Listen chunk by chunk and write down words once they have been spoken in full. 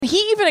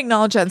even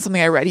acknowledged that in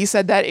something I read. He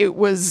said that it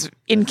was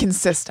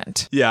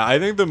inconsistent. Yeah, I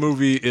think the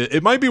movie,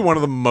 it might be one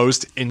of the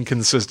most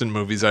inconsistent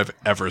movies I've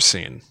ever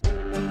seen.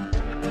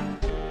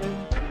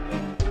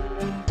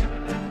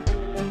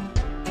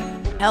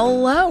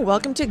 Hello,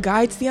 welcome to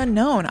Guide to the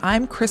Unknown.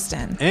 I'm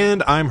Kristen.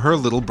 And I'm her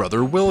little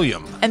brother,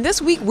 William. And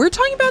this week, we're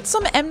talking about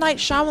some M. Night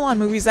Shyamalan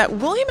movies that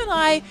William and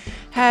I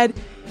had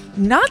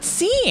not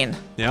seen.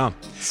 Yeah.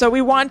 So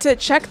we want to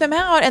check them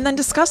out and then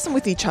discuss them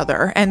with each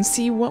other and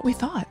see what we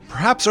thought.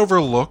 Perhaps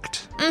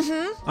overlooked.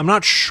 Mm-hmm. I'm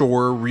not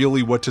sure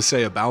really what to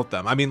say about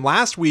them. I mean,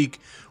 last week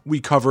we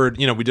covered,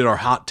 we did our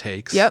hot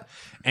takes. Yep.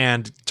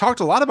 And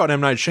talked a lot about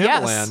M. Night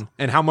Shyamalan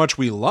and how much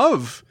we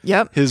love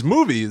his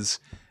movies.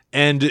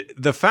 And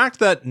the fact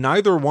that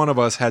neither one of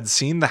us had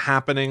seen The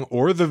Happening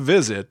or The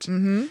Visit,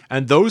 and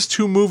those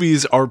two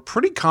movies are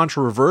pretty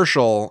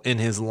controversial in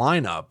his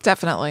lineup.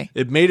 Definitely.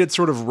 It made it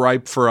sort of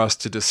ripe for us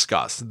to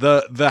discuss.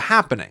 The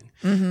Happening.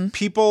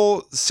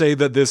 People say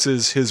that this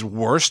is his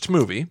worst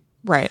movie.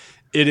 Right.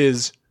 It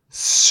is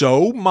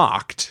so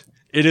mocked.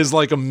 It is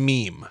like a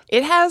meme.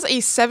 It has a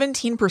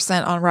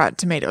 17% on Rotten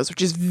Tomatoes,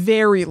 which is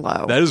very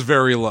low. That is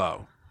very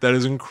low. That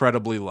is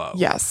incredibly low.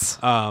 Yes.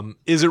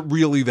 Is it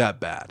really that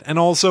bad? And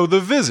also The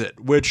Visit,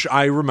 which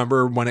I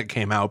remember when it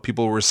came out,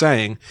 people were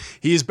saying,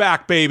 he's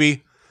back,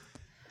 baby.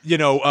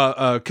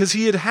 Because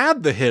he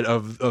had the hit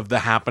of The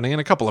Happening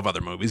and a couple of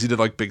other movies. He did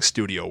like big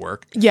studio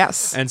work.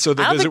 Yes. And so I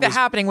don't think The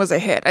Happening was a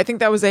hit. I think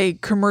that was a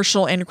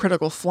commercial and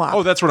critical flop.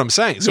 Oh, that's what I'm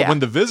saying. So when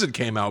The Visit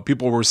came out,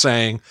 people were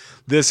saying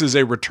this is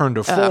a return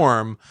to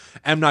form.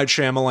 M. Night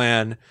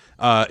Shyamalan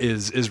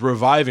is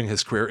reviving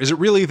his career. Is it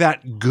really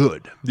that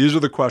good? These are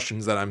the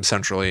questions that I'm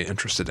centrally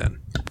interested in.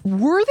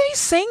 Were they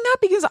saying that?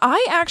 Because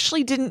I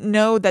actually didn't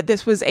know that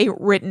this was a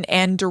written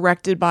and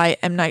directed by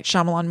M. Night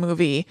Shyamalan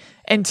movie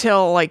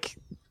until like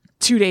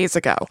 2 days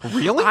ago.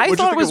 Really? I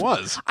thought it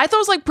was. I thought it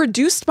was like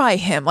produced by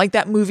him, like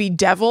that movie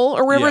Devil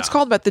or whatever it's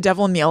called, about the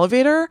devil in the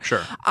elevator.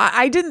 Sure.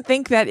 I didn't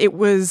think that it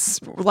was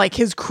like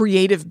his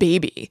creative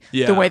baby,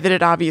 the way that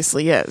it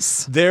obviously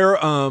is. There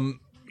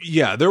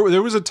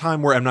was a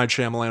time where M. Night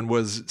Shyamalan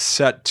was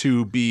set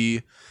to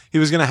be. He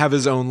was going to have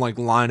his own like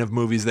line of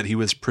movies that he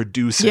was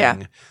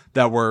producing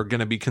that were going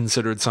to be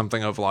considered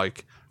something of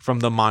like from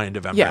the mind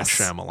of M. Night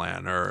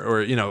Shyamalan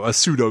or a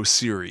pseudo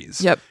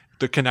series. Yep.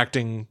 The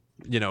connecting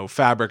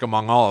fabric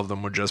among all of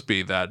them would just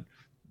be that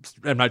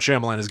M. Night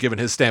Shyamalan has given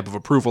his stamp of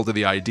approval to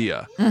the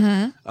idea.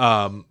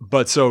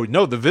 But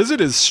The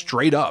Visit is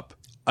straight up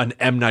an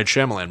M. Night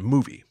Shyamalan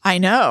movie. I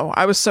know.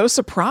 I was so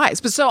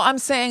surprised. But so I'm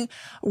saying,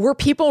 were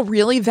people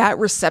really that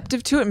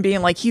receptive to it and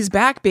being like, he's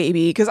back,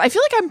 baby? Because I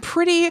feel like I'm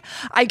pretty,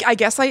 I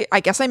guess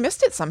I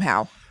missed it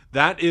somehow.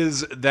 That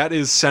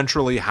is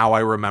centrally how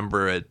I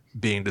remember it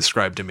being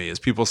described to me, is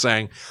people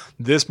saying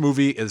this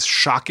movie is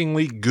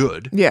shockingly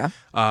good. Yeah.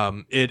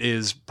 It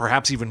is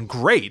perhaps even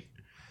great.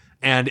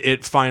 And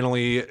it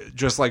finally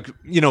just like,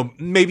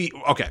 maybe,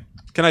 okay.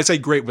 Can I say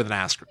great with an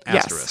asterisk?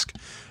 Yes.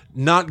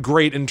 Not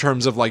great in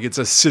terms of like it's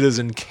a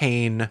Citizen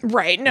Kane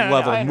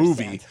level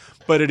movie,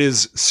 but it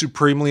is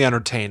supremely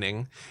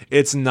entertaining.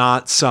 It's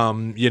not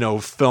some,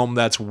 film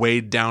that's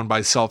weighed down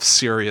by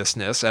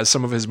self-seriousness, as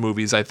some of his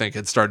movies I think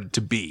had started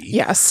to be.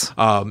 Yes.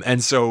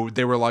 And so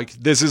they were like,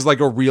 this is like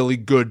a really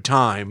good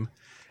time.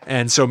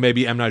 And so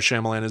maybe M. Night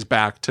Shyamalan is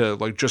back to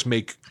like just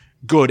make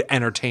good,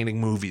 entertaining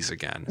movies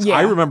again. So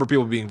I remember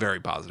people being very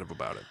positive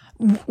about it.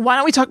 Why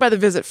don't we talk about The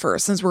Visit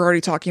first, since we're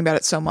already talking about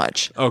it so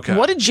much? Okay.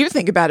 What did you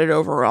think about it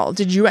overall?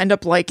 Did you end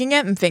up liking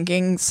it and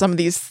thinking some of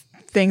these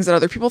things that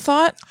other people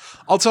thought?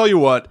 I'll tell you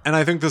what, and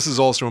I think this is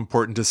also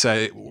important to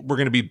say, we're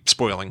going to be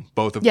spoiling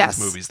both of these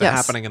movies, The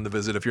Happening and The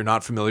Visit. If you're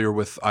not familiar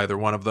with either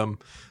one of them,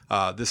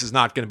 this is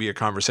not going to be a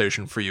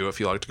conversation for you if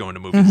you like to go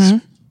into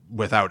movies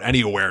without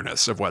any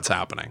awareness of what's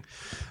happening.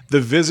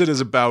 The Visit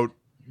is about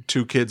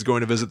two kids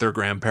going to visit their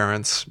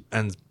grandparents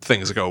and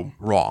things go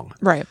wrong.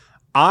 Right.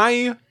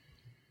 I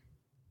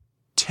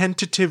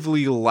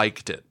tentatively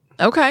liked it.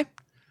 Okay.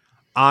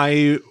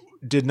 I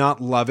did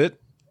not love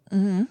it.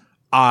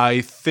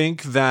 I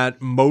think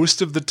that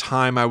most of the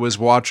time I was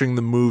watching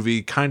the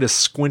movie kind of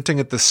squinting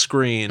at the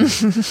screen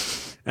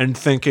and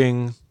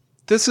thinking,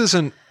 this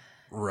isn't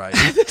right.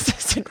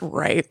 This isn't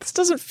right. This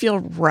doesn't feel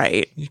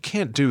right. You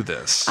can't do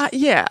this.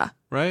 Yeah.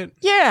 Right?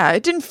 Yeah,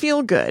 it didn't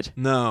feel good.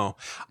 No.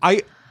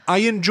 I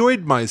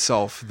enjoyed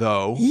myself,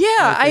 though.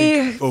 Yeah, I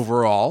think,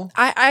 overall.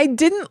 I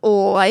didn't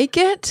like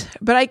it,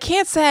 but I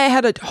can't say I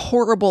had a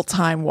horrible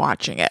time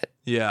watching it.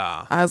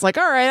 Yeah. I was like,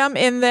 all right, I'm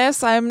in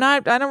this. I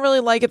don't really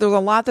like it. There's a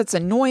lot that's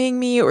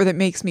annoying me or that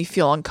makes me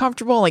feel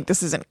uncomfortable. Like,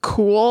 this isn't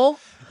cool.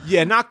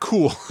 Yeah, not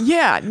cool.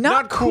 Yeah,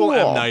 not cool.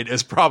 M. Night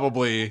is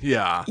probably,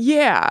 yeah.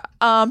 Yeah.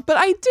 But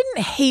I didn't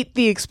hate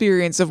the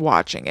experience of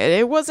watching it.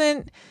 It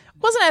wasn't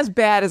as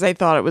bad as I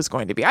thought it was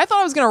going to be. I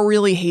thought I was going to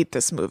really hate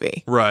this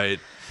movie.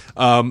 Right.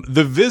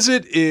 The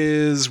Visit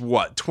is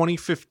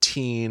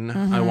 2015,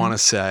 I want to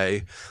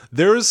say.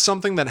 There is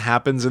something that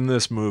happens in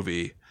this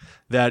movie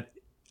that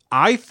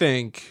I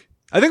think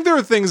there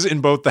are things in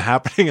both The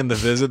Happening and The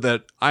Visit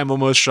that I'm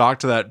almost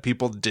shocked that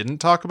people didn't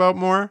talk about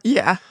more.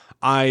 Yeah.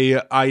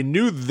 I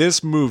knew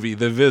this movie,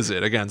 The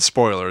Visit, again,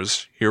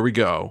 spoilers, here we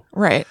go.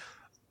 Right.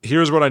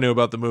 Here's what I knew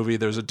about the movie.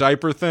 There's a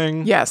diaper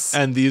thing. Yes.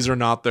 And these are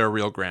not their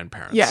real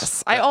grandparents.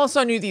 Yes. I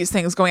also knew these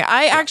things going.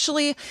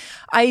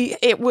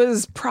 It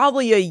was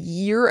probably a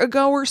year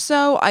ago or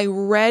so, I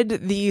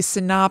read the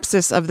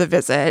synopsis of The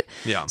Visit.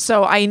 Yeah.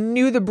 So I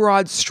knew the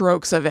broad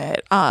strokes of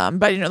it, but I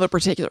didn't know the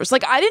particulars.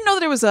 Like, I didn't know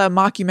that it was a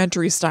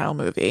mockumentary style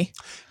movie.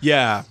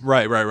 Yeah,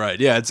 right.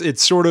 Yeah,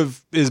 it's sort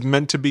of is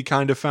meant to be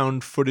kind of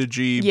found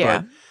footagey, yeah.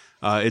 But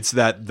it's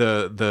that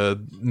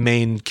the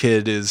main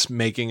kid is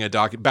making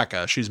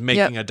Becca, she's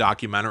making a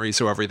documentary,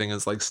 so everything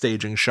is like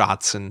staging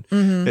shots, and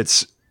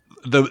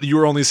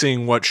you're only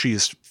seeing what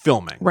she's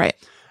filming. Right.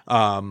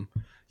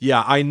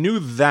 Yeah, I knew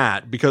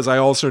that because I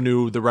also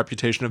knew the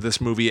reputation of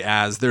this movie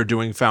as they're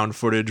doing found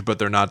footage, but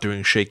they're not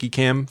doing shaky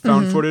cam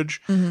found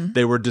footage.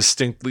 They were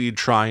distinctly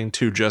trying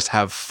to just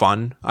have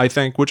fun, I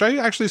think, which I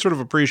actually sort of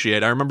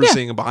appreciate. I remember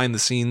seeing a behind the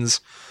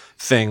scenes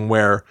thing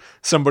where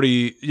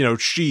somebody,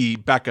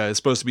 Becca, is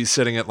supposed to be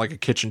sitting at like a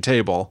kitchen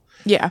table.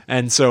 Yeah.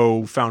 And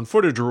so found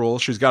footage rule,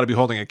 she's got to be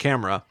holding a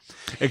camera,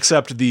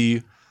 except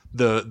the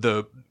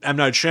M.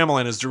 Night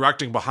Shyamalan is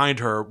directing behind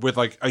her with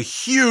like a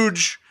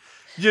huge,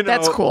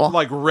 that's cool.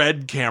 Like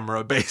red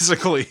camera,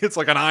 basically. It's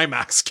like an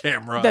IMAX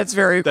camera. That's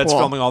very cool. That's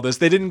filming all this.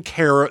 They didn't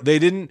care. They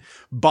didn't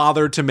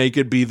bother to make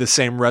it be the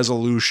same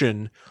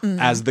resolution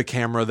as the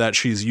camera that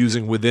she's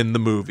using within the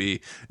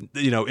movie.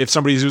 If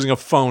somebody's using a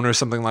phone or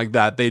something like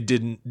that, they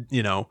didn't,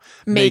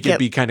 make it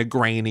be kind of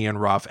grainy and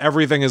rough.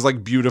 Everything is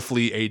like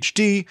beautifully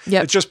HD.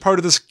 Yep. It's just part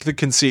of the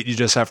conceit. You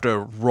just have to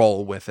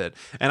roll with it.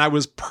 And I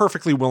was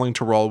perfectly willing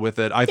to roll with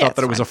it. I thought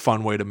that it was a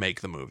fun way to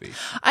make the movie.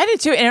 I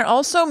did too. And it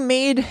also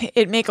made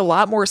it make a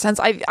lot more sense.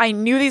 I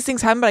knew these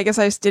things happened, but I guess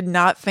I just did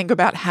not think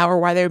about how or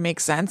why they would make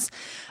sense.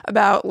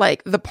 About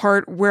like the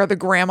part where the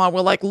grandma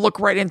will like look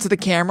right into the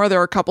camera. There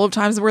are a couple of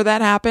times where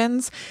that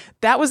happens.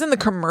 That was in the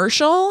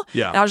commercial.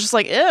 Yeah. And I was just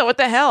like, ew, what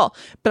the hell?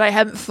 But I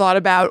hadn't thought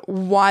about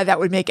why that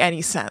would make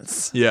any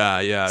sense.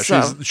 Yeah.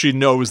 So, she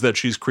knows that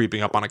she's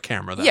creeping up on a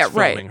camera that's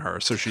filming her.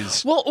 So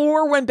she's... Well,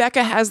 or when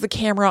Becca has the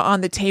camera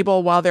on the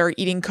table while they're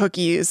eating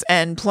cookies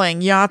and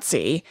playing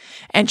Yahtzee,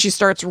 and she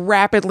starts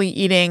rapidly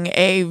eating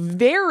a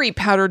very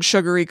powdered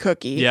sugary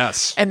cookie.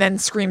 Yes. And then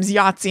screams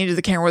Yahtzee into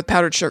the camera with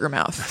powdered sugar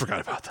mouth. I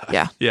forgot about that.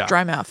 Yeah.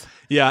 Dry mouth.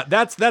 Yeah,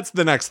 that's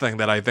the next thing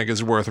that I think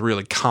is worth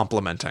really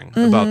complimenting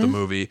about the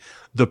movie.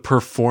 The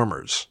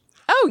performers.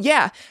 Oh,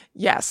 yeah.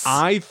 Yes.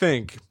 I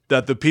think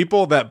that the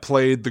people that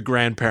played the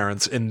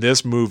grandparents in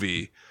this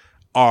movie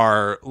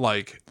are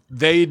like,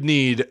 they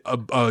need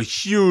a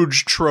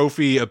huge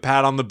trophy, a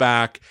pat on the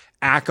back,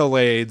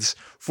 accolades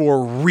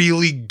for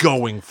really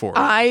going for it.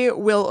 I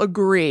will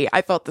agree.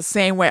 I felt the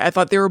same way. I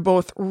thought they were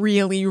both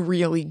really,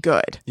 really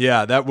good.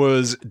 Yeah, that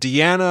was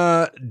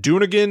Deanna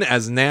Doonigan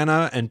as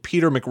Nana and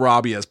Peter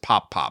McRobbie as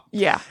Pop Pop.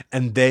 Yeah.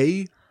 And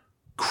they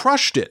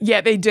crushed it.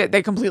 Yeah, they did.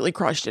 They completely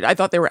crushed it. I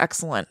thought they were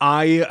excellent.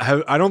 I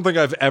don't think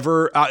I've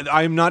ever...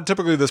 I'm not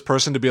typically this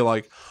person to be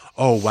like,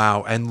 oh,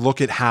 wow, and look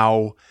at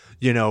how...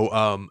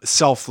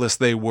 selfless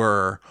they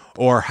were,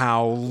 or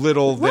how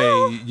little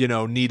they,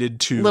 needed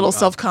to... Little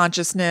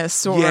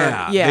self-consciousness, or...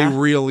 Yeah, they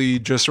really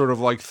just sort of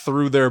like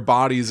threw their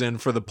bodies in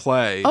for the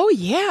play. Oh,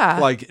 yeah.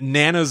 Like,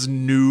 Nana's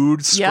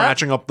nude,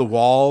 scratching up the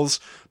walls.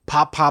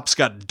 Pop Pop's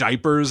got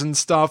diapers and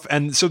stuff.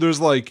 And so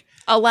there's like...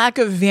 a lack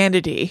of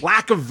vanity.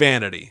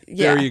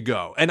 Yeah. There you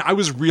go. And I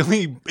was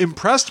really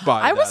impressed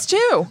by that. I was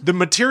too. The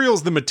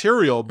material's the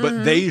material,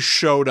 but they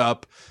showed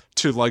up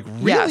to like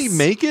really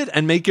make it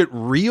and make it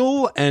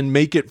real and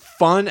make it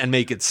fun and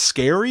make it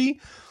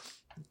scary.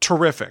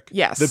 Terrific.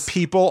 Yes. The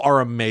people are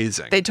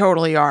amazing. They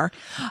totally are.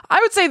 I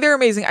would say they're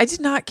amazing. I did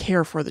not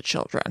care for the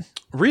children.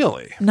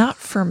 Really? Not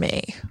for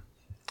me.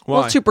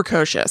 Why? Well, too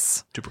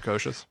precocious. Too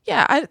precocious?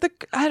 Yeah,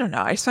 I don't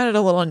know. I just found it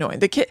a little annoying.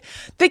 The kid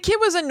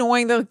was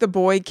annoying. The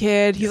boy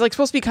kid. He's like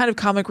supposed to be kind of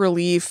comic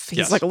relief.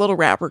 He's like a little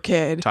rapper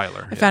kid.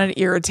 Tyler. I found it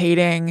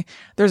irritating.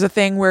 There's a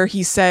thing where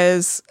he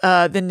says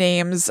the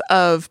names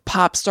of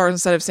pop stars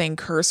instead of saying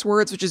curse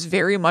words, which is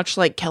very much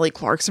like Kelly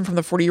Clarkson from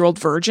the 40-Year-Old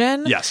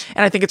Virgin. Yes.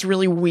 And I think it's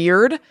really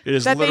weird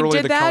that they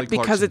did that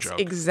because it's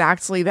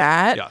exactly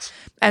that. Yes.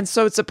 And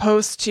so it's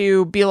supposed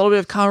to be a little bit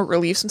of comic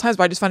relief sometimes,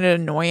 but I just find it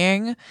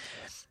annoying.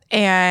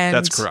 And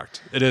that's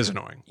correct. It is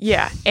annoying.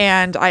 Yeah.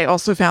 And I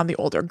also found the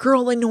older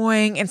girl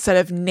annoying. Instead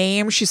of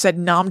name, she said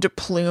nom de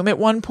plume at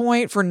one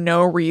point for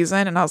no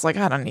reason. And I was like,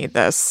 I don't need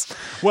this.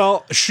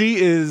 Well, she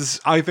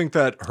is, I think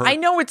that her... I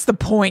know it's the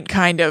point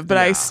kind of, but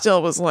I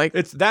still was like...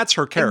 That's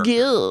her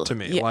character to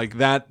me. Yeah. Like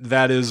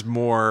that is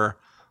more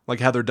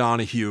like Heather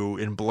Donahue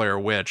in Blair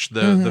Witch.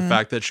 The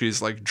fact that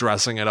she's like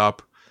dressing it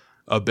up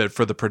a bit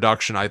for the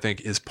production, I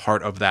think, is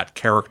part of that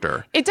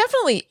character. It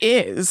definitely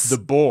is. The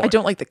boy. I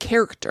don't like the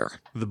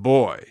character. The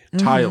boy,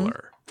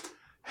 Tyler,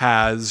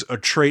 has a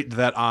trait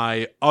that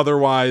I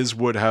otherwise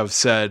would have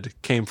said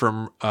came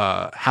from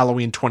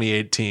Halloween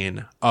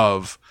 2018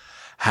 of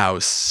how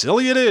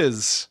silly it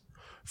is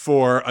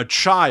for a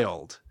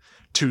child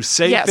to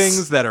say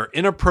things that are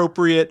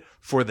inappropriate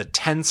for the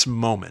tense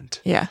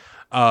moment. Yeah.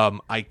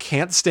 I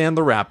can't stand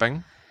the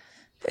rapping.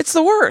 It's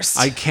the worst.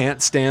 I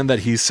can't stand that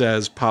he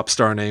says pop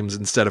star names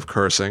instead of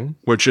cursing,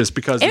 which is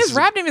because... And his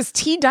rap name is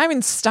T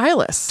Diamond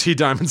Stylus. T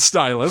Diamond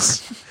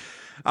Stylus.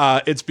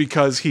 It's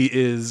because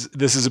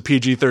this is a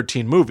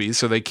PG-13 movie,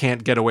 so they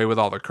can't get away with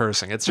all the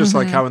cursing. It's just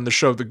like how in the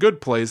show The Good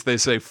Place, they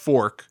say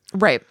fork.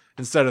 Right.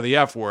 Instead of the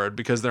F word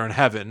because they're in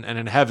heaven. And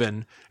in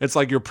heaven, it's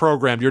like you're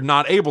programmed. You're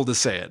not able to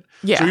say it.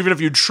 Yeah. So even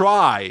if you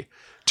try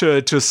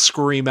to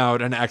scream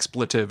out an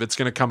expletive, it's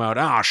going to come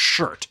out,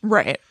 shirt.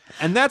 Right.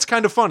 And that's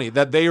kind of funny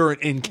that they are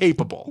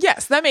incapable.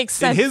 Yes, that makes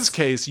sense. In his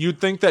case, you'd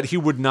think that he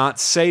would not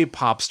say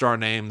pop star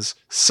names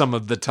some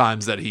of the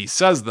times that he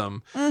says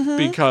them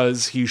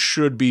because he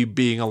should be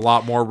being a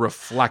lot more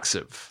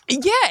reflexive.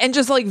 Yeah, and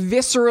just like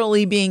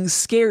viscerally being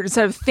scared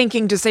instead of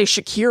thinking to say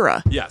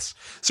Shakira. Yes.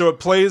 So it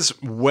plays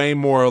way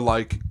more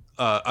like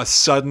a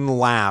sudden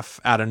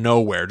laugh out of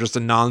nowhere, just a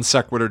non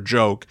sequitur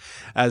joke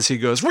as he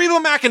goes, Reba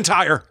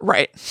McEntire!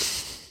 Right.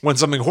 When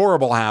something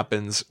horrible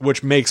happens,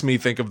 which makes me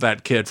think of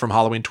that kid from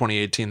Halloween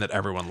 2018 that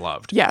everyone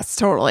loved. Yes,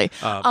 totally.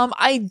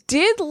 I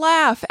did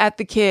laugh at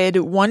the kid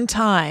one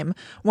time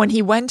when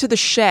he went to the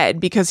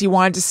shed because he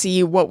wanted to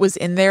see what was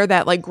in there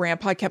that like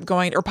grandpa kept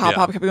going or pop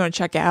kept going to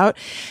check out.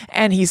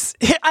 And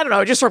I don't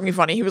know, it just struck me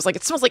funny. He was like,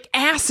 it smells like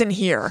ass in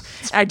here.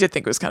 And I did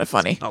think it was kind of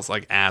funny. It smells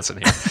like ass in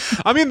here.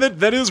 I mean,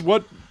 that is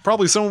what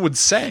probably someone would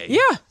say.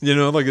 Yeah. You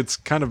know, like it's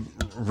kind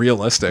of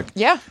realistic.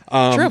 Yeah,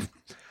 true.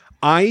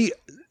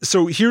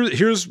 So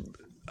here's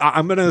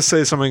I'm going to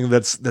say something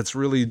that's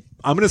really,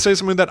 I'm going to say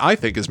something that I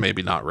think is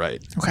maybe not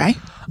right. Okay.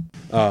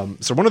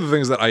 So one of the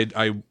things that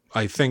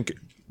I think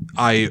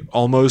I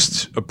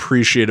almost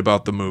appreciate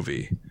about the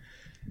movie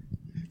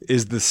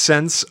is the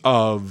sense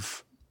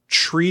of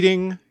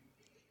treating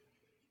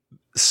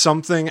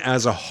something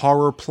as a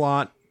horror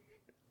plot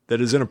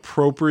that is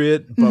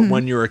inappropriate, but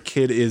when you're a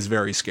kid is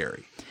very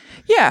scary.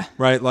 Yeah.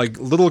 Right? Like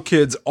little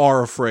kids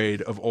are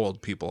afraid of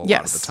old people a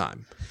lot of the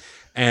time.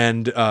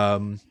 And,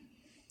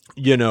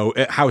 you know,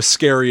 how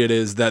scary it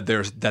is that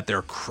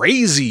they're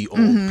crazy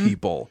old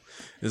people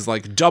is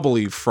like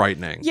doubly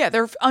frightening. Yeah,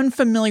 they're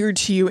unfamiliar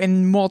to you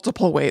in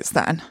multiple ways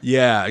then.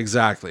 Yeah,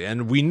 exactly.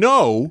 And we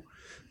know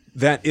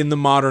that in the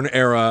modern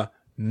era,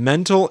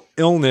 mental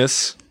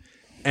illness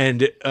and,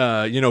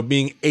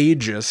 being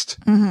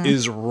ageist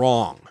is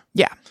wrong.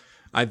 Yeah.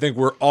 I think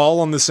we're all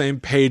on the same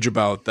page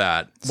about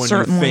that when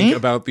Certainly. you think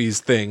about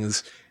these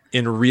things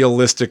in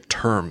realistic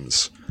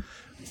terms.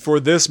 For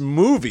this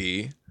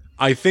movie,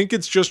 I think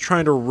it's just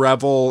trying to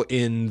revel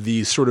in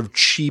the sort of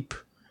cheap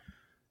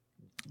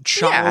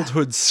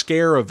childhood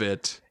scare of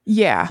it.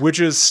 Yeah. Which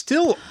is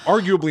still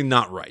arguably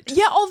not right.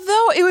 Yeah,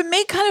 although it would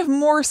make kind of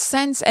more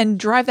sense and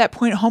drive that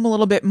point home a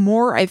little bit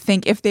more, I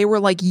think, if they were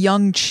like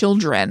young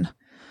children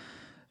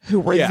who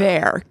were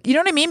there. You know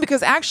what I mean?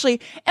 Because actually,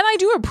 and I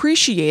do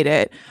appreciate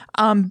it,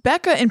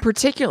 Becca in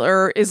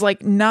particular is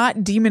like not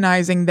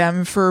demonizing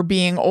them for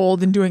being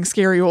old and doing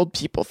scary old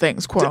people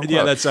things, quote unquote.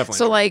 Yeah, that's definitely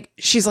so true. Like,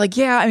 she's like,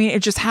 yeah, I mean,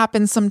 it just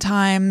happens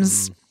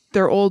sometimes.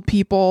 They're old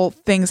people,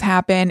 things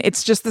happen.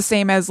 It's just the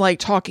same as like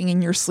talking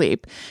in your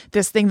sleep.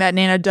 This thing that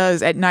Nana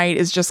does at night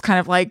is just kind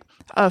of like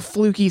a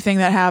fluky thing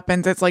that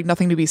happens. It's like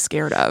nothing to be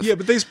scared of. Yeah,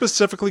 but they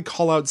specifically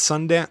call out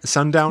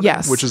sundown,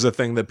 yes, which is a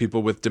thing that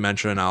people with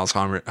dementia and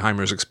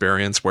Alzheimer's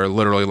experience, where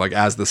literally like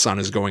as the sun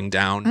is going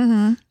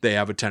down, they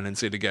have a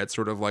tendency to get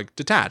sort of like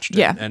detached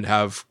and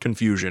have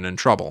confusion and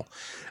trouble.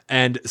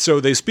 And so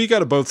they speak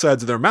out of both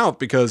sides of their mouth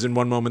because in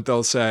one moment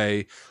they'll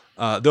say,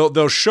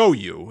 they'll show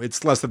you.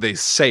 It's less that they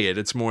say it.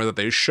 It's more that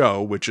they show,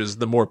 which is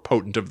the more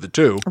potent of the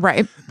two.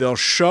 Right. They'll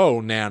show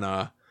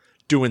Nana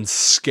doing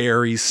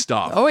scary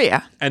stuff. Oh,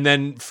 yeah. And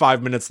then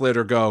 5 minutes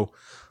later go,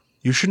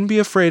 you shouldn't be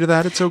afraid of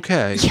that. It's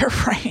okay. You're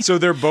right. So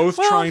they're both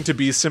trying to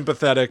be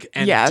sympathetic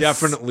and yes,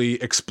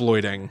 definitely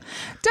exploiting.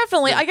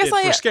 Definitely. I guess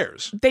for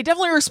scares. They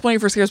definitely were exploiting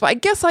for scares, but I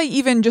guess I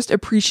even just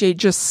appreciate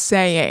just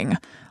saying,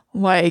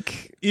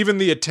 like, even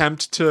the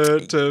attempt to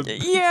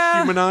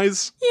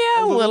humanize.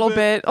 Yeah, a little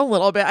bit.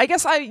 I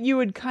guess you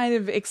would kind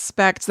of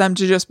expect them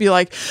to just be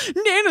like,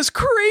 Nana's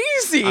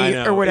crazy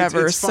or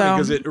whatever. It's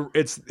funny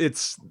because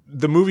it's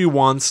the movie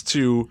wants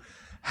to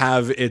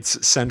have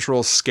its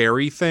central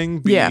scary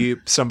thing be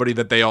somebody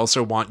that they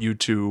also want you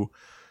to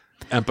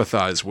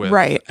empathize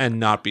with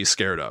and not be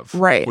scared of.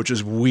 Right. Which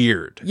is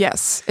weird.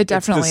 Yes, it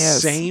definitely is.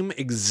 It's the same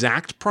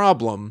exact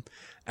problem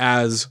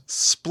as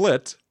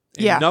Split.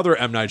 Another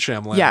M. Night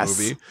Shyamalan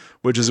movie,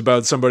 which is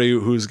about somebody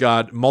who's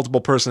got multiple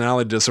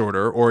personality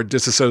disorder or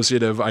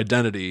dissociative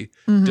identity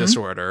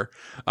disorder,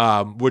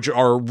 which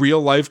are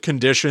real life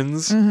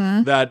conditions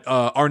that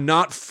are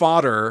not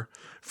fodder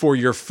for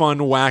your fun,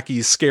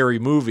 wacky, scary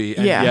movie.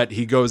 And yet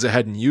he goes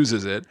ahead and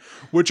uses it,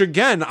 which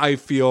again, I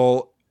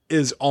feel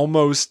is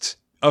almost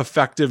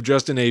effective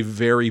just in a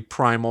very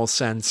primal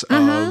sense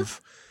of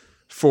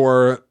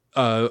for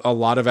a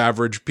lot of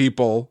average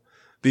people,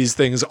 these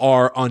things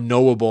are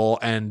unknowable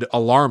and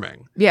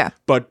alarming. Yeah.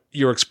 But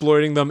you're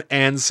exploiting them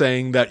and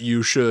saying that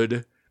you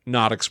should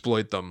not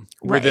exploit them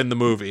within the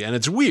movie. And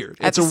it's weird.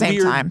 At the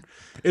same time.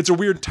 It's a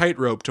weird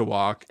tightrope to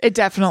walk. It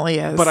definitely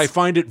is. But I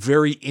find it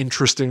very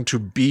interesting to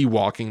be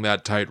walking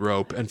that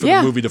tightrope and for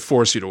the movie to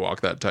force you to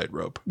walk that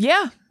tightrope.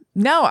 Yeah.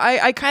 No,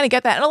 I kind of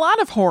get that. And a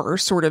lot of horror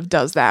sort of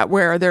does that,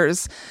 where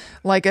there's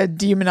like a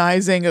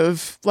demonizing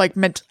of like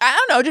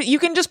I don't know, you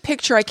can just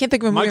picture, I can't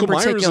think of a movie in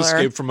particular. Michael Myers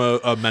escaped from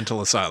a mental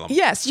asylum.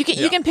 Yes, you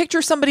can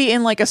picture somebody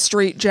in like a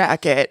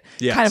straitjacket,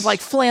 kind of like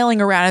flailing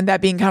around, and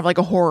that being kind of like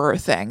a horror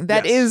thing.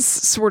 That is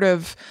sort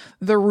of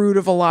the root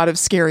of a lot of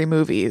scary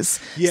movies.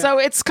 Yeah. So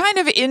it's kind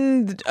of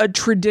in a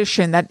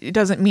tradition that it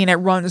doesn't mean it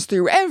runs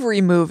through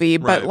every movie,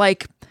 but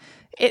like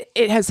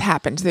it has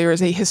happened. There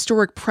is a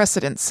historic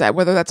precedent set,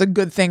 whether that's a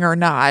good thing or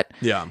not.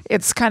 Yeah.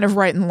 It's kind of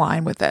right in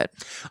line with it.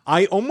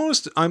 I'm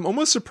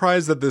almost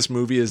surprised that this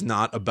movie is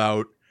not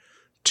about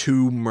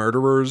two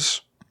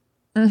murderers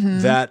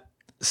that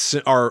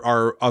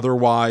are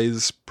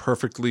otherwise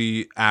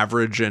perfectly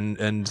average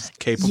and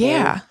capable.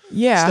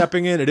 Yeah.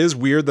 Stepping in. It is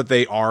weird that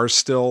they are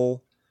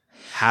still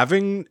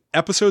having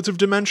episodes of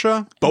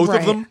dementia, both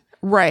of them.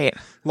 Right.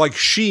 Like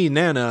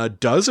Nana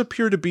does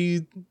appear to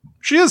be,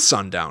 she is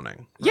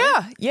sundowning.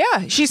 Right?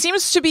 Yeah. She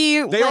seems to be.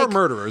 They are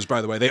murderers,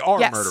 by the way. They are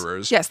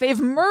murderers. Yes,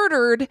 they've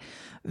murdered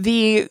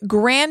the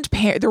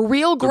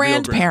real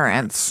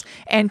grandparents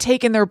and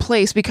taken their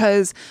place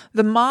because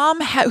the mom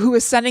who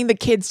is sending the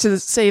kids to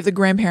save the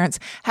grandparents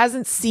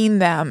hasn't seen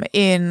them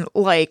in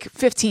like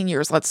 15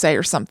 years, let's say,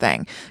 or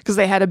something, because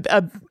they had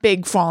a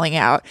big falling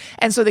out.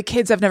 And so the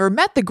kids have never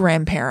met the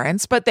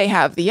grandparents, but they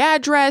have the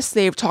address.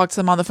 They've talked to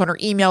them on the phone or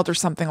emailed or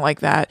something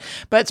like that.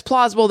 But it's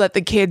plausible that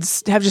the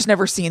kids have just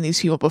never seen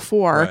these people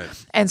before.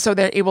 Right. And so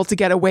they're able to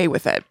get away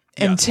with it.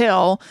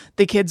 Until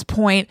the kids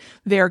point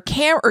their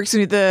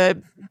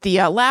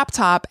the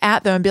laptop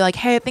at them and be like,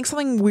 hey, I think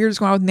something weird is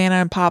going on with Nana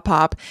and Pop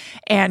Pop.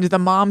 And the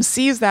mom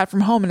sees that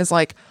from home and is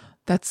like,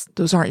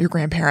 those aren't your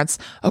grandparents.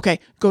 Okay,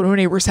 go to a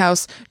neighbor's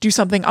house, do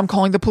something. I'm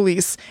calling the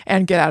police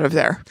and get out of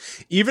there.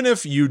 Even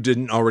if you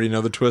didn't already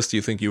know the twist, do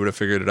you think you would have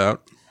figured it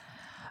out?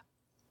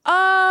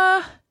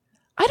 I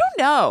don't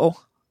know.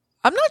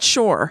 I'm not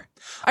sure.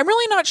 I'm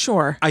really not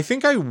sure. I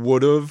think I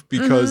would have,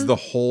 because the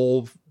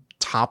whole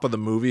top of the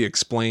movie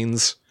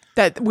explains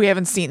that we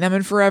haven't seen them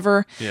in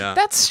forever. Yeah,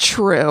 that's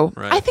true.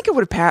 Right. I think it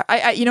would have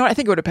passed. You know what? I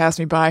think it would have passed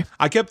me by.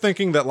 I kept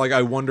thinking that, like,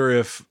 I wonder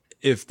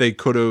if they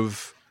could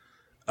have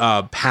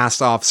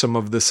passed off some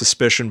of the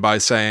suspicion by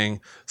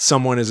saying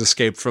someone has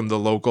escaped from the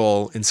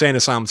local insane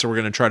asylum, so we're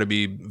going to try to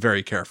be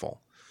very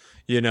careful.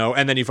 You know,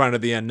 and then you find at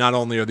the end, not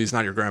only are these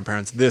not your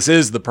grandparents, this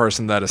is the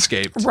person that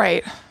escaped.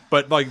 Right.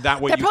 But like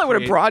that way, that probably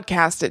would have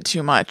broadcasted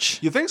too much.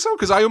 You think so?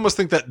 Because I almost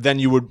think that then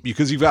you would,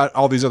 because you've got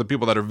all these other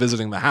people that are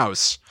visiting the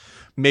house.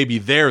 Maybe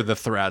they're the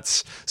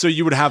threats. So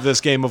you would have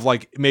this game of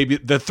like, maybe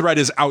the threat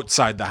is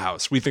outside the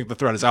house. We think the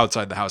threat is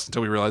outside the house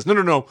until we realize,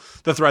 no.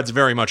 The threat's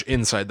very much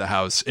inside the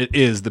house. It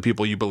is the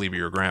people you believe are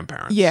your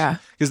grandparents. Yeah.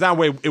 Because that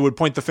way it would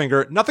point the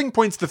finger. Nothing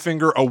points the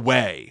finger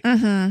away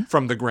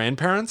from the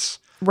grandparents.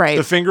 Right.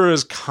 The finger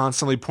is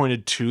constantly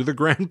pointed to the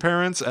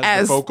grandparents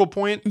as the focal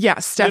point.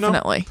 Yes,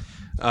 definitely.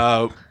 You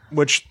know?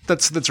 Which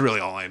that's really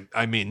all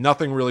I mean.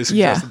 Nothing really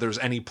suggests that there's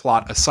any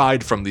plot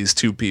aside from these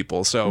two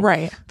people. So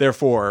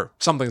therefore,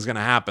 something's going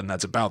to happen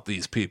that's about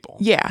these people.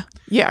 Yeah,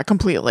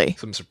 completely.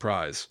 Some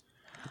surprise.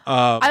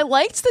 I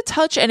liked the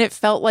touch, and it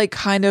felt like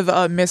kind of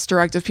a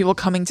misdirect of people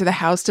coming to the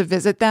house to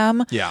visit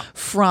them. Yeah.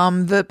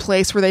 From the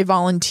place where they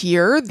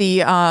volunteer.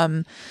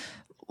 I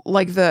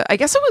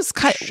guess it was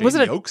was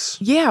it Oaks?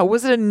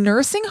 Was it a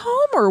nursing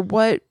home or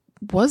what?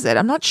 Was it?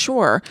 I'm not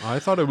sure. I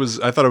thought it was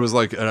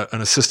like an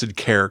assisted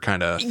care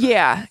kind of thing.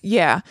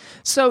 Yeah.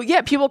 So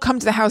people come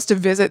to the house to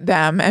visit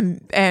them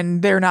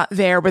and they're not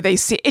there, but they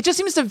see it. Just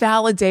seems to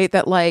validate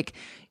that, like,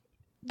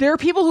 there are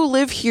people who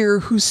live here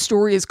whose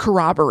story is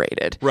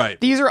corroborated. Right.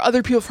 These are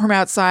other people from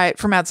outside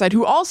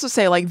who also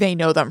say, like, they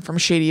know them from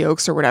Shady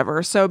Oaks or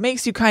whatever. So it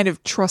makes you kind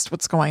of trust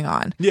what's going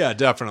on. Yeah,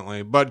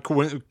 definitely. But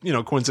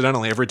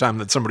coincidentally, every time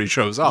that somebody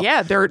shows up,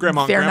 they're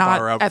Grandma and Grandpa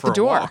not are out at for the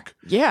door. A walk.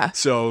 Yeah.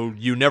 So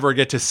you never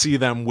get to see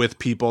them with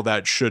people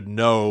that should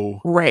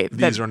know. Right.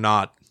 These are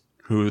not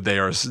who they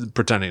are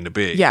pretending to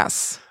be.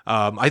 Yes.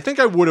 I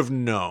think I would have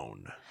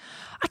known.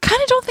 I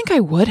kind of don't think I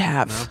would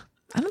have. No?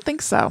 I don't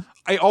think so.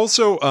 I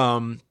also,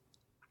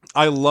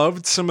 I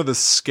loved some of the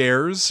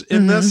scares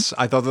in this.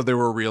 I thought that they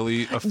were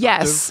really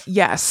effective.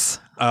 Yes.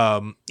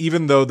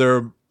 Even though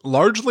they're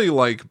largely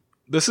like,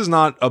 this is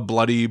not a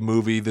bloody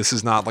movie. This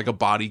is not like a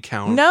body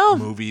count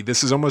movie.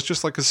 This is almost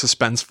just like a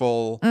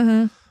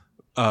suspenseful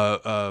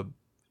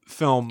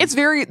film.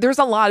 There's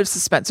a lot of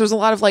suspense. There's a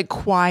lot of like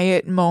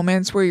quiet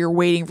moments where you're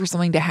waiting for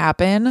something to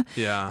happen.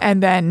 Yeah.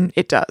 And then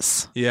it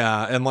does.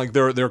 Yeah. And like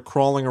they're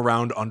crawling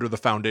around under the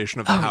foundation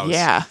of the house.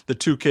 Yeah. The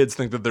two kids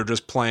think that they're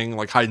just playing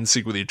like hide and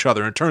seek with each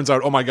other. And it turns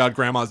out, oh my God,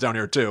 Grandma's down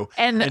here too.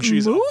 And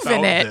she's moving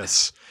about it.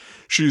 This.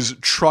 She's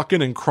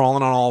trucking and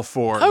crawling on all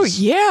fours. Oh,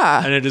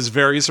 yeah. And it is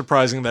very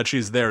surprising that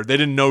she's there. They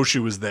didn't know she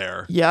was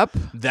there. Yep.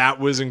 That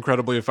was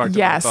incredibly effective,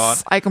 yes, I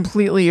thought. I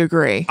completely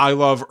agree. I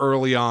love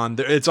early on.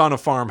 It's on a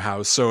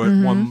farmhouse, so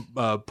at one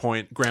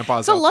point,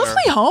 Grandpa's out there. It's a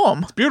lovely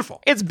home. It's beautiful.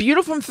 It's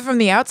beautiful from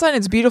the outside.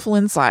 It's beautiful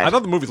inside. I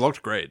thought the movie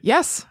looked great.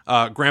 Yes.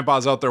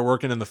 Grandpa's out there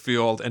working in the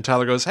field, and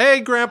Tyler goes,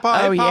 "Hey,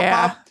 Grandpa." Oh, hey, Pop,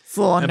 yeah. Pop. It's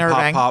a little unnerving.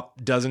 And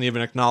Pop doesn't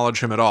even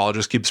acknowledge him at all.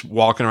 Just keeps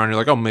walking around. You're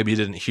like, oh, maybe he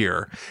didn't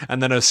hear.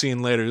 And then a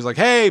scene later, he's like,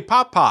 "Hey,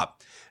 Pop."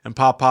 And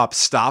Pop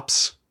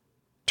stops,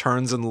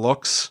 turns and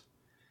looks,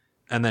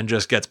 and then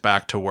just gets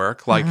back to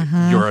work. Like,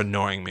 you're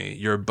annoying me.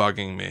 You're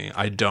bugging me.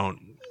 I don't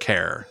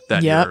care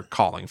that you're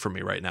calling for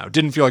me right now.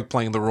 Didn't feel like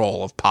playing the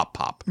role of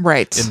Pop.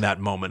 Right. In that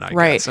moment, I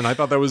guess. And I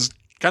thought that was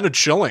kind of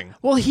chilling.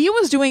 Well, he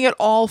was doing it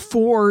all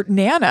for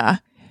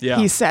Nana. Yeah.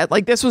 He said,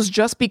 like, this was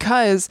just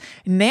because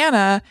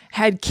Nana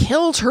had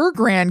killed her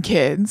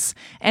grandkids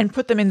and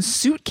put them in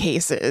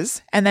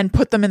suitcases and then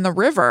put them in the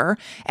river.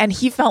 And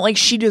he felt like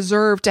she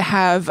deserved to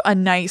have a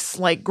nice,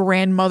 like,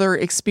 grandmother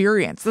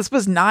experience. This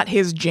was not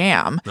his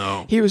jam.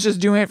 No. He was just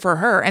doing it for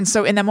her. And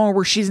so in that moment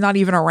where she's not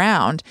even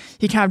around,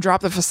 he kind of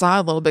dropped the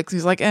facade a little bit because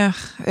he's like,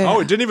 Oh,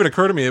 it didn't even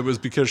occur to me it was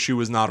because she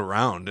was not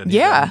around and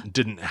he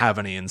didn't have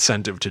any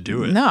incentive to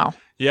do it. No.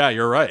 Yeah,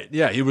 you're right.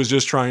 Yeah, he was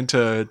just trying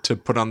to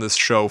put on this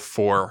show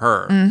for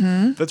her.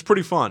 That's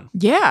pretty fun.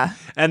 Yeah.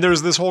 And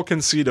there's this whole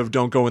conceit of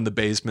don't go in the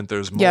basement.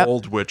 There's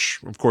mold, which,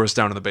 of course,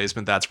 down in the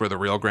basement, that's where the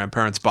real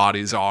grandparents'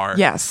 bodies are.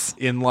 Yes.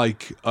 In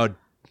like a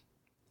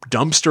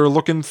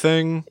dumpster-looking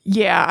thing.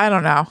 Yeah, I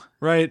don't know.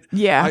 Right?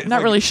 Yeah,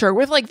 not really sure.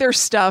 With like their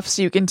stuff,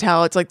 so you can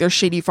tell it's like their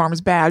Shady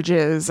Farms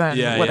badges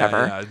and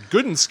whatever. Yeah.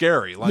 Good and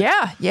scary. Like,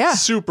 yeah.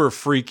 Super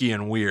freaky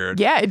and weird.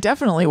 Yeah, it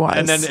definitely was.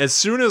 And then as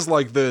soon as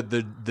like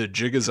the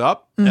jig is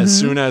up, as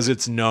soon as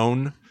it's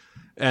known,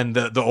 and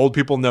the old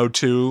people know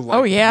too,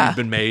 like, we've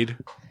been made.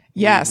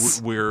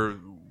 Yes. We're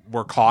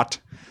caught.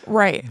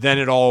 Right. Then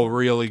it all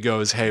really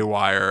goes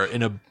haywire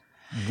in a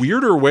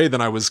weirder way than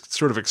I was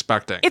sort of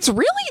expecting. It's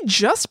really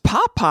just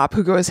Pop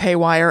who goes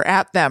haywire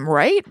at them,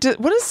 right?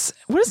 What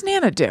does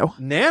Nana do?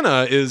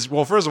 Nana is,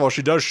 well, first of all,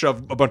 she does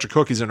shove a bunch of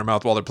cookies in her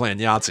mouth while they're playing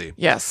Yahtzee.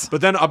 Yes.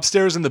 But then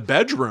upstairs in the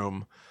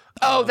bedroom.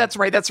 Oh, that's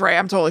right.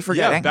 I'm totally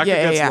forgetting. Yeah, Becca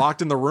gets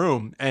locked in the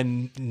room,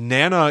 and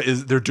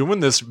they're doing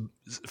this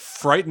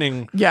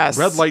frightening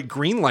red light,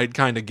 green light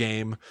kind of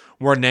game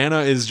where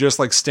Nana is just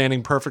like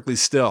standing perfectly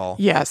still.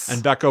 Yes.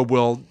 And Becca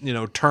will,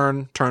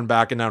 turn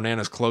back, and now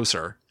Nana's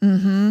closer.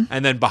 Mm-hmm.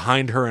 And then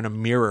behind her in a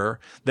mirror,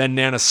 then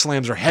Nana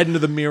slams her head into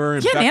the mirror.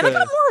 And Becca, Nana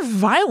got more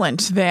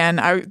violent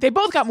than they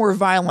both got more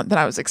violent than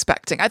I was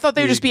expecting. I thought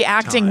they'd just be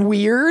acting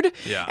weird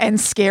and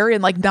scary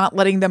and like not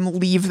letting them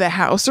leave the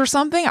house or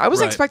something. I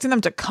was expecting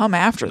them to come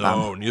after them.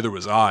 No, neither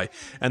was I.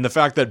 And the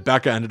fact that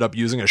Becca ended up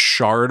using a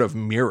shard of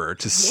mirror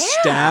to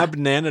stab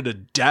Nana to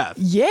death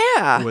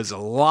was a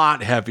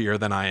lot heavier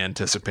than I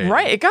anticipated.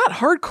 Right, it got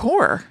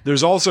hardcore.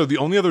 There's also the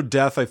only other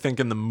death I think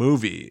in the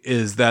movie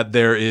is that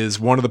there is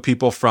one of the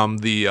people from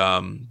the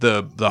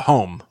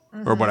home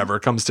or whatever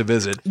comes to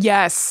visit.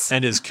 Yes.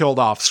 And is killed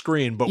off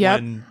screen. But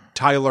when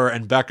Tyler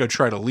and Becca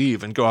try to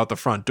leave and go out the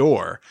front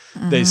door,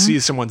 they see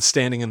someone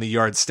standing in the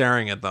yard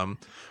staring at them.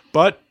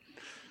 But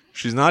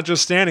she's not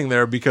just standing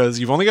there because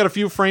you've only got a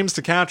few frames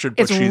to catch it.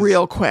 But it's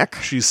real quick.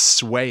 She's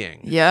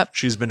swaying. Yep.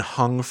 She's been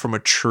hung from a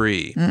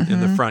tree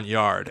in the front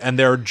yard. And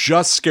they're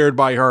just scared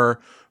by her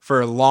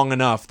for long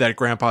enough that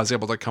Grandpa's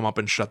able to come up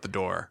and shut the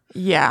door.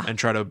 Yeah. And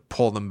try to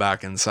pull them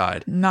back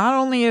inside. Not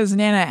only is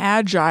Nana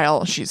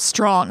agile, she's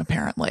strong,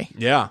 apparently.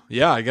 Yeah,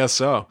 I guess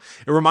so.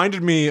 It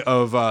reminded me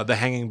of the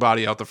hanging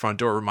body out the front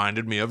door. It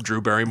reminded me of Drew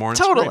Barrymore.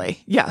 Totally,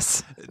 Scream.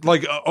 yes.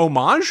 Like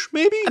homage,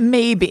 maybe?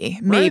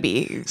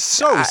 Maybe.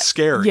 So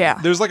scary. Yeah.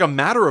 There's like a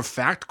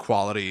matter-of-fact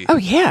quality. Oh,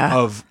 yeah.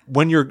 Of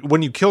when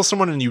you kill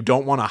someone and you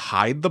don't want to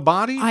hide the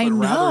body, but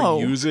rather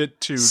use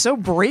it to so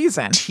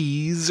brazen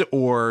tease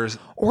or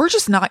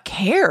just not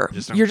care.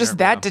 You're just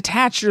that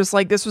detached. You're just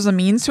like, this was a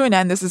means to an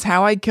end. This is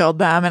how I killed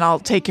them, and I'll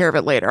take care of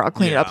it later. I'll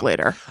clean it up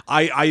later.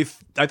 I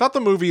thought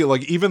the movie,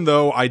 like, even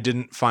though I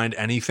didn't find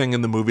anything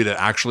in the movie to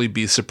actually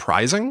be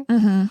surprising,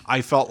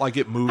 I felt like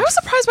it moved. I was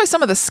surprised by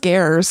some of the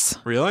scares.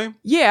 Really?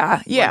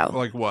 Yeah.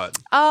 Like what?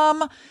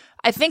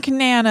 I think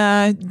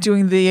Nana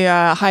doing the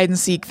hide and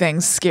seek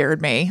things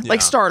scared me,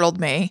 like startled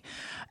me.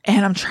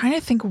 And I'm trying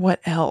to think what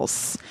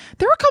else.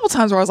 There were a couple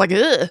times where I was like,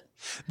 ugh.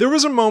 There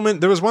was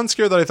one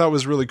scare that I thought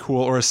was really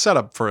cool, or a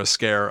setup for a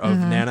scare of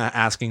Nana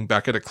asking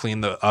Becca to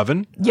clean the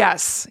oven.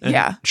 Yes.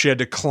 And she had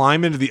to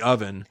climb into the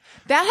oven.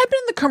 That had been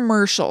in the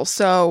commercial,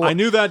 so. I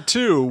knew that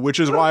too, which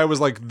is why I was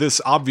like,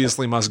 this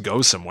obviously must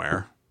go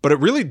somewhere. But it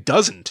really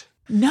doesn't.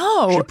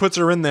 No. She puts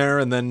her in there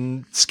and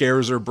then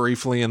scares her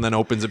briefly and then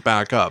opens it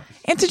back up.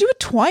 And to do it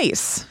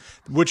twice.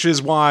 Which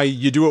is why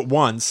you do it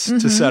once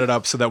to set it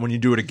up so that when you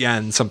do it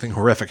again, something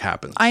horrific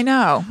happens. I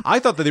know. I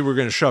thought that they were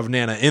going to shove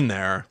Nana in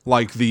there,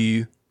 like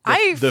the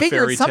I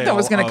figured something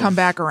was going to come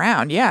back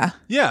around, yeah.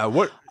 Yeah,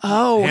 what?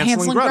 Oh,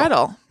 Hansel and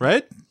Gretel.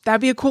 Right?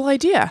 That'd be a cool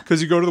idea.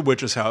 Because you go to the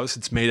witch's house,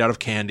 it's made out of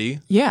candy.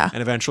 Yeah.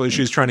 And eventually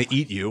she's trying to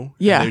eat you.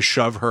 Yeah. And they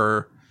shove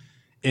her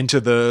into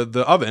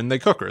the oven, they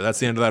cook her. That's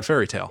the end of that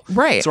fairy tale.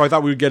 Right. So I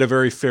thought we would get a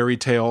very fairy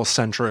tale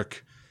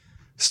centric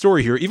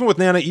story here, even with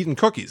Nana eating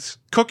cookies.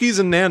 Cookies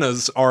and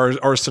nanas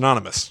are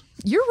synonymous.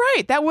 You're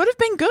right. That would have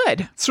been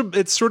good. So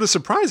it's sort of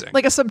surprising.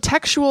 Like a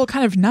subtextual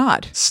kind of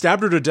nod.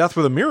 Stabbed her to death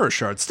with a mirror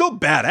shard. Still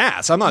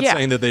badass. I'm not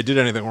saying that they did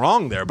anything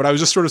wrong there, but I was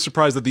just sort of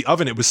surprised that the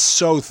oven, it was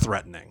so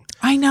threatening.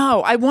 I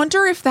know. I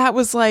wonder if that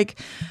was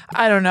like,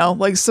 I don't know,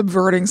 like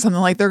subverting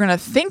something. Like they're going to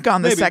think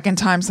on the second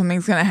time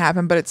something's going to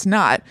happen, but it's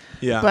not.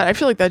 Yeah. But I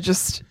feel like that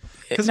just...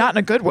 Not in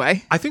a good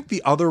way. I think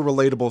the other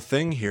relatable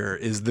thing here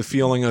is the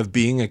feeling of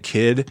being a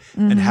kid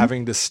and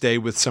having to stay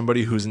with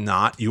somebody who's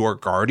not your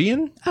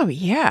guardian. Oh,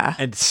 yeah.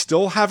 And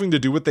still having to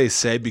do what they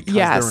say because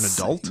they're an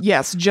adult.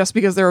 Yes, just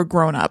because they're a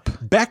grown-up.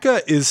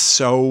 Becca is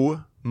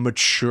so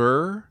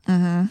mature.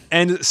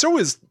 And so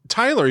is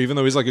Tyler, even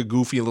though he's like a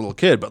goofy little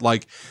kid. But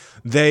like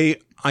they,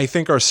 I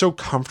think, are so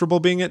comfortable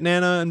being at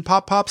Nana and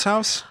Pop Pop's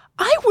house.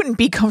 I wouldn't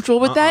be comfortable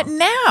with that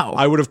now.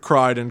 I would have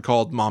cried and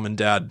called mom and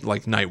dad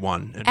like night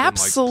one. And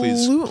Absolutely.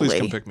 been like, please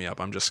come pick me up.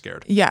 I'm just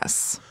scared.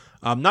 Yes.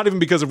 Not even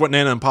because of what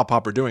Nana and Pop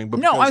Pop are doing, but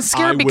no, I was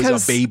scared because I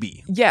was a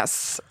baby.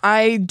 Yes.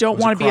 I don't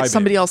want to be at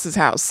somebody else's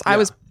house. Yeah.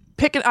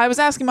 I was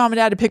asking mom and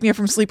dad to pick me up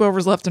from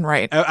sleepovers left and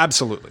right.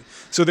 Absolutely.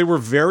 So they were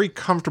very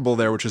comfortable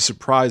there, which is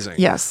surprising.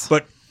 Yes.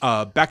 But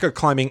Becca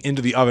climbing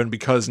into the oven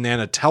because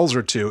Nana tells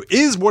her to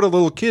is what a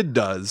little kid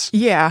does.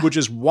 Yeah. Which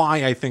is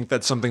why I think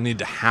that something needed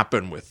to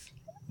happen with that.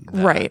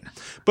 Right.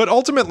 But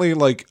ultimately,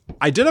 like,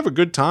 I did have a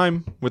good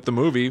time with the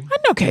movie. An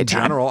okay time. In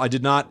general, I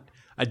did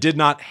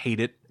not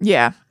hate it.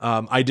 Yeah.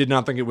 I did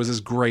not think it was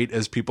as great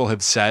as people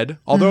have said.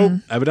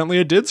 Although, evidently,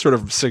 it did sort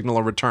of signal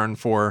a return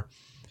for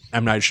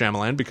M. Night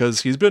Shyamalan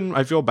because he's been,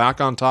 I feel, back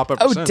on top ever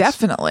since. Oh,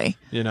 definitely.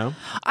 You know?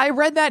 I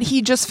read that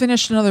he just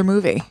finished another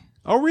movie.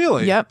 Oh,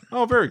 really? Yep.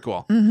 Oh, very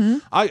cool.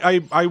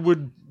 I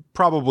would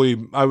probably,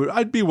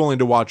 I'd be willing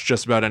to watch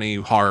just about any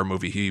horror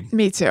movie he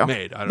Me too.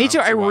 made. Me too.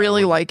 I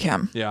really like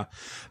him. Yeah.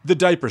 The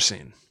diaper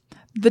scene.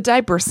 The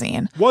diaper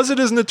scene. Was it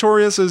as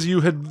notorious as you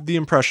had the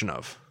impression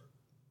of?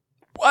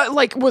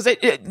 Like, was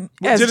it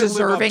as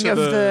deserving of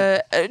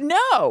the...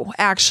 no,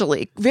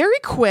 actually. Very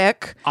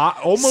quick.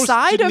 Almost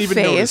side didn't of even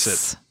face.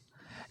 notice it.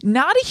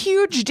 Not a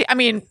huge... I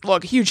mean,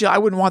 look, huge... I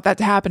wouldn't want that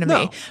to happen to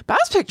me. But I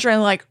was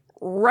picturing, like,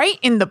 right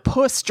in the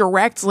puss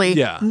directly.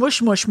 Yeah.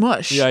 Mush, mush,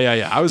 mush.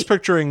 Yeah. I was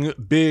picturing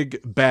big,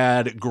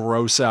 bad,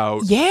 gross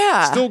out.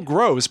 Yeah. Still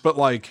gross, but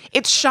like...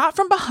 It's shot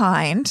from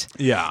behind.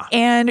 Yeah.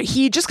 And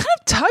he just kind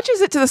of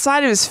touches it to the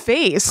side of his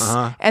face.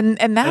 And that's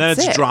it. And then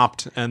it's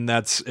dropped, and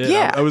that's it.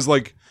 Yeah. I was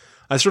like...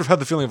 I sort of had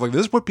the feeling of like,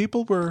 this is what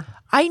people were...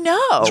 I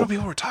know. This is what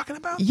people were talking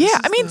about? Yeah,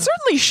 I mean,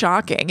 certainly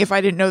shocking if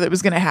I didn't know that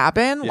was going to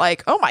happen. Yeah.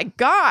 Like, oh my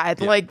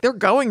God, like they're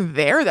going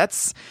there.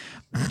 That's...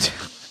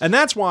 And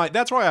that's why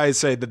I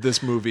say that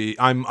this movie,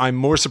 I'm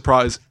more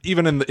surprised,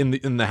 even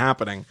in the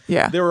happening.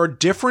 Yeah. There are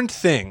different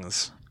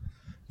things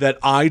that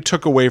I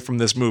took away from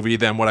this movie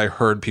than what I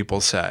heard people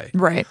say.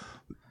 Right.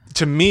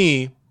 To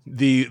me,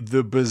 the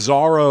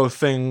bizarro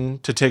thing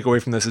to take away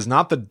from this is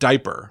not the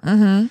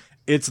diaper.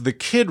 It's the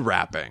kid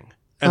rapping.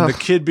 And the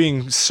kid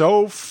being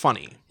so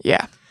funny.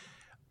 Yeah.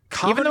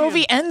 Even the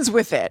movie ends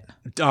with it.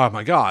 Oh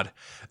my God.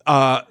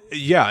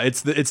 Yeah,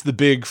 it's the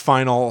big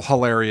final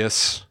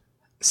hilarious.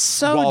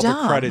 So while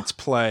dumb. The credits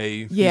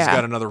play, he's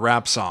got another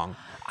rap song.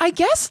 I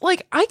guess,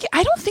 like, I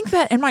don't think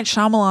that M. Night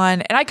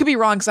Shyamalan, and I could be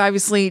wrong because I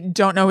obviously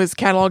don't know his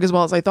catalog as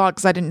well as I thought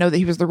because I didn't know that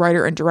he was the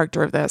writer and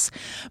director of this.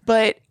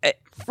 But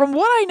from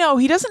what I know,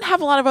 he doesn't have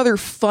a lot of other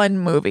fun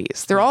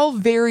movies. They're all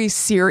very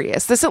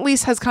serious. This at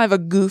least has kind of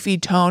a goofy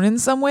tone in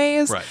some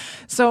ways. Right.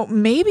 So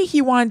maybe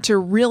he wanted to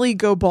really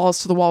go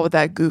balls to the wall with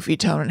that goofy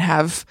tone and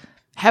have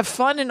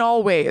fun in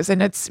all ways.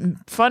 And it's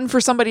fun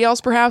for somebody else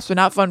perhaps, but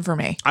not fun for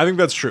me. I think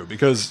that's true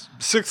because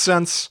Sixth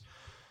Sense,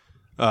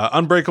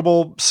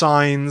 Unbreakable,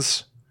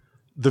 Signs,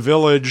 The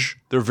Village,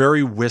 they're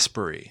very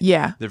whispery.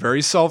 Yeah. They're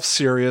very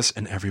self-serious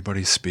and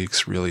everybody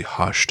speaks really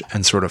hushed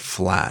and sort of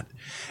flat.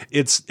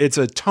 It's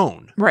a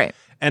tone. Right.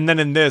 And then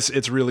in this,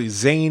 it's really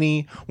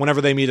zany.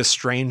 Whenever they meet a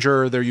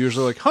stranger, they're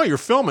usually like, "Oh, you're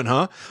filming,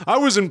 huh? I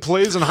was in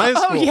plays in high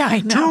school. Oh, yeah,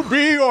 I know. To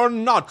be or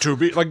not to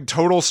be." Like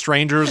total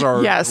strangers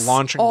are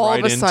launching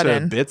right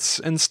into bits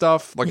and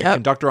stuff. Like a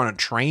conductor on a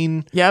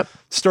train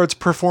starts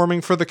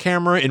performing for the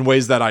camera in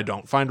ways that I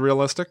don't find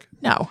realistic.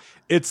 No.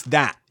 It's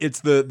that.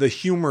 It's the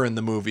humor in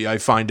the movie I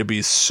find to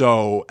be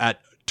so at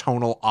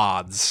tonal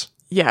odds.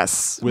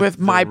 Yes, with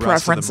my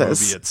preferences. Of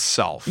the movie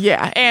itself.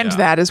 Yeah, and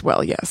that as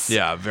well, yes.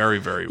 Yeah, very,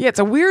 very Yeah, it's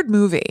a weird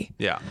movie.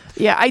 Yeah.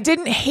 Yeah, I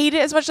didn't hate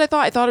it as much as I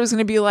thought. I thought it was going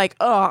to be like,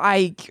 oh,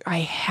 I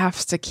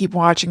have to keep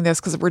watching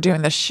this because we're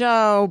doing the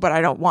show, but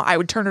I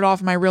would turn it off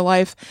in my real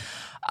life.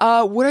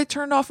 Would I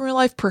turn it off in real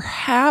life?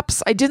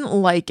 Perhaps. I didn't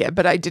like it,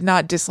 but I did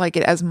not dislike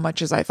it as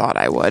much as I thought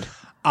I would.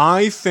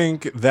 I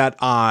think that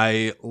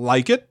I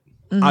like it.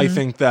 I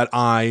think that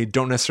I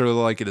don't necessarily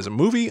like it as a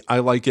movie. I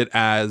like it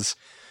as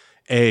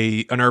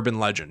an urban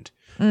legend.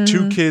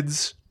 Two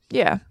kids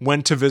Yeah.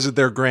 went to visit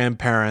their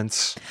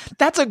grandparents.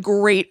 That's a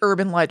great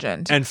urban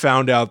legend. And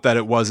found out that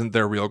it wasn't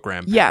their real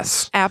grandparents.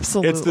 Yes,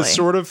 absolutely. It's the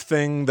sort of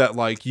thing that,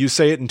 like, you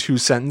say it in 2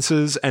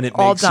 sentences and it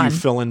makes you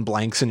fill in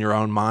blanks in your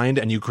own mind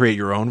and you create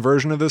your own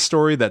version of this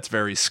story that's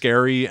very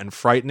scary and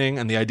frightening.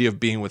 And the idea of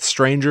being with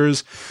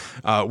strangers,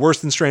 worse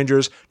than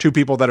strangers, 2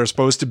 people that are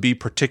supposed to be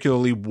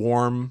particularly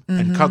warm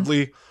and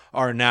cuddly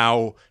are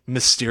now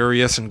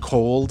mysterious and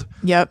cold.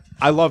 Yep.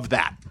 I love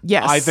that.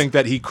 Yes. I think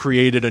that he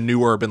created a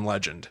new urban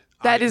legend.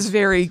 That is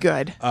very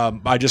good.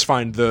 I just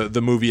find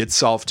the movie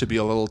itself to be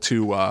a little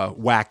too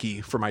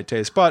wacky for my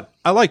taste, but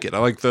I like it. I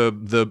like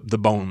the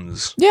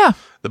bones. Yeah.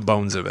 The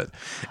bones of it.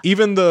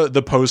 Even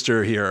the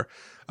poster here.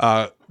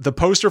 The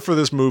poster for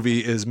this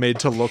movie is made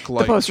to look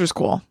like... The poster's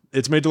cool.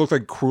 It's made to look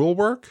like crewel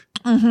work.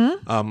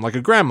 Like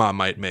a grandma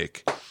might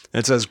make. And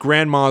it says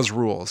Grandma's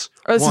Rules.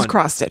 Oh, this is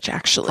cross-stitch,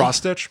 actually.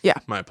 Cross-stitch? Yeah.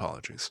 My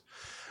apologies.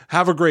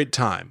 Have a great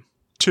time.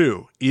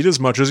 2, eat as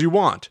much as you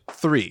want.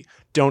 3,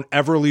 don't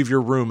ever leave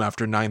your room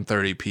after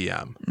 9:30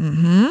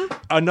 p.m.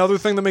 Another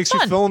thing that makes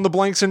you fill in the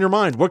blanks in your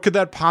mind. What could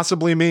that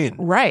possibly mean?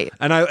 Right.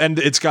 And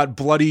it's got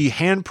bloody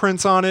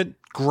handprints on it.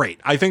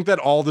 Great. I think that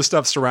all the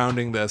stuff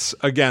surrounding this,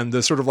 again,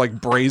 the sort of like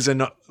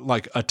brazen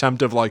like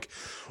attempt of like,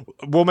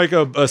 we'll make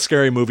a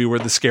scary movie where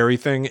the scary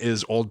thing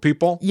is old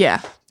people.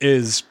 Yeah.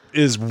 Is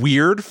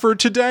weird for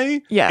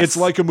today. Yes. It's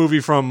like a movie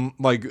from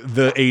like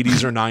the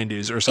 80s or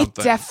 90s or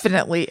something. It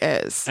definitely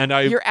is. And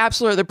you're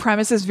absolutely, the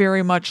premise is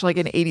very much like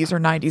an 80s or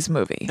 90s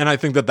movie. And I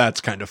think that that's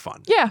kind of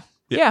fun. Yeah.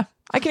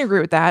 I can agree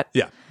with that.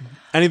 Yeah.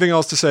 Anything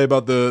else to say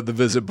about the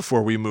visit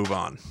before we move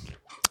on?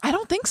 I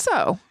don't think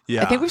so.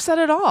 Yeah. I think we've said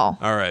it all.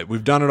 All right.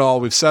 We've done it all.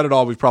 We've said it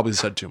all. We've probably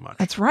said too much.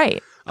 That's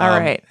right. All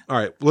right. All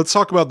right. Let's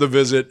talk about the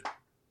visit,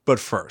 but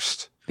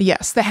first.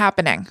 Yes, the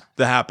happening.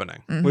 The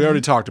happening. We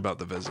already talked about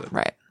the visit.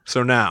 Right.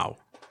 So now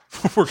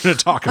we're going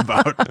to talk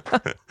about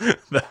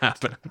the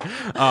happening.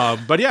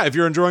 But yeah, if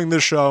you're enjoying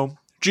this show,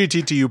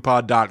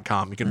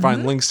 gttupod.com. You can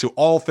find links to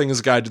all things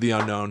Guide to the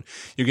Unknown.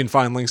 You can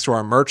find links to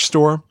our merch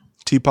store,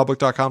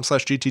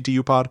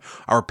 tpublic.com/gttupod,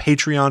 our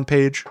Patreon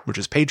page, which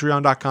is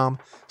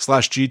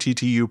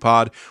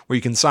patreon.com/gttupod, where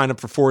you can sign up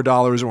for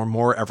 $4 or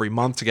more every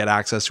month to get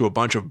access to a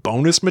bunch of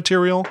bonus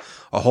material.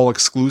 A whole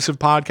exclusive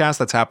podcast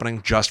that's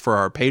happening just for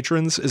our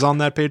patrons is on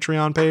that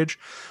Patreon page.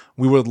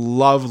 We would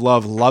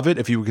love it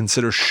if you would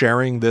consider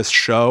sharing this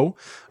show.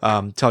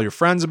 Tell your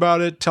friends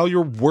about it. Tell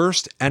your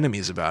worst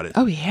enemies about it.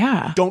 Oh,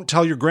 yeah. Don't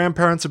tell your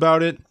grandparents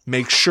about it.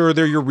 Make sure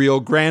they're your real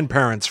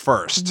grandparents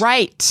first.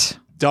 Right.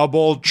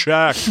 Double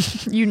check.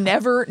 You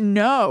never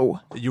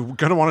know. You're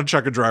going to want to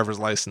check a driver's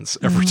license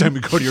every time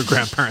you go to your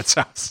grandparents'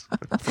 house.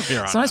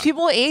 Sometimes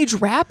people age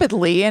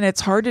rapidly and it's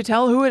hard to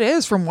tell who it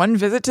is from one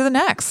visit to the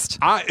next.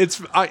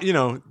 This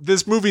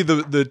movie,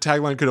 the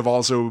tagline could have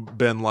also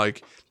been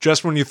like,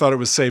 just when you thought it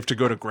was safe to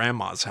go to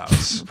grandma's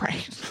house.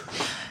 Right.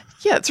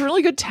 Yeah, it's a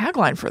really good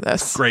tagline for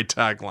this. Great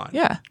tagline.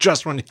 Yeah.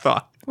 Just when you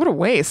thought. What a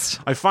waste.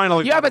 I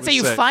finally Yeah, but say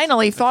you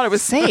finally thought it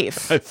was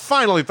safe. I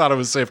finally thought it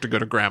was safe to go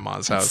to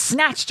grandma's house.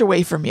 Snatched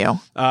away from you.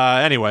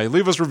 Anyway,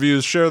 leave us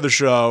reviews, share the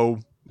show.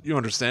 You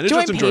understand. Join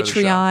just enjoy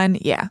Patreon. The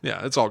show. Yeah.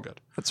 Yeah, it's all good.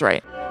 That's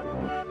right.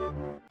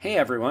 Hey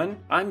everyone,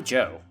 I'm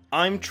Joe.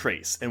 I'm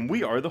Trace, and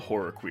we are the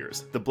Horror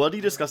Queers, the Bloody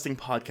Disgusting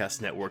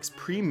Podcast Network's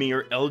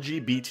premier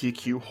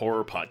LGBTQ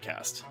horror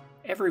podcast.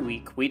 Every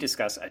week, we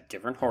discuss a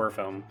different horror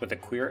film with a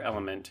queer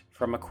element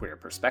from a queer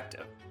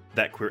perspective.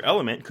 That queer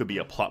element could be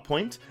a plot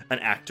point, an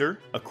actor,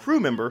 a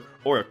crew member,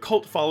 or a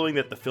cult following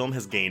that the film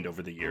has gained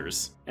over the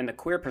years. And the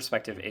queer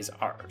perspective is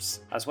ours,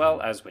 as well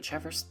as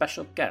whichever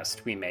special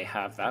guest we may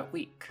have that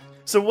week.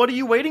 So what are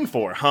you waiting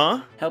for,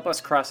 huh? Help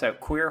us cross out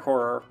queer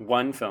horror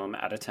one film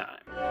at a time.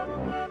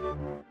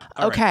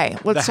 Okay,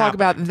 let's talk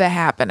about The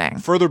Happening.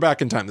 Further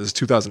back in time, this is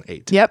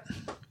 2008. Yep.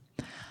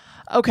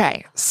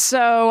 Okay,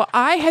 so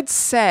I had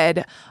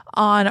said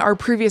on our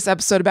previous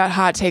episode about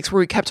hot takes where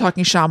we kept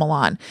talking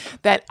Shyamalan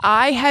that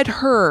I had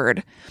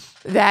heard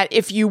that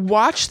if you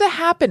watch The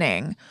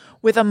Happening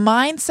with a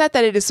mindset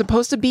that it is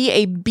supposed to be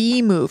a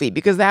B movie,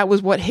 because that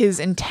was what his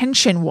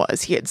intention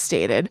was, he had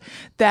stated,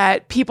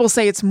 that people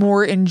say it's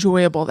more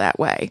enjoyable that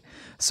way.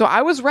 So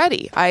I was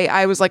ready.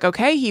 I was like,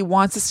 okay, he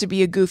wants this to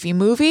be a goofy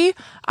movie.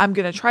 I'm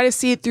going to try to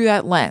see it through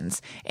that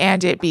lens.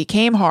 And it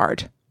became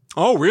hard.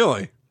 Oh,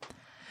 really?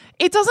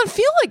 It doesn't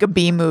feel like a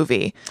B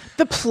movie.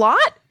 The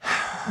plot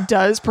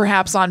does,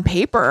 perhaps on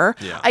paper.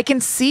 Yeah. I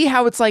can see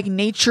how it's like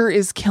nature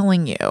is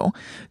killing you.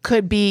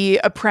 Could be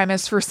a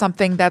premise for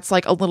something that's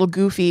like a little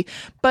goofy.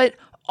 But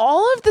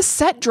all of the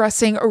set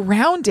dressing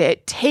around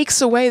it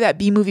takes away that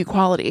B movie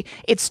quality.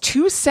 It's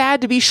too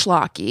sad to be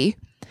schlocky.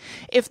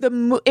 If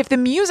the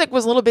music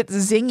was a little bit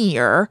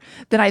zingier,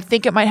 then I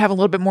think it might have a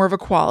little bit more of a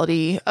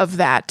quality of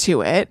that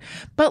to it.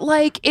 But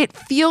like, it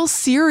feels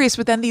serious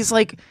within these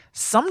like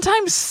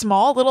sometimes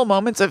small little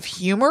moments of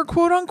humor,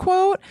 quote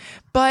unquote.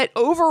 But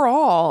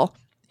overall,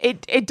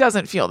 it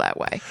doesn't feel that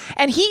way.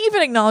 And he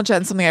even acknowledged that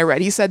in something I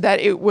read. He said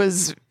that it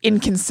was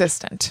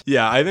inconsistent.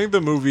 Yeah, I think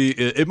the movie,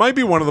 it might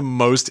be one of the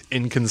most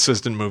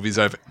inconsistent movies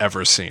I've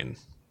ever seen.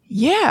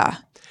 Yeah.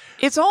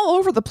 It's all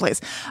over the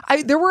place.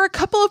 There were a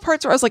couple of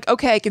parts where I was like,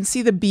 okay, I can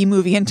see the B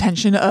movie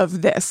intention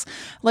of this.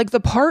 Like the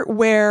part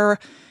where,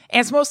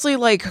 and it's mostly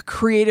like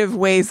creative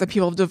ways that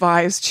people have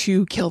devised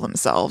to kill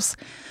themselves.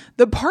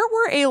 The part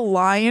where a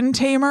lion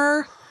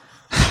tamer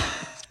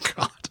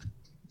God.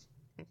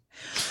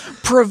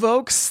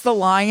 provokes the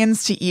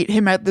lions to eat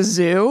him at the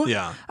zoo.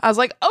 Yeah. I was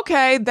like,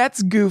 okay,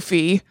 that's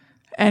goofy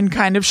and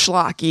kind of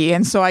schlocky.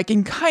 And so I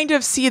can kind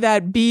of see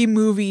that B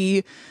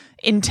movie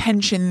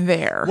intention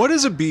there. What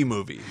is a B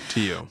movie to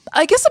you?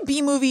 I guess a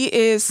B movie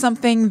is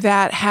something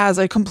that has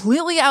a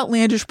completely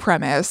outlandish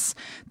premise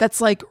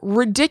that's like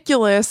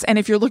ridiculous. And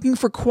if you're looking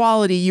for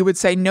quality, you would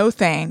say no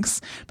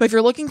thanks. But if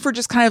you're looking for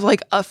just kind of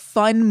like a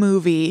fun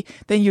movie,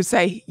 then you'd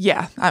say,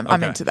 yeah,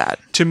 I'm into that.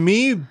 To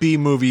me, B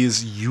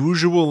movies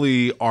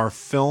usually are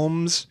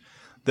films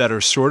that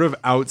are sort of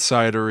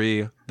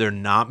outsidery. They're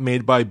not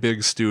made by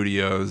big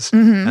studios,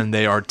 and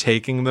they are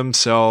taking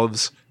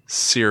themselves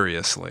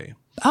seriously.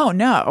 Oh,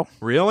 no.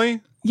 Really?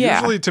 Yeah.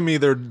 Usually to me,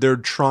 they're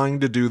trying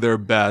to do their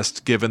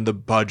best given the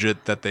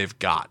budget that they've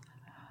got.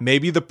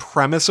 Maybe the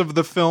premise of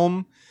the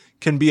film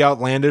can be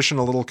outlandish and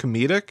a little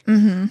comedic,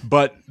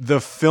 but the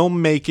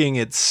filmmaking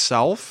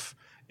itself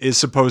is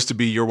supposed to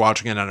be you're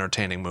watching an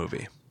entertaining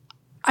movie.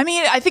 I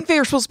mean, I think they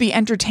are supposed to be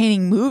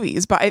entertaining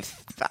movies, but I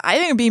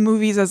think of B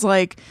movies as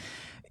like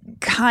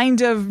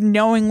kind of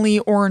knowingly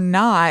or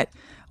not,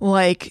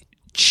 like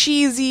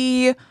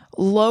cheesy,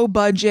 low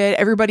budget.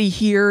 Everybody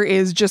here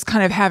is just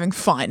kind of having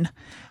fun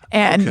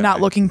and not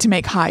looking to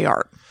make high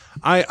art.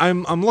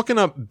 I'm looking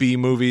up B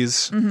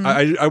movies.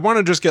 I want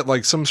to just get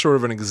like some sort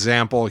of an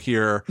example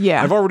here.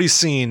 Yeah. I've already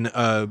seen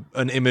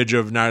an image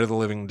of Night of the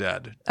Living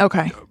Dead.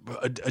 Okay.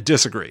 I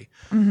disagree.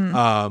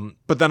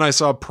 But then I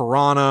saw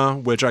Piranha,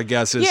 which I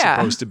guess is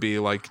supposed to be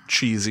like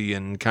cheesy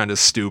and kind of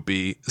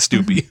stoopy.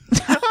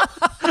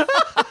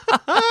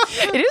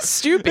 It is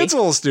stoopy. It's a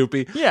little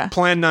stoopy. Yeah.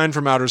 Plan 9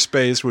 from Outer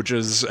Space, which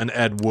is an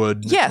Ed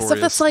Wood. Yeah, stuff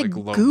that's like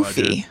low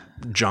goofy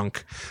budget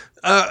junk.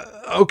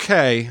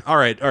 Okay. All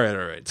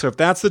right. So if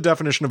that's the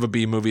definition of a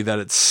B movie, that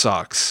it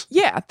sucks.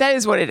 Yeah, that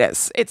is what it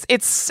is.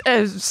 It's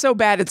so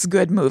bad it's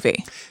good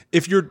movie.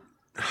 If you're,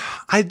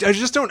 I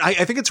just don't. I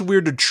think it's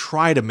weird to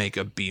try to make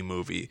a B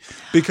movie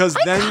because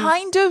then I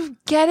kind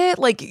of get it,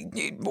 like,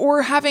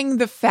 or having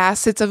the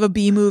facets of a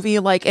B movie,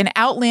 like an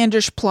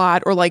outlandish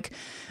plot or like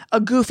a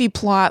goofy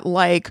plot,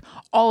 like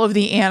all of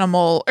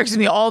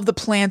the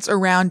plants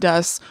around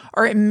us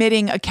are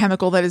emitting a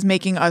chemical that is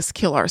making us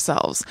kill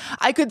ourselves.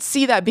 I could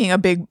see that being a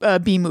big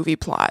B movie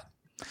plot.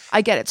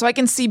 I get it. So I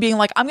can see being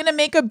like, I'm going to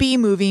make a B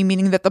movie,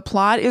 meaning that the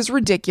plot is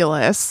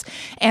ridiculous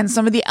and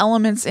some of the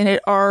elements in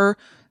it are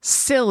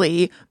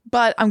silly,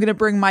 but I'm going to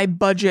bring my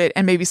budget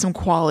and maybe some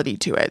quality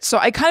to it. So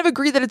I kind of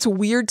agree that it's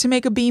weird to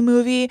make a B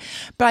movie,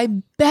 but I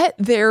bet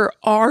there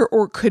are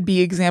or could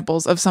be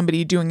examples of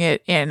somebody doing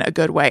it in a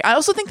good way. I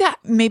also think that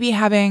maybe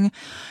having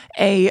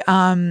a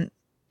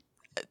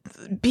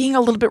being a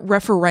little bit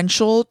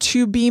referential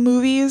to B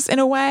movies in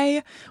a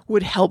way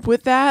would help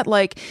with that.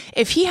 Like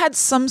if he had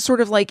some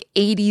sort of like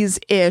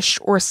 80s-ish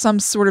or some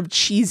sort of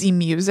cheesy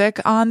music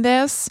on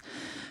this,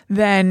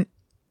 then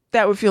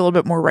that would feel a little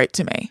bit more right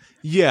to me.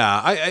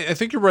 Yeah, I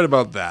think you're right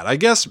about that. I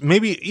guess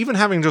maybe even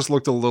having just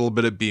looked a little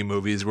bit at B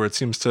movies where it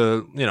seems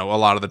to, a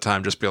lot of the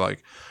time just be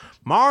like,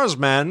 Mars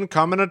men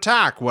come and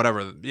attack,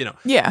 whatever,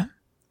 Yeah.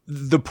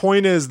 The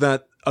point is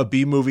that a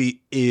B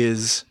movie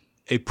is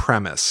a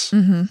premise.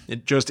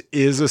 It just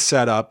is a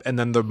setup, and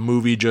then the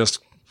movie just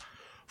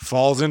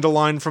falls into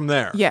line from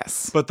there.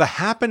 Yes. But The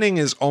Happening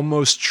is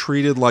almost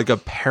treated like a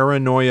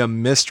paranoia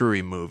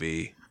mystery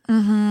movie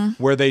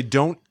where they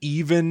don't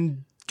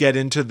even get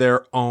into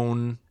their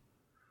own.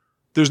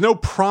 There's no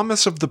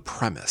promise of the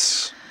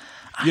premise.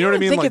 You know what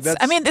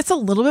I mean? It's a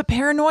little bit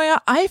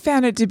paranoia. I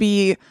found it to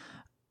be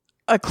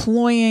a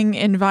cloying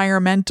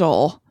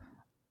environmental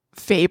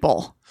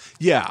fable.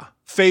 Yeah.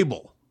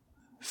 Fable.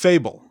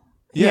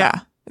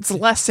 Yeah. It's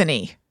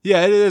lessony.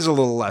 Yeah, it is a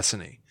little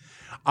lessony.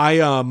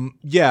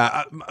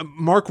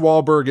 Mark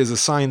Wahlberg is a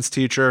science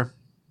teacher.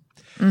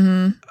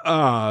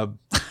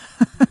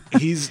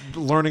 He's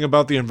learning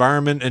about the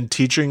environment and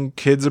teaching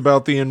kids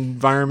about the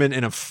environment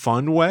in a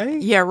fun way.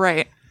 Yeah,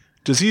 right.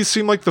 Does he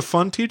seem like the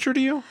fun teacher to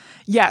you?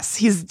 Yes,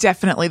 he's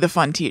definitely the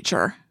fun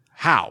teacher.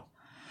 How?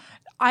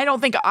 I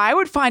don't think I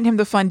would find him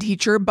the fun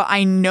teacher, but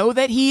I know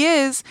that he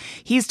is.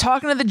 He's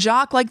talking to the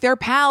jock like they're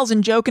pals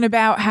and joking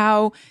about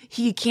how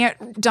he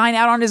can't dine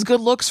out on his good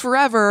looks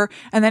forever.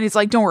 And then he's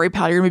like, don't worry,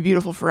 pal, you're going to be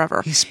beautiful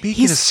forever. He's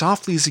speaking as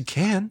softly as he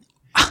can.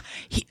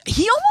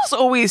 He almost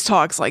always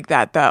talks like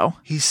that, though.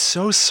 He's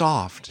so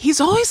soft.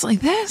 He's always like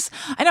this.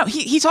 I know.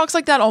 He talks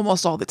like that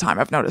almost all the time,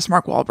 I've noticed,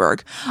 Mark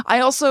Wahlberg. I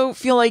also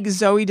feel like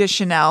Zooey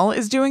Deschanel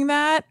is doing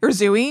that. Or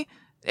Zooey.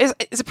 Is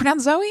it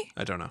pronounced Zoe?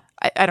 I don't know.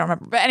 I don't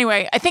remember. But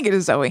anyway, I think it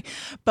is Zoe.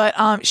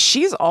 But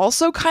she's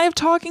also kind of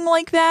talking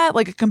like that.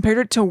 Like, compared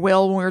it to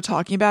Will when we were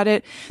talking about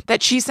it,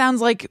 that she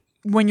sounds like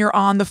when you're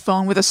on the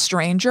phone with a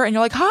stranger and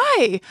you're like,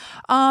 hi,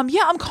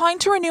 yeah, I'm calling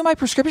to renew my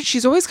prescription.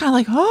 She's always kind of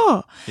like,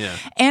 oh. Yeah.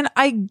 And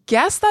I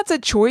guess that's a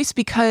choice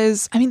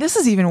because, I mean, this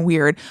is even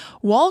weird.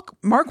 Mark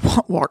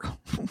Wahlberg.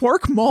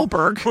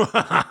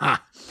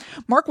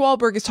 Mark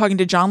Wahlberg is talking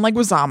to John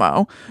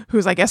Leguizamo,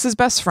 who's, I guess, his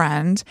best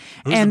friend.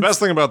 Who's the best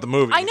thing about the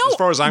movie? I know. As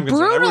far as I'm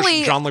concerned, I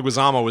wish John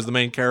Leguizamo was the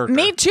main character.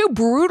 Me too.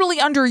 Brutally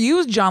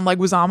underused John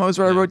Leguizamo is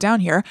what I wrote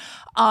down here.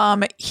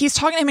 He's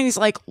talking to him and he's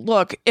like,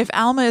 look, if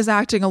Alma is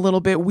acting a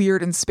little bit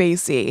weird and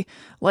spacey,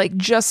 like,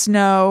 just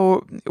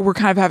know we're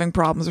kind of having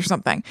problems or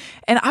something.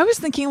 And I was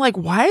thinking, like,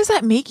 why does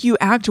that make you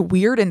act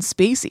weird and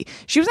spacey?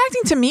 She was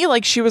acting to me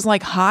like she was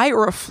like high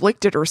or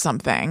afflicted or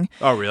something.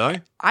 Oh,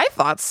 really? I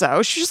thought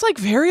so. She's just like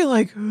very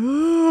like,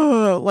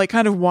 ugh, like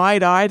kind of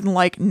wide-eyed and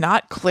like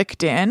not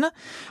clicked in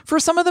for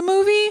some of the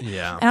movie.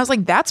 Yeah. And I was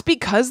like, that's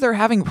because they're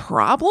having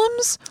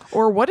problems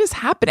or what is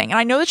happening? And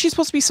I know that she's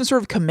supposed to be some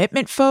sort of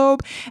commitment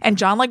phobe and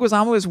John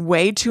Leguizamo is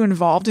way too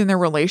involved in their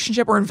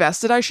relationship or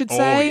invested, I should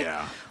say. Oh,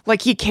 yeah.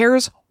 Like he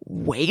cares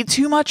way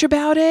too much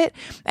about it.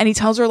 And he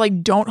tells her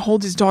like, don't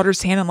hold his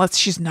daughter's hand unless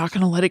she's not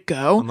going to let it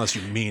go. Unless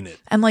you mean it.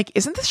 And like,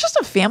 isn't this just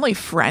a family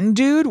friend,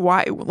 dude?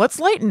 Why? Let's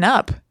lighten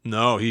up.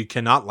 No, he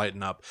cannot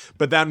lighten up.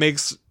 But that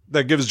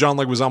gives John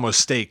Leguizamo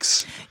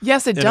stakes.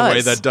 Yes, it does. In a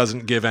way that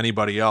doesn't give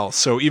anybody else.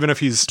 So even if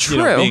he's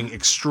being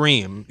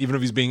extreme, even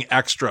if he's being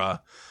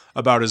extra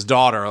about his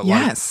daughter,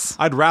 yes,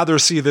 like, I'd rather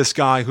see this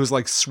guy who's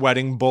like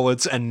sweating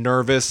bullets and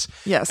nervous,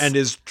 yes, and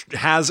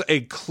has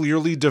a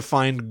clearly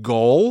defined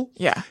goal.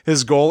 Yeah,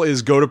 his goal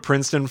is go to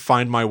Princeton,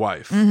 find my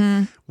wife.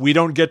 Mm-hmm. We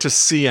don't get to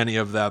see any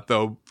of that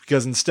though,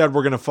 because instead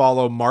we're going to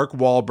follow Mark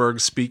Wahlberg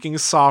speaking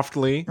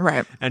softly,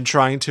 right, and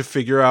trying to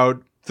figure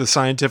out the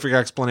scientific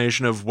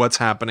explanation of what's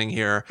happening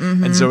here.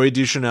 Mm-hmm. And Zooey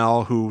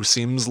Deschanel, who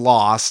seems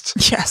lost.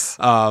 Yes.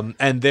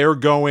 And they're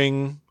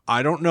going,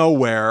 I don't know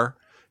where,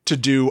 to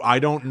do I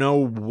don't know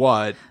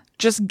what.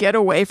 Just get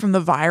away from the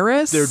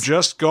virus? They're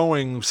just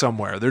going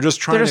somewhere. They're just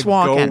trying to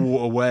go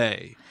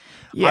away.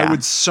 Yeah. I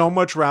would so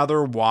much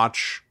rather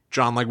watch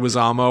John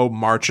Leguizamo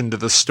march into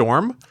the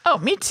storm. Oh,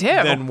 me too.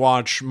 Than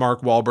watch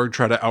Mark Wahlberg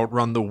try to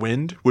outrun the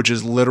wind, which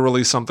is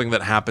literally something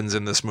that happens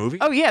in this movie.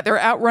 Oh, yeah. They're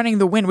outrunning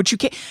the wind, which you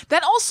can't.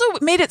 That also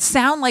made it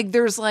sound like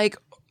there's like,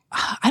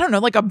 I don't know,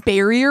 like a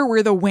barrier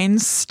where the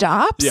wind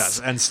stops. Yes,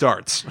 and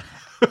starts.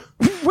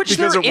 Which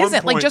there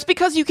isn't. Like, just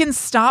because you can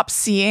stop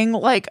seeing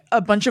like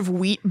a bunch of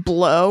wheat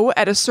blow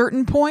at a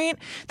certain point,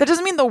 that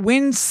doesn't mean the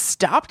wind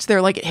stopped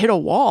there, like it hit a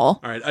wall.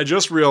 All right. I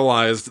just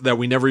realized that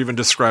we never even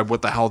described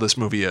what the hell this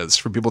movie is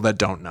for people that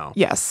don't know.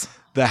 Yes.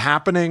 The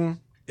Happening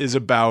is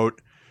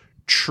about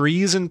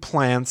trees and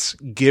plants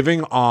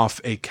giving off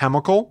a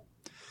chemical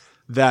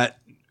that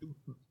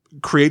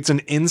creates an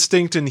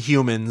instinct in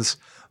humans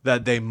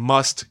that they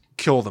must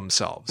kill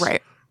themselves.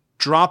 Right.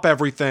 Drop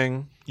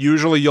everything.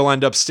 Usually you'll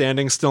end up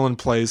standing still in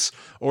place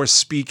or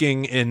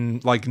speaking in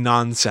like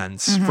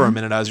nonsense for a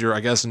minute as you're, I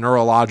guess,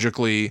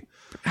 neurologically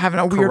having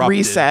a weird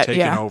reset,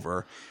 taken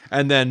over.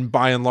 And then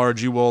by and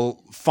large, you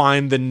will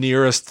find the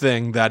nearest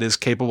thing that is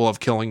capable of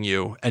killing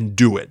you and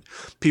do it.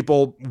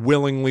 People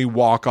willingly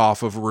walk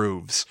off of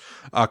roofs.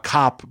 A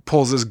cop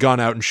pulls his gun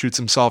out and shoots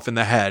himself in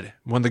the head.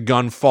 When the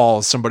gun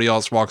falls, somebody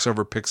else walks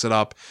over, picks it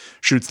up,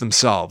 shoots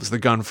themselves. The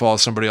gun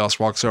falls, somebody else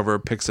walks over,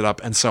 picks it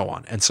up, and so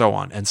on, and so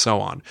on, and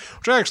so on.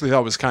 Which I actually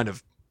thought was kind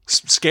of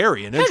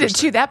scary and interesting. I did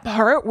too. That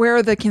part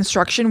where the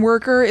construction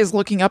worker is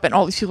looking up and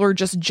all these people are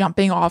just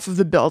jumping off of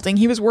the building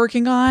he was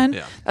working on.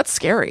 Yeah. That's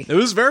scary. It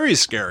was very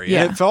scary.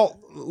 Yeah. And it felt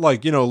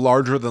like,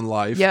 larger than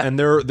life. Yeah. And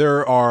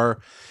there are,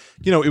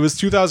 it was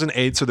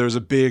 2008. So there's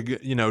a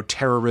big,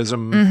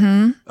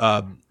 terrorism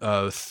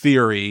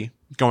theory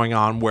going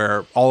on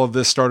where all of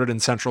this started in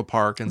Central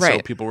Park. And so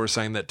people were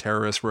saying that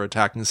terrorists were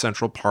attacking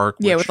Central Park.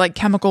 With like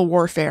chemical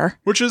warfare.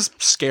 Which is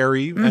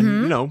scary.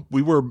 And,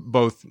 we were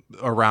both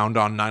around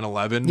on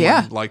 9/11.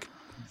 Yeah. When,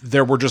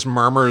 there were just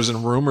murmurs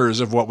and rumors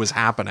of what was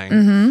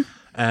happening.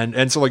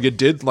 And so like it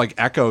did like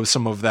echo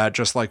some of that,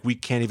 just like we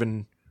can't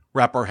even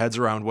wrap our heads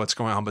around what's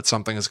going on, but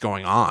something is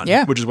going on.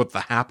 Yeah. Which is what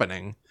the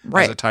Happening,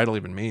 as the title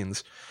even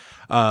means.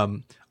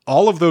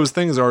 All of those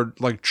things are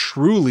like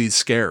truly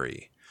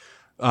scary.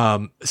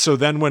 So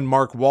then when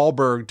Mark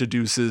Wahlberg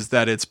deduces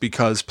that it's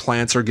because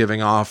plants are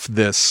giving off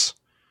this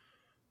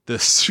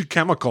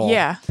chemical.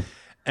 Yeah.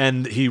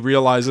 And he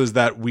realizes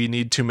that we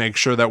need to make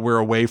sure that we're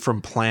away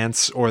from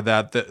plants or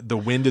that the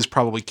wind is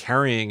probably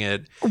carrying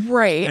it.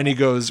 Right. And he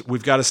goes,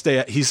 we've got to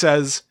stay. He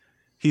says,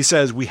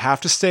 we have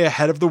to stay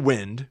ahead of the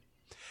wind.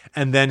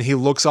 And then he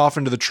looks off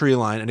into the tree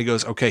line and he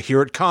goes, okay,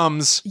 here it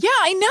comes. Yeah,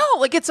 I know.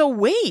 Like it's a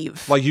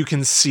wave. Like you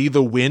can see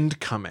the wind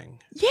coming.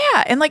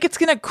 Yeah, and like it's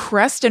gonna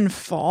crest and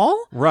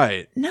fall.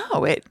 Right.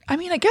 No,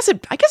 I guess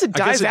it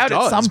dies out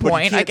at some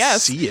point. I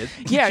guess see it.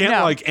 You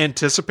can't like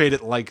anticipate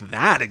it like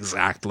that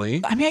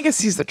exactly. I mean, I guess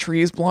he's the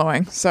trees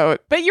blowing. So,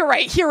 but you're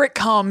right. Here it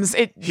comes.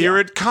 It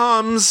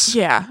comes.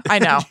 Yeah, I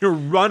know. You're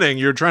running.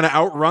 You're trying to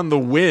outrun the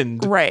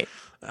wind. Right.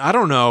 I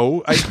don't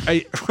know.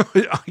 I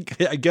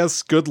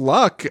guess good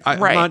luck. I'm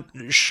not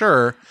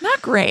sure.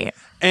 Not great.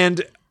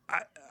 And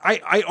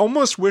I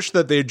almost wish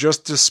that they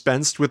just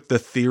dispensed with the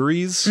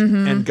theories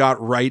and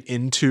got right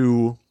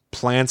into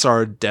plants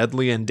are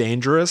deadly and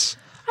dangerous.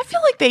 I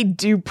feel like they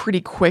do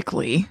pretty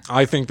quickly.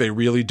 I think they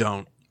really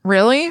don't.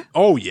 Really?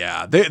 Oh,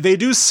 yeah. They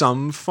do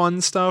some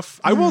fun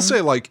stuff. I will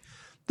say, like,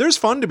 there's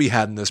fun to be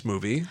had in this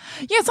movie.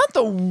 Yeah, it's not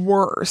the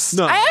worst.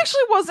 No. I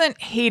actually wasn't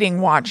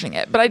hating watching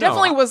it, but I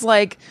definitely was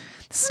like,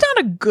 this is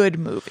not a good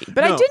movie.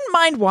 But I didn't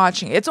mind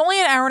watching it. It's only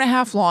an hour and a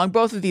half long.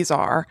 Both of these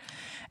are.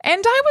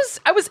 And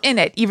I was in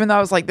it, even though I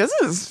was like,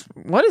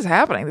 what is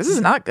happening? This is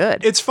not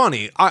good. It's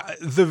funny.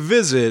 The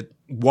Visit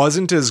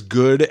wasn't as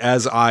good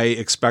as I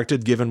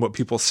expected, given what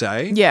people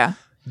say. Yeah.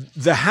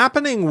 The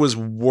Happening was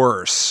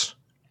worse.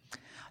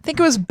 I think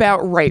it was about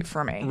right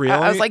for me. Really?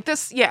 I was like,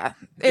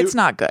 it's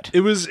not good. It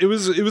was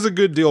a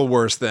good deal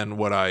worse than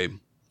what I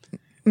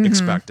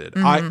expected.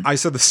 I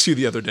said this to you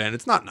the other day, and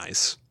it's not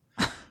nice.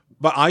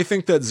 But I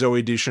think that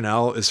Zooey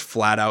Deschanel is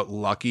flat out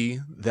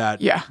lucky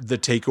that the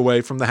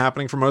takeaway from The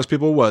Happening for most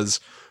people was,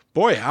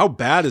 boy, how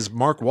bad is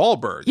Mark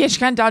Wahlberg? Yeah, she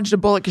kind of dodged a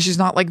bullet because she's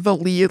not like the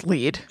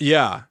lead.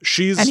 Yeah,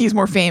 and he's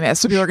more famous,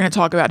 so people are going to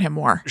talk about him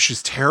more.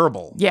 She's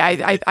terrible. Yeah,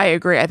 I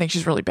agree. I think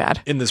she's really bad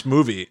in this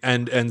movie,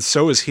 and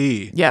so is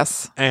he.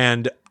 Yes,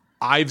 and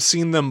I've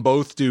seen them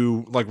both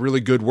do like really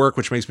good work,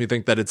 which makes me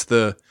think that it's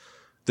the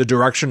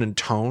direction and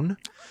tone.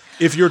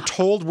 If you're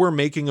told we're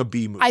making a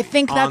B movie, I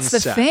think that's the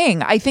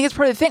thing. I think it's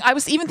part of the thing. I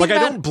was even thinking I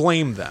don't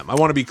blame them. I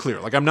want to be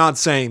clear. Like, I'm not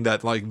saying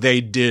that like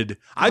they did.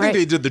 I think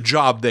they did the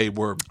job they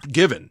were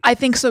given. I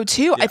think so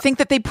too. Yeah. I think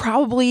that they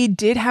probably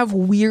did have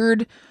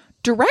weird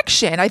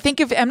direction. I think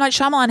if M. Night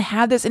Shyamalan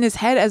had this in his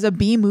head as a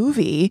B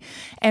movie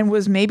and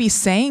was maybe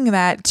saying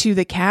that to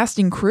the cast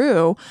and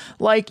crew,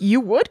 like,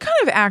 you would kind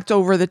of act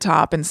over the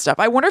top and stuff.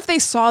 I wonder if they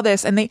saw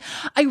this and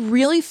I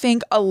really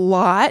think a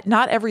lot,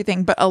 not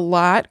everything, but a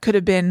lot could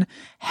have been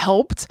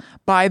helped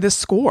by the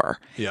score.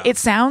 Yeah. It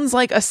sounds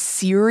like a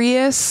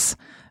serious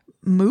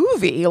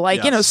movie,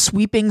 like,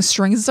 sweeping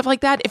strings and stuff like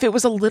that. If it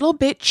was a little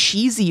bit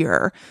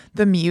cheesier,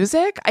 the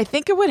music, I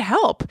think it would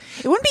help.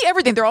 It wouldn't be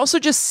everything. There are also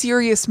just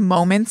serious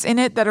moments in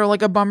it that are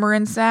like a bummer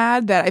and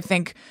sad that I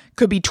think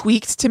could be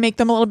tweaked to make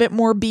them a little bit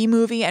more B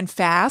movie and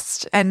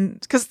fast.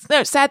 And because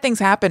sad things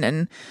happen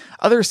in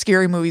other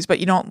scary movies, but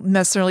you don't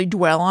necessarily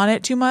dwell on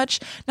it too much.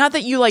 Not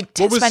that you like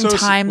spend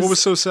time. What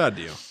was so sad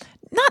to you?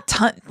 Not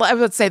ton. I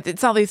would say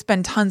it's not like they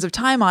spend tons of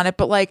time on it,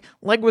 but like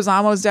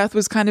Leguizamo's death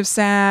was kind of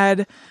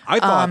sad.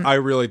 I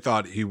really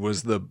thought he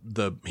was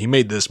he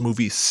made this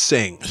movie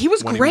sing. He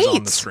was when great. He was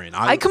on the screen.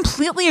 I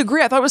completely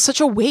agree. I thought it was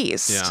such a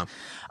waste.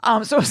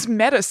 Yeah. So it was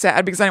meta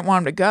sad because I didn't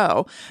want him to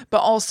go, but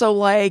also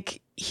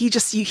like he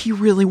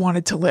really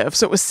wanted to live,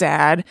 so it was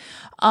sad.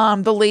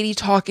 The lady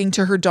talking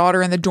to her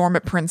daughter in the dorm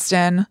at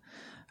Princeton.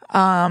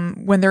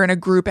 When they're in a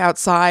group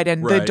outside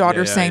and the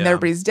daughter's saying that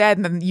everybody's dead,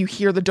 and then you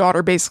hear the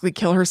daughter basically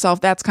kill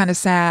herself. That's kind of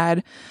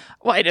sad.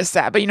 Well, it is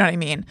sad, but you know what I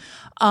mean?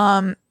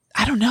 I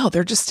don't know.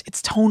 It's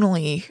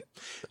tonally.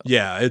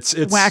 Yeah, it's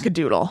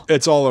wackadoodle.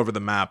 It's all over the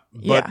map.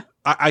 But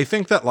I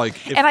think that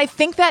and I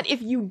think that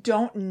if you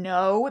don't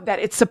know that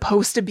it's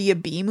supposed to be a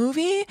B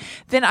movie,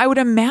 then I would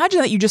imagine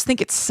that you just think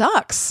it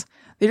sucks.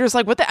 They're just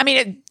like, what the? I mean,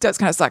 it does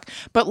kind of suck,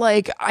 but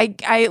like, I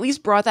at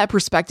least brought that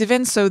perspective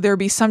in. So there'd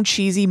be some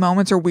cheesy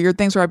moments or weird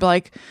things where I'd be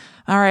like,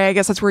 all right, I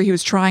guess that's where he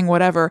was trying,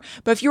 whatever.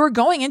 But if you were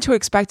going into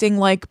expecting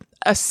like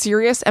a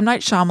serious M.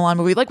 Night Shyamalan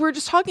movie, like we were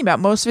just talking about,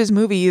 most of his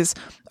movies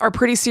are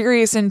pretty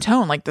serious in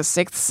tone, like The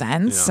Sixth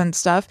Sense and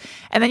stuff.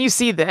 And then you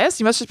see this,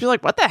 you must just be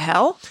like, what the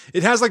hell?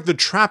 It has like the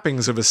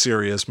trappings of a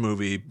serious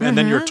movie. And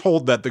then you're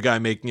told that the guy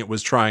making it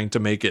was trying to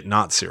make it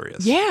not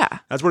serious. Yeah.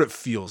 That's what it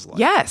feels like.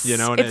 Yes. You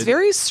know, and it's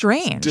very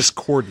strange. It's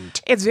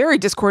discordant. It's very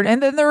discordant.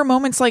 And then there are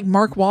moments like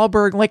Mark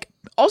Wahlberg, like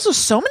also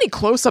so many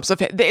close-ups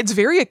of it. It's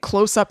very a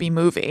close-up-y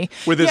movie.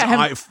 With his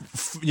eye,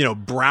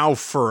 brow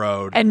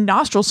furrowed. And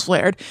nostrils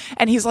flared.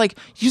 And he's like,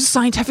 use the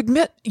scientific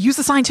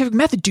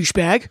method,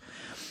 douchebag.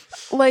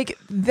 Like,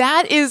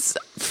 that is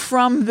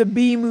from the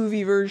B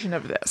movie version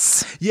of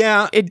this.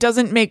 Yeah. It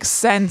doesn't make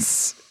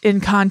sense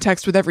in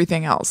context with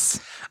everything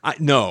else.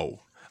 That's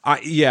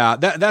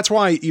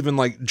why even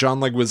like John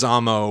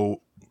Leguizamo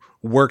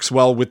works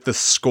well with the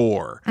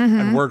score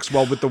and works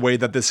well with the way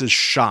that this is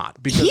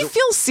shot, because he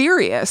feels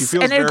serious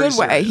and in a good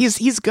way.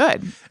 He's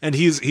good. And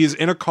he's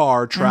in a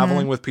car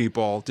traveling with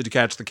people. Did you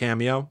catch the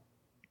cameo?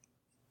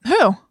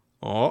 Who?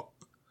 Oh.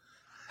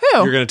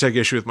 Who? You're going to take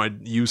issue with my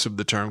use of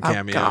the term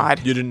cameo. Oh, God.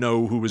 You didn't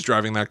know who was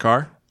driving that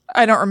car?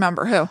 I don't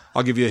remember who.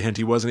 I'll give you a hint.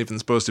 He wasn't even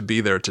supposed to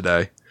be there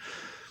today.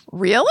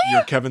 Really?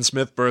 Your Kevin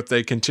Smith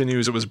birthday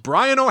continues. It was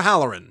Brian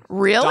O'Halloran.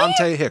 Really?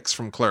 Dante Hicks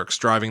from Clerks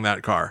driving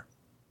that car.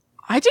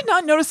 I did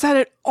not notice that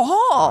at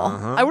all.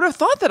 I would have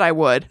thought that I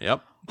would.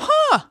 Yep.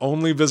 Huh.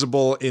 Only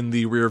visible in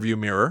the rearview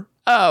mirror.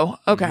 Oh,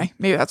 okay.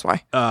 Maybe that's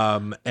why.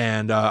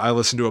 And I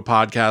listened to a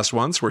podcast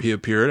once where he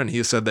appeared, and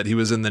he said that he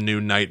was in the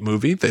new Night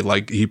movie.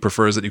 He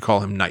prefers that you call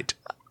him Night.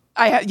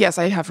 Yes,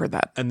 I have heard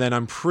that. And then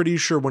I'm pretty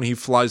sure when he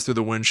flies through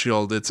the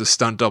windshield, it's a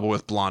stunt double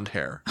with blonde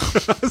hair.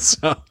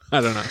 So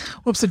I don't know.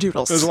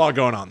 Whoops-a-doodles. There's a lot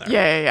going on there.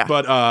 Yeah.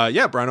 But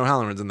Brian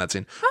O'Halloran's in that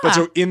scene. But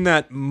so in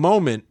that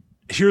moment,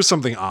 here's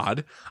something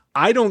odd.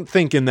 I don't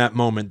think in that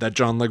moment that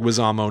John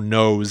Leguizamo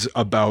knows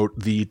about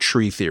the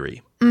tree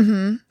theory.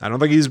 Mm-hmm. I don't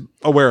think he's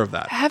aware of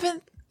that.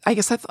 I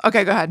guess that's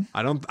okay. Go ahead.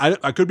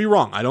 I could be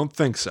wrong. I don't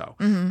think so.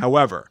 Mm-hmm.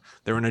 However,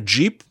 they're in a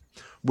Jeep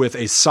with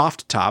a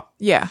soft top.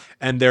 Yeah.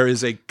 And there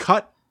is a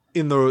cut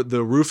in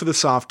the roof of the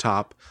soft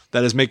top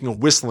that is making a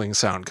whistling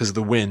sound because of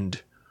the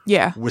wind.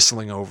 Yeah.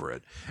 Whistling over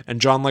it. And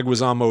John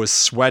Leguizamo is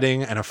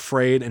sweating and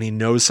afraid, and he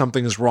knows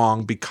something is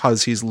wrong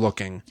because he's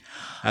looking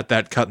at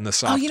that cut in the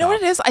soft top. Oh, you know what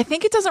it is? I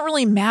think it doesn't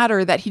really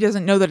matter that he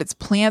doesn't know that it's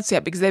plants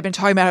yet because they've been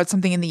talking about how it's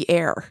something in the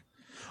air.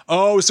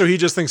 Oh, so he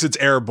just thinks it's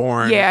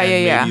airborne. Yeah,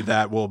 and yeah, maybe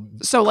that will.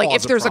 So, like,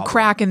 if there's a problem.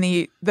 crack in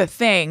the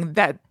thing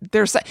that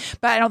there's,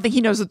 but I don't think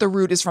he knows that the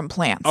root is from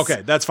plants.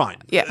 Okay, that's fine.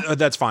 Yeah,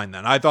 that's fine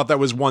then. I thought that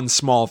was one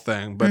small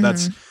thing, but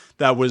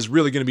that was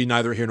really going to be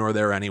neither here nor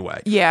there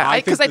anyway. Yeah,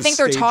 because I think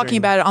they're talking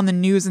about it on the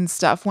news and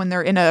stuff when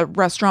they're in a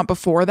restaurant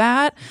before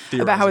that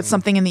about how it's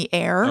something in the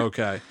air.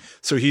 Okay.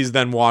 So he's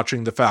then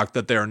watching the fact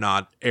that they're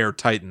not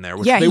airtight in there,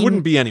 which they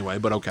wouldn't be anyway,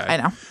 but okay. I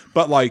know.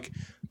 But like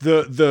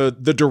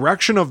the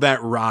direction of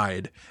that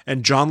ride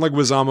and John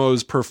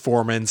Leguizamo's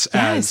performance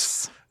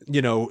as,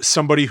 you know,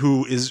 somebody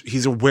who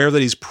he's aware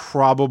that he's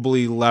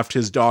probably left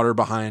his daughter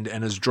behind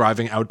and is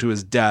driving out to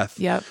his death.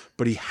 Yep.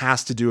 But he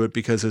has to do it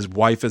because his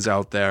wife is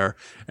out there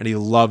and he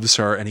loves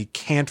her and he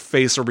can't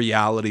face a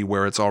reality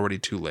where it's already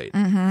too late.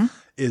 Mm-hmm.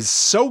 Is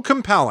so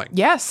compelling.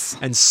 Yes.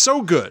 And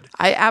so good.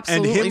 I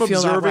absolutely feel that way. And him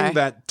observing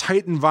that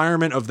tight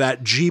environment of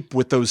that Jeep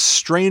with those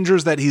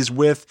strangers that he's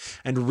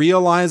with and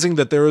realizing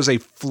that there is a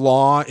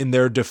flaw in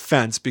their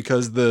defense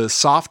because the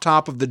soft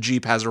top of the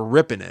Jeep has a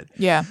rip in it.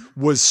 Yeah.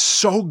 Was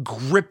so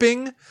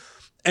gripping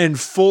and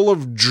full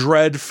of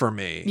dread for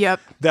me. Yep.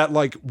 That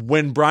like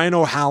when Brian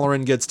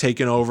O'Halloran gets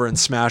taken over and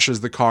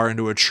smashes the car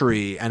into a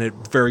tree and it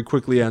very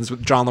quickly ends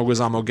with John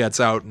Leguizamo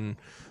gets out and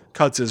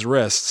cuts his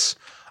wrists.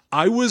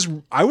 I was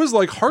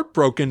like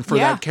heartbroken for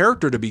that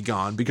character to be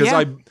gone because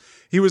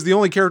he was the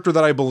only character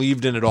that I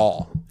believed in at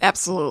all.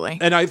 Absolutely.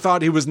 And I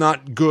thought he was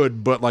not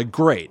good, but like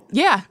great.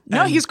 Yeah.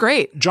 No, he's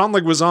great. John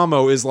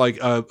Leguizamo is like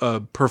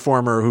a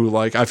performer who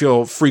like I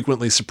feel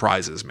frequently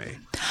surprises me.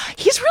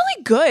 He's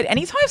really good.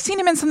 Anytime I've seen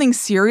him in something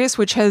serious,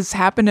 which has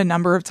happened a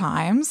number of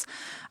times,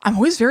 I'm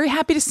always very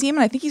happy to see him,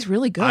 and I think he's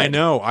really good. I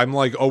know. I'm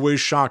like always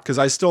shocked because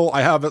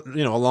I have a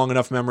long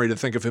enough memory to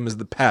think of him as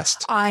the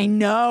Pest. I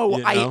know.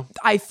 You know?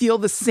 I feel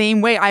the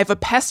same way. I have a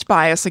Pest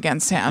bias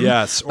against him.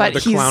 Yes, or the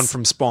clown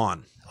from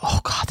Spawn. Oh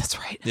God, that's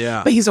right.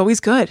 Yeah, but he's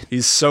always good.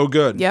 He's so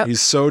good. Yep.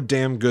 He's so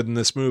damn good in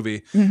this movie.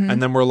 Mm-hmm.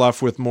 And then we're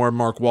left with more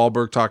Mark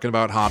Wahlberg talking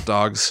about hot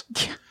dogs.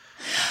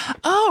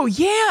 Oh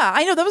yeah,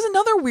 I know. That was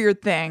another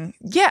weird thing.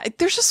 Yeah,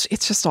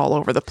 it's just all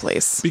over the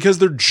place. Because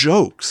they're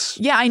jokes.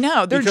 Yeah, I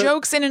know. They're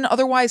jokes in an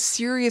otherwise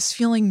serious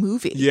feeling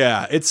movie.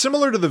 Yeah, it's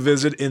similar to The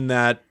Visit in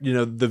that, you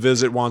know, The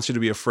Visit wants you to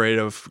be afraid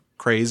of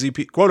crazy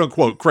quote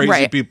unquote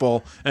crazy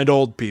people and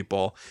old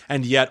people,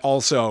 and yet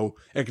also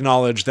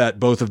acknowledge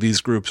that both of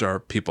these groups are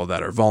people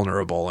that are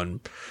vulnerable and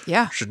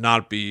should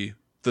not be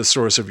the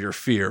source of your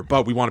fear,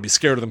 but we want to be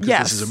scared of them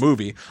because this is a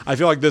movie. I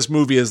feel like this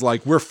movie is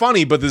like, we're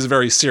funny, but this is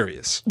very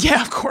serious.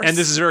 Yeah, of course. And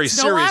this is very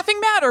serious. No laughing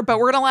matter, but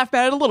we're going to laugh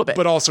at it a little bit.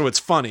 But also it's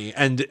funny.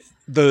 And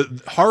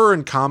the horror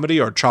and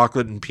comedy are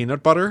chocolate and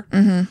peanut butter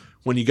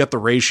when you get the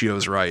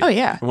ratios right. Oh,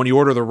 yeah. And when you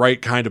order the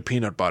right kind of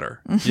peanut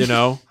butter, you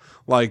know?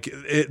 Like,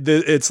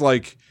 it's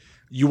like,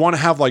 you want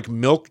to have like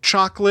milk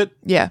chocolate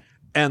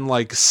and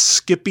like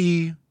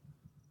Skippy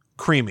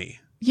creamy.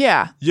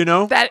 Yeah. You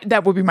know?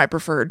 That would be my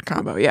preferred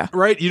combo, yeah.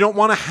 Right? You don't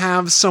want to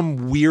have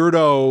some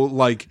weirdo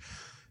like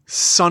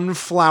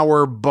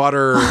sunflower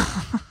butter,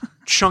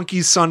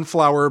 chunky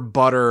sunflower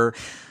butter,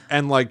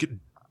 and like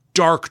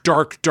dark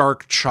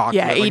chocolate.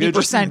 Yeah,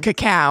 80%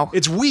 cacao.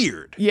 It's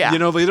weird. Yeah. You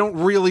know, they don't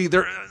really...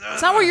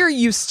 It's not what you're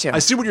used to. I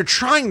see what you're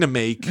trying to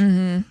make,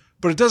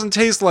 but it doesn't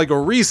taste like a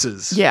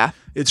Reese's. Yeah.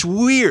 It's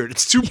weird.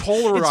 It's too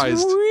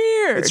polarized.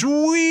 It's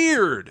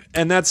weird.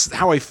 And that's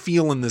how I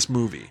feel in this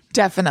movie.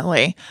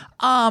 Definitely.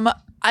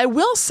 I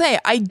will say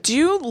I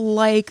do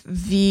like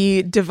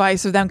the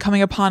device of them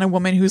coming upon a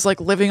woman who's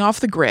like living off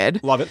the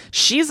grid. Love it.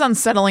 She's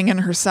unsettling in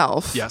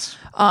herself. Yes.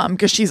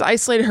 Because she's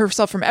isolated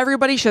herself from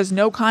everybody. She has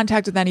no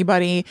contact with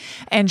anybody.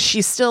 And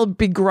she still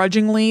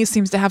begrudgingly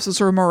seems to have some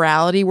sort of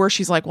morality where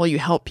she's like, well, you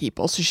help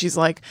people. So she's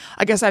like,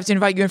 I guess I have to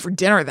invite you in for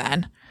dinner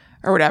then.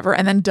 Or whatever,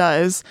 and then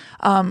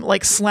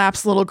like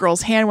slaps the little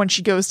girl's hand when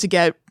she goes to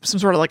get some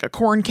sort of like a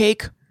corn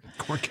cake.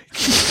 Corn cake.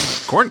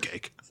 Corn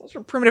cake. Such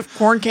a primitive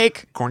corn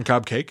cake. Corn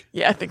cob cake?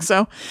 Yeah, I think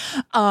so.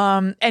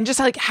 And just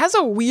like has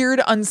a weird,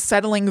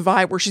 unsettling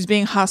vibe where she's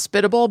being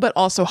hospitable but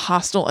also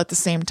hostile at the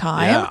same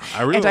time. Yeah,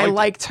 I really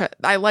liked her.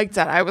 I liked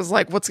that. I was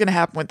like, what's going to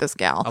happen with this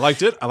gal? I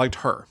liked it. I liked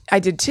her. I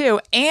did too.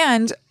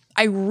 And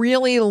I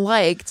really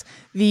liked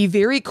the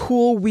very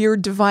cool,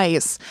 weird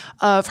device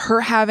of her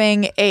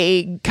having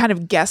a kind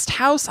of guest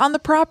house on the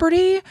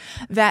property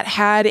that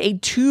had a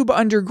tube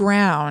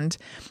underground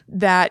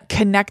that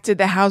connected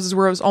the houses,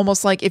 where it was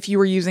almost like if you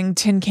were using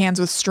tin cans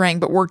with string,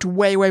 but worked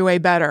way, way, way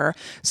better.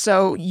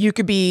 So you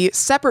could be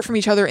separate from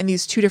each other in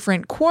these two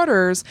different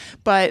quarters,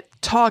 but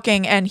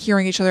talking and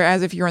hearing each other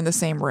as if you're in the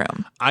same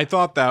room. I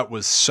thought that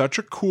was such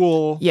a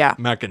cool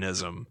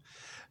mechanism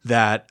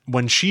that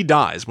when she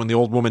dies, when the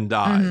old woman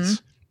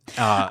dies,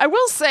 I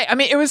will say, I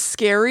mean, it was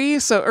scary,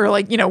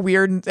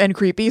 weird and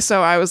creepy,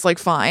 so I was like,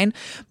 fine.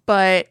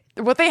 But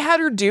what they had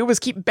her do was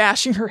keep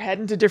bashing her head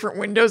into different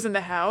windows in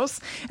the house.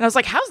 And I was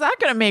like, how's that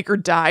going to make her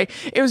die?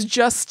 It was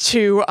just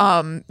to,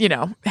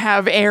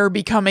 have air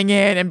be coming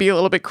in and be a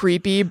little bit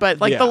creepy. But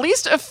the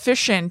least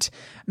efficient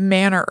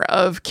manner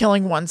of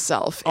killing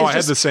oneself is I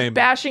had the same.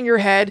 Bashing your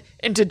head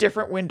into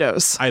different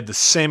windows. I had the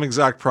same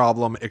exact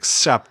problem,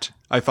 except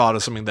I thought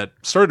of something that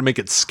started to make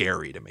it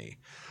scary to me.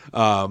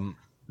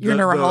 Your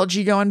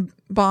neurology going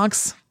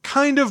bonks?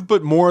 Kind of,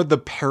 but more the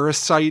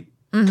parasite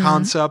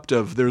concept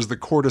of there's the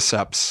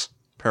cordyceps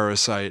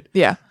parasite.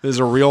 Yeah. There's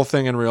a real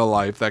thing in real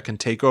life that can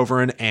take over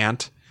an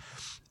ant,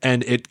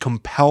 and it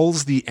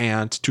compels the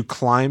ant to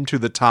climb to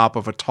the top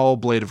of a tall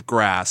blade of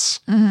grass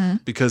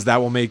because that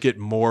will make it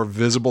more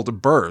visible to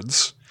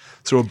birds.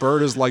 So a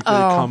bird is likely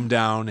to come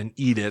down and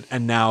eat it,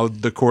 and now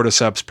the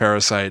cordyceps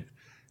parasite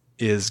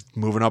is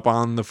moving up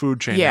on the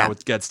food chain. Now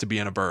it gets to be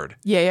in a bird.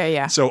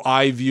 Yeah. So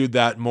I viewed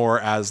that more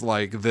as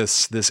like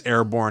this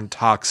airborne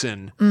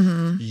toxin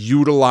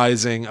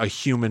utilizing a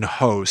human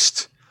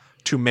host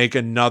to make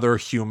another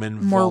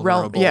human more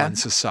vulnerable and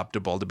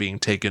susceptible to being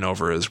taken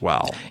over as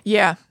well.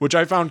 Yeah. Which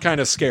I found kind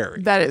of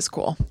scary. That is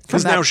cool.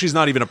 Because now she's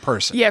not even a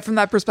person. Yeah, from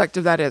that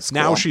perspective, that is cool.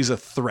 Now she's a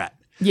threat.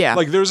 Yeah.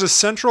 Like there's a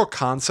central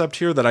concept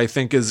here that I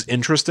think is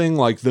interesting.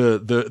 Like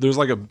there's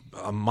like a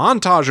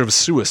montage of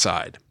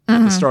suicide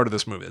at the start of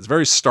this movie. It's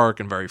very stark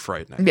and very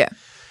frightening. Yeah.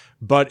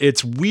 But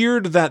it's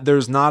weird that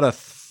there's not a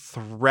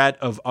threat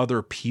of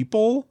other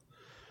people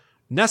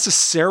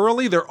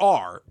necessarily. There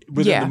are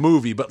within the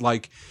movie, but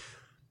like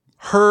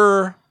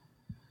her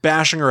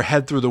bashing her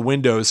head through the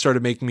windows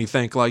started making me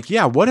think like,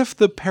 what if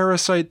the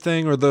parasite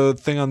thing or the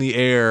thing on the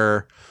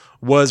air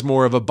was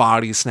more of a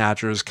body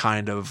snatchers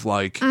kind of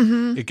like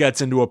it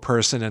gets into a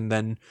person and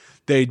then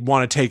they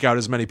want to take out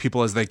as many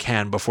people as they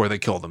can before they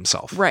kill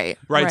themselves. Right.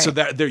 So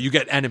that there you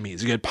get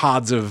enemies, you get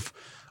pods of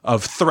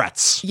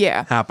threats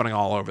happening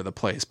all over the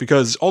place.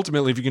 Because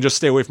ultimately, if you can just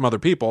stay away from other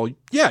people,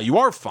 you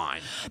are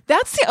fine.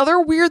 That's the other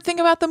weird thing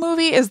about the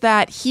movie is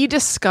that he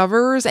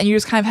discovers, and you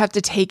just kind of have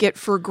to take it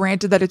for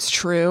granted that it's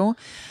true,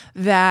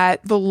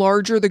 that the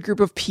larger the group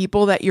of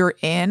people that you're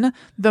in,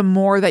 the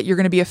more that you're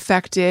going to be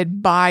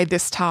affected by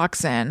this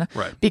toxin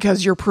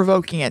because you're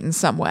provoking it in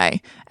some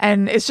way.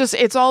 And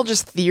it's all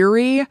just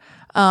theory.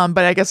 But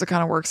I guess it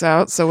kind of works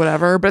out, so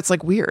whatever. But it's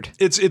like weird.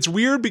 It's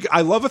weird because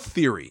I love a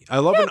theory. I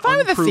love an unproven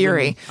with a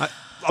theory.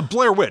 A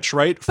Blair Witch,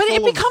 right? But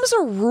it becomes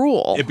a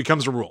rule. It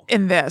becomes a rule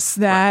in this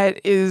that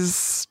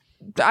is.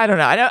 I don't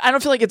know. I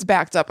don't feel like it's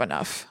backed up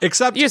enough.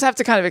 Except you just have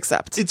to kind of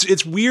accept.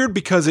 It's weird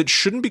because it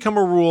shouldn't become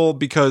a rule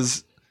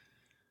because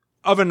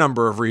of a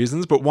number of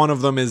reasons, but one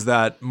of them is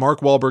that Mark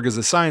Wahlberg is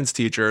a science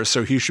teacher,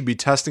 so he should be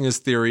testing his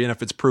theory, and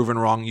if it's proven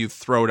wrong, you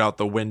throw it out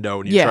the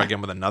window and you try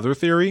again with another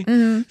theory.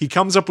 He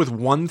comes up with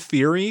one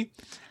theory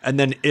and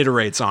then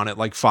iterates on it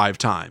like 5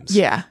 times.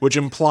 Yeah. Which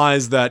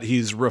implies that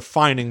he's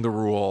refining the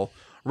rule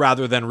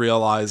rather than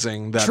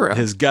realizing that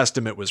his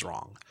guesstimate was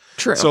wrong.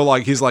 True. So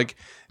like he's like,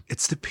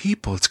 it's the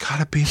people. It's got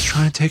to be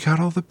trying to take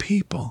out all the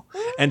people.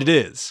 And it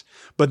is.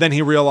 But then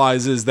he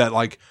realizes that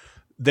like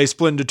they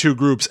split into 2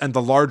 groups and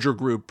the larger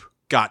group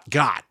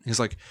got. He's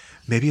like,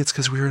 maybe it's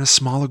because we were in a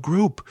smaller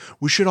group.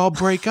 We should all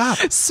break up.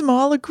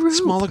 Smaller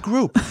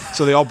group.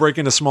 So they all break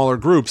into smaller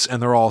groups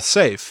and they're all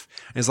safe.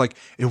 And it's like,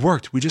 it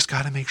worked. We just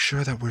got to make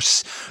sure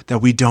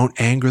that we don't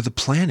anger the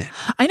planet.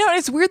 I know.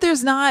 It's weird.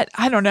 There's not,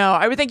 I don't know.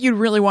 I would think you'd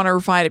really want to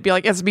refine it. Be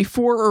like, it's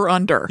before or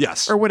under.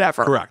 Yes. Or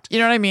whatever. Correct. You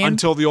know what I mean?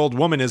 Until the old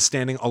woman is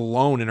standing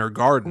alone in her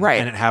garden. Right.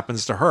 And it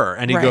happens to her.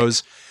 And he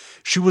goes,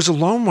 she was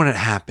alone when it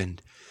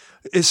happened.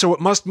 So it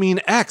must mean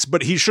X,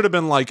 but he should have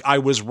been like, I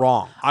was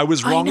wrong. I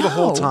was wrong the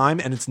whole time,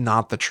 and it's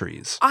not the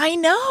trees. I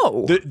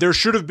know. There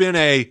should have been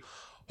a,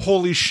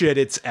 holy shit,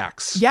 it's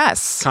X.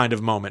 Yes. Kind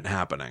of moment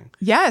happening.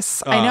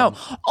 Yes, I know.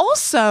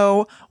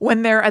 Also,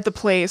 when they're at the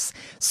place,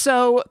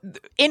 so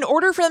in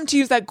order for them to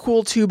use that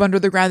cool tube under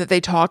the ground that they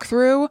talk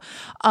through,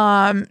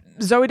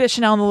 Zooey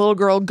Deschanel and the little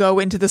girl go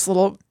into this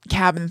little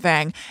cabin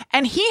thing,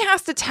 and he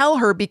has to tell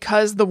her,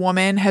 because the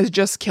woman has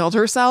just killed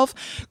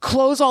herself,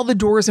 close all the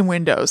doors and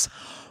windows.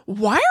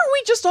 Why are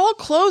we just all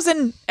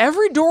closing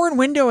every door and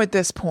window at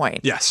this point?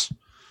 Yes.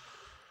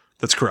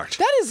 That's correct.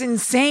 That is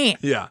insane.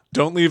 Yeah.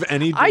 Don't leave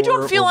any door I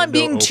don't feel I'm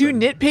being open. too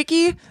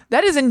nitpicky.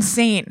 That is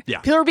insane. Yeah.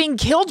 People are being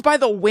killed by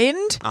the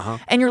wind,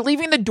 and you're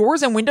leaving the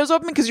doors and windows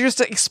open because you're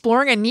just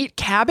exploring a neat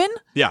cabin?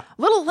 Yeah.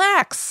 Little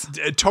lax.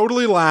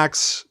 Totally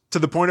lax. to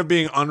the point of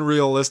being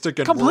unrealistic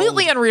and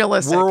completely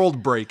unrealistic,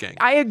 world breaking.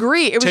 I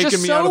agree. It was taking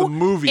just me so out of the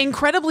movie.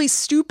 incredibly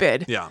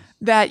stupid. Yeah.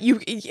 That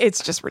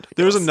it's just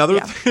ridiculous. There's another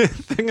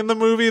thing in the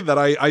movie that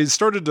I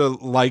started to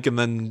like, and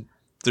then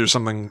there's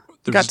something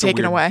got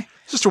taken away.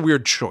 Just a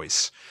weird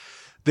choice.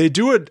 They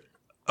do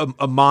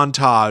a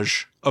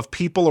montage of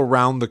people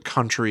around the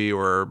country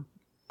or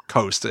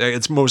coast.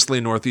 It's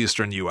mostly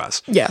northeastern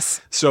U.S. Yes.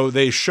 So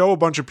they show a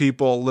bunch of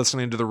people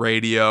listening to the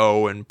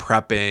radio and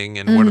prepping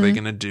and what are they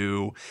going to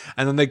do?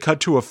 And then they cut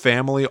to a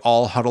family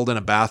all huddled in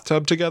a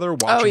bathtub together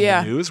watching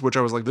the news, which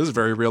I was like, this is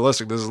very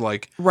realistic. This is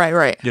like,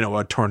 right.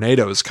 A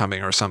tornado is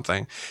coming or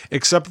something.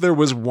 Except there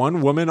was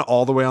one woman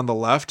all the way on the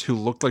left who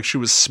looked like she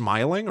was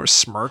smiling or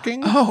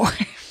smirking. Oh.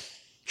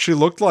 She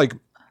looked like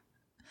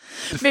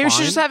maybe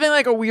she's just having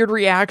like a weird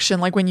reaction,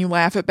 like when you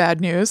laugh at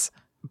bad news.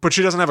 But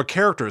she doesn't have a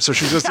character, so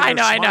she's just I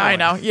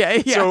know.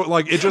 Yeah. So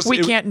like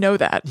we can't know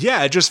that.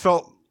 Yeah, it just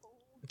felt.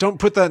 Don't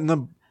put that in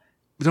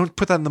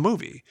the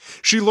movie.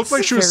 She looked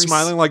like she was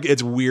smiling, like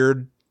it's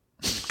weird,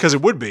 because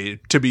it would be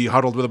to be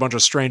huddled with a bunch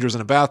of strangers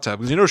in a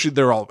bathtub, because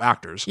they're all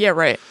actors. Yeah,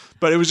 right.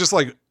 But it was just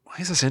like, why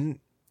is this in?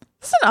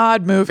 It's an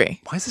odd movie.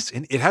 Why is this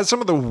in? It has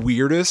some of the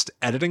weirdest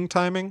editing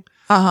timing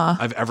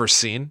I've ever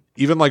seen.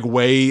 Even like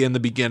way in the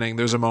beginning,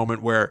 there's a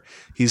moment where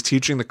he's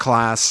teaching his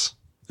class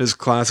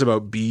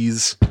about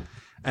bees.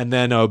 And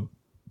then a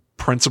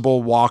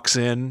principal walks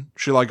in.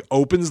 She like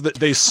opens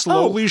they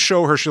slowly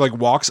show her. She like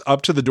walks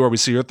up to the door. We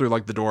see her through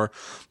like the door.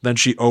 Then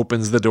she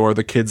opens the door.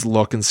 The kids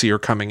look and see her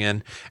coming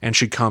in, and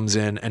she comes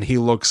in, and he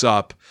looks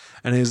up,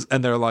 and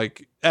they're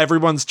like,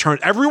 everyone's turned.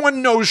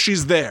 Everyone knows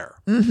she's there.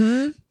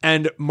 Mm-hmm.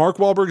 And Mark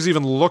Wahlberg's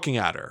even looking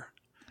at her.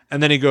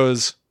 And then he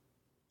goes,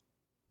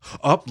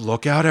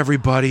 look out,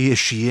 everybody. Is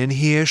she in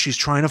here? She's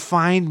trying to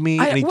find me.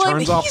 And he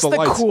turns off the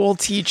lights. He's the cool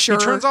teacher. He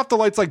turns off the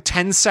lights like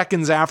 10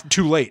 seconds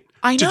too late.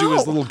 I know. To do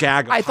his little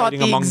gag of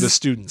hiding among the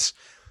students.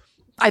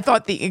 I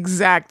thought the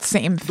exact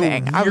same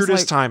thing. The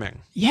weirdest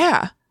timing.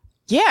 Yeah.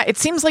 Yeah, it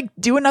seems like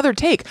do another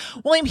take.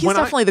 William, he's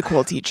definitely the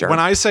cool teacher. When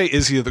I say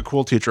is he the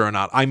cool teacher or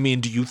not, I mean,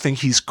 do you think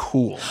he's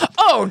cool?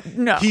 Oh,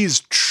 no.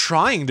 He's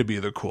trying to be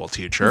the cool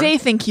teacher. They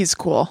think he's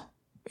cool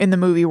in the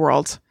movie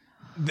world.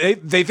 They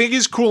think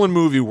he's cool in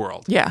movie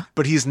world. Yeah.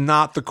 But he's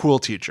not the cool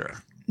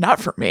teacher. Not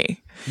for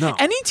me. No.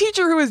 Any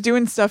teacher who is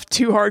doing stuff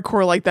too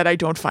hardcore like that, I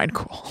don't find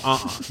cool.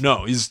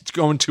 No, he's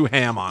going too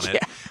ham on it.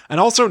 Yeah. And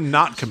also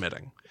not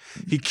committing.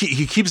 He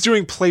keeps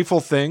doing playful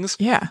things.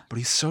 Yeah. But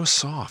he's so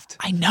soft.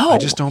 I know. I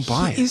just don't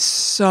buy it. He's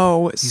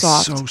so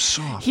soft. He's so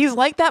soft. He's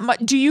like that much.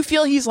 Do you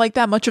feel he's like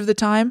that much of the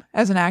time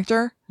as an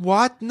actor?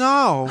 What?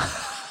 No.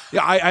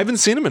 Yeah, I haven't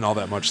seen him in all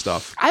that much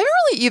stuff. I haven't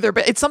really either,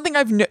 but it's something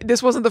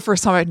this wasn't the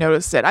first time I've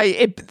noticed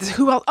it.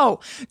 Who else? Oh,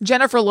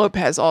 Jennifer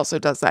Lopez also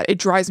does that. It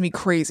drives me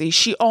crazy.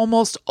 She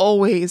almost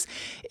always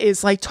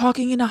is like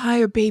talking in a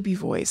higher baby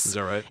voice. Is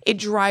that right? It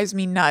drives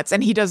me nuts.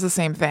 And he does the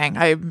same thing.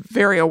 I'm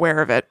very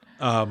aware of it.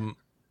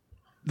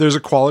 There's a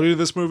quality to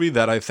this movie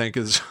that I think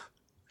is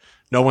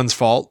no one's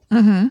fault,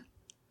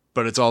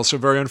 but it's also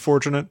very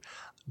unfortunate.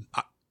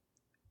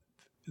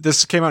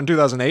 This came out in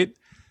 2008.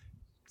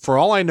 For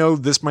all I know,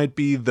 this might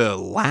be the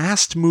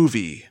last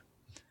movie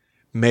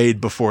made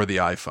before the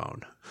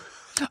iPhone.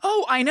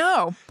 Oh, I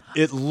know.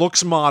 It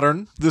looks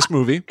modern, this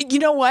movie. You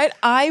know what?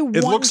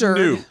 It looks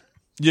new.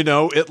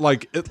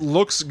 It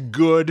looks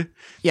good.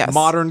 Yes.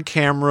 Modern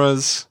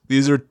cameras.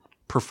 These are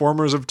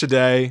performers of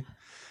today.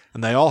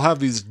 And they all have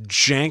these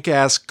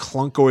jank-ass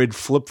clunkoid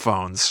flip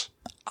phones.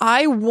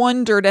 I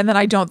wondered, and then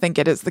I don't think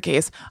it is the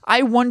case,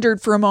 I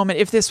wondered for a moment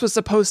if this was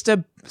supposed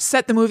to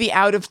set the movie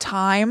out of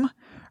time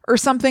or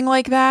something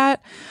like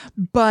that.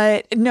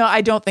 But no,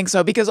 I don't think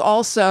so, because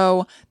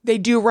also they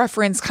do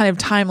reference kind of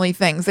timely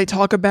things. They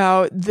talk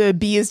about the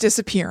bees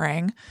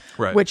disappearing,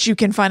 right, which you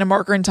can find a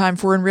marker in time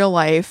for in real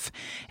life.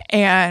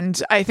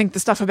 And I think the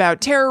stuff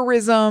about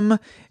terrorism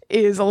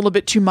is a little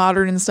bit too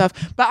modern and stuff.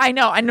 But I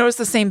noticed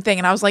the same thing.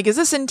 And I was like, is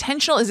this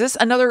intentional? Is this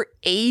another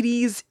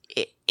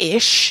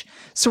 80s-ish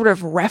sort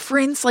of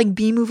reference, like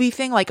B-movie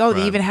thing? Like,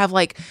 they even have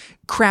like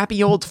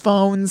crappy old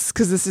phones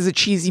because this is a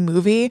cheesy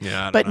movie.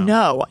 Yeah, but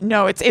no,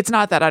 it's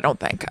not that, I don't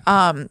think.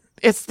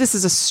 This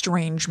is a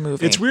strange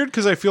movie. It's weird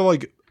because I feel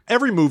like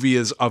every movie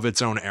is of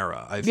its own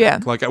era, I think. Yeah.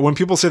 Like when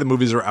people say the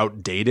movies are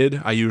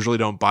outdated, I usually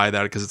don't buy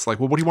that because it's like,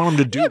 well, what do you want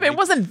them to do? Yeah, but it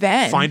wasn't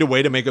then. Find a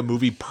way to make a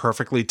movie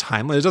perfectly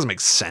timely. It doesn't make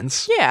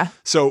sense. Yeah.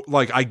 So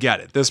like, I get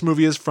it. This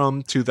movie is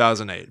from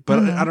 2008, but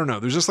I don't know.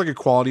 There's just like a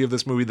quality of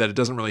this movie that it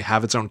doesn't really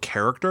have its own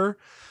character.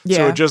 Yeah.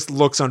 So it just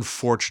looks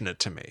unfortunate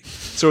to me.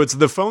 So it's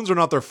the phones are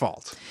not their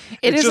fault.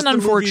 It's just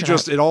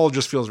unfortunate. It all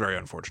just feels very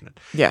unfortunate.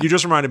 Yeah. You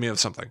just reminded me of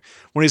something.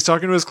 When he's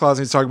talking to his class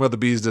and he's talking about the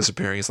bees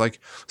disappearing, he's like,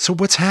 so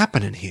what's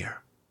happening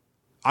here?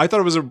 I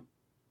thought it was a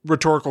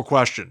rhetorical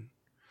question.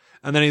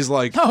 And then he's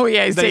like, oh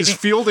yeah, he's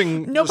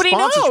fielding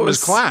responses from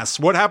his class.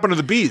 What happened to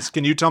the bees?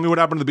 Can you tell me what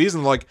happened to the bees?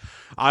 And they're like,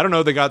 I don't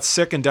know. They got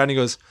sick and died. And he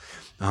goes,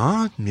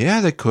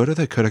 yeah, they could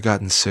have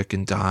gotten sick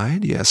and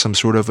died. Yeah, some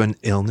sort of an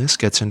illness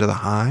gets into the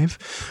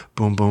hive.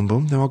 Boom, boom,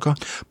 boom. They're all gone.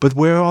 But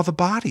where are all the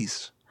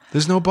bodies?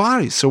 There's no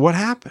bodies. So what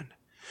happened?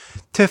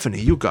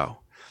 Tiffany, you go.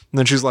 And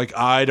then she's like,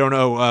 I don't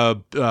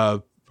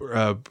know,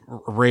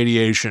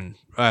 radiation.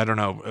 I don't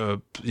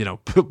know,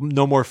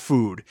 no more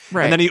food.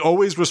 Right. And then he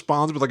always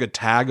responds with like a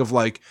tag of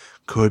like,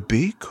 could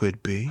be.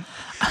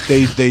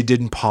 They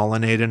didn't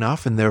pollinate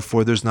enough, and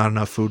therefore there's not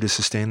enough food to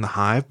sustain the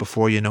hive.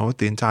 Before you know it,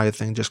 the entire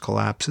thing just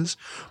collapses.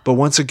 But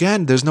once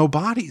again, there's no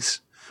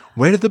bodies.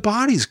 Where did the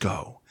bodies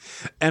go?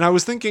 And I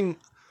was thinking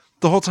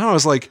the whole time, I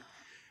was like,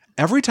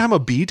 every time a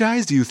bee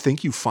dies, do you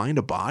think you find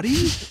a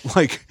body?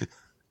 Like,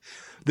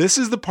 this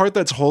is the part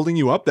that's holding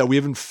you up, that we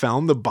haven't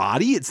found the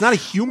body. It's not a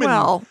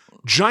human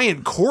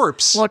giant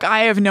corpse. Look,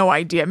 I have no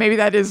idea. Maybe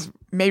that is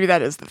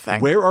the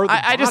thing. Where are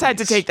the I just had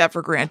to bodies? take that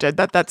for granted,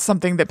 that's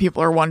something that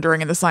people are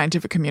wondering in the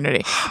scientific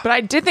community. But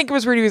I did think it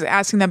was weird he was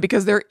asking them,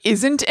 because there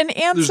isn't an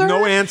answer. There's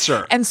no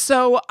answer. And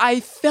so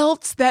I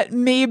felt that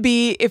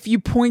maybe if you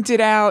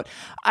pointed out,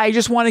 I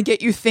just want to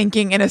get you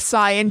thinking in a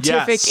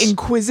scientific, Yes.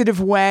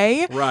 inquisitive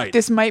way. Right.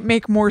 This might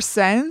make more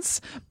sense.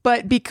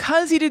 But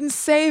because he didn't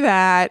say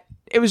that,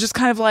 it was just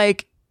kind of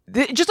like,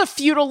 just a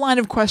futile line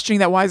of questioning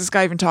that why is this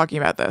guy even talking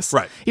about this?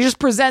 Right. You just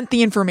present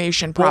the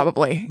information,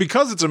 probably. Well,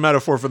 because it's a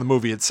metaphor for the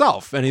movie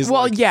itself. And he's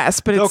Yes,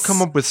 but they'll it's...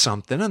 come up with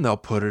something and they'll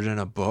put it in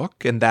a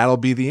book and that'll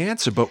be the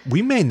answer. But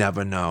we may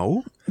never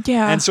know.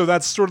 Yeah. And so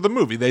that's sort of the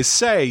movie. They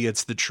say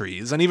it's the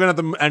trees. And even at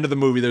the end of the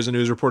movie, there's a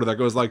news reporter that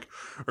goes like,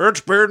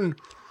 it's been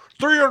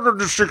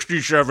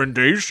 367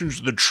 days since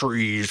the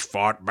trees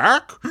fought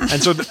back.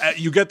 And so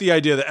you get the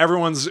idea that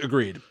everyone's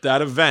agreed.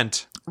 That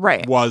event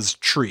was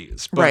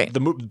trees. But the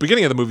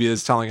beginning of the movie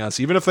is telling us,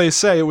 even if they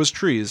say it was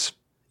trees,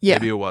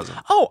 maybe it wasn't.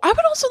 Oh, I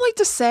would also like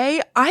to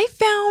say, I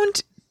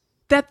found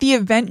that the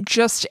event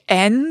just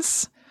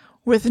ends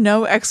with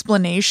no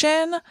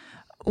explanation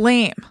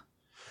lame.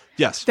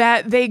 Yes.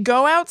 That they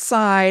go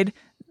outside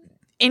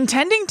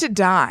intending to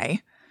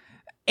die,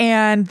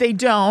 and they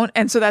don't,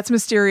 and so that's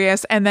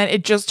mysterious. And then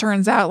it just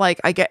turns out, like,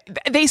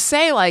 they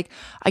say, like,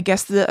 I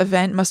guess the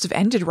event must have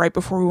ended right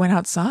before we went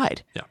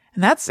outside. Yeah.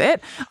 And that's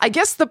it. I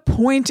guess the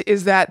point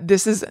is that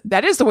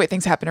that is the way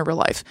things happen in real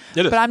life.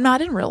 It is. But I'm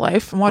not in real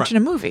life. I'm watching a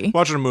movie.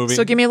 Watching a movie.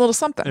 So give me a little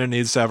something. And it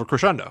needs to have a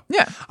crescendo.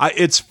 Yeah.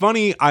 It's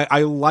funny.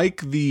 I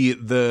like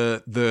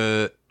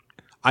the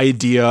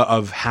idea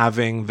of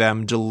having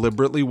them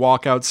deliberately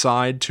walk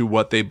outside to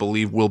what they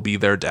believe will be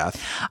their death.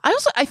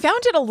 I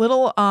found it a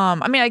little,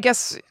 I mean, I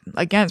guess,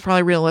 again, it's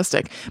probably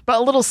realistic, but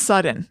a little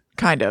sudden,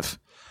 kind of.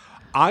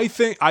 I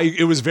think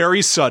it was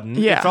very sudden.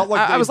 Yeah. It felt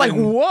like I was like,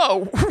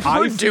 whoa,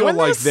 I we're feel doing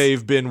like this?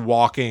 they've been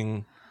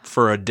walking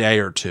for a day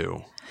or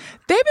two.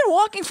 They've been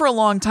walking for a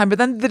long time, but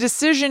then the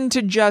decision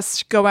to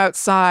just go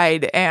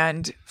outside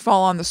and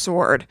fall on the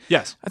sword.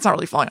 Yes. That's not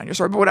really falling on your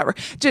sword, but whatever.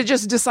 To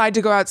just decide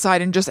to go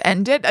outside and just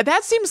end it.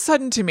 That seems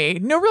sudden to me.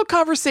 No real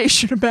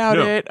conversation about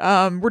it.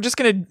 We're just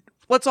going to,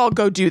 let's all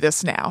go do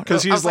this now.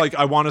 Because he's like,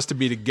 I want us to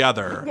be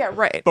together. Yeah,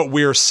 right. But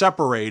we're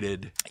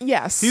separated.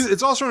 Yes.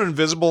 It's also an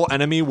invisible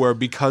enemy where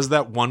because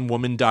that one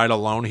woman died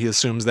alone, he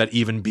assumes that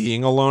even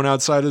being alone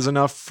outside is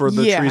enough for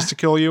the trees to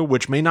kill you,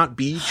 which may not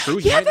be true.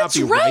 He might that's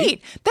not be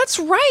right. That's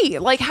right.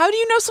 Like, how do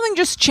you know something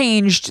just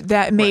changed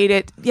that made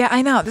it? Yeah,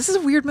 I know. This is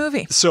a weird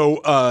movie.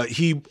 So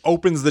he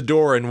opens the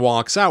door and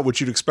walks out, which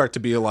you'd expect to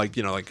be like,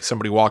 like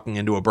somebody walking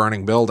into a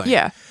burning building.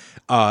 Yeah.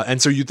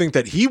 And so you think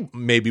that he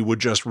maybe would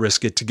just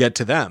risk it to get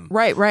to them.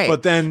 Right.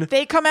 But then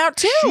they come out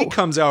too. She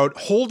comes out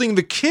holding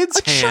the kid's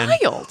hand.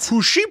 Child.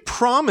 Who she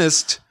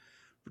promised.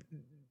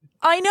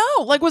 I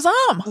know,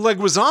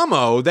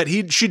 Leguizamo, that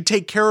she'd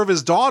take care of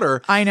his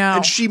daughter. I know.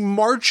 And she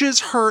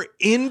marches her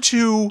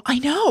into. I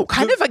know.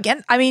 Kind of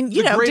again. I mean,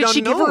 did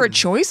she give her a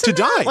choice to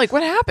die? Like,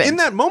 what happened? In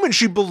that moment,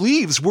 she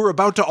believes we're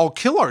about to all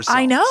kill ourselves.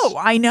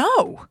 I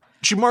know.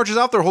 She marches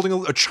out there holding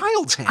a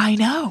child's hand. I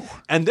know.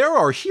 And there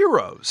are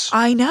heroes.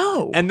 I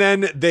know. And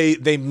then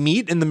they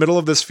meet in the middle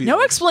of this field.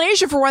 No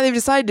explanation for why they've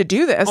decided to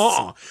do this.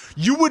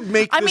 You would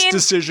make this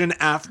decision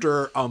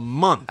after a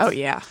month. Oh,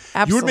 yeah.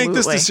 Absolutely. You would make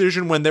this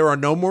decision when there are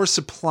no more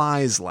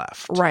supplies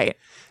left. Right.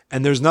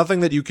 And there's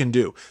nothing that you can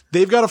do.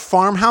 They've got a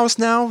farmhouse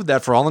now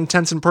that, for all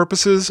intents and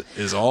purposes,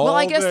 is all Well,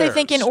 I guess theirs. they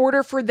think in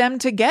order for them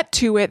to get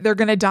to it, they're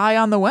going to die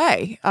on the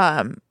way.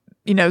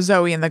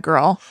 Zoe and the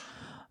girl.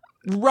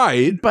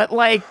 Right. But,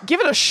 like,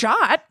 give it a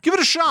shot. Give it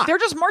a shot. They're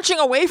just marching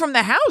away from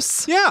the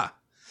house. Yeah.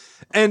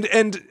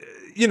 And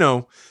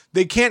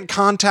they can't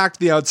contact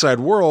the outside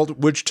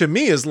world, which to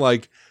me is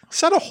like,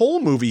 set a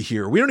whole movie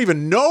here. We don't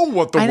even know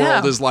what the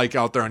world is like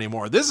out there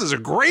anymore. This is a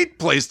great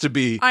place to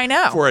be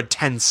for a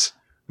tense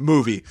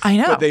movie. I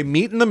know. But they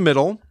meet in the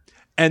middle,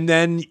 and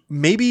then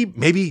maybe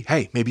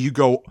you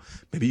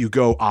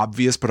go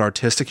obvious but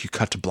artistic, you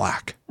cut to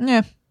black.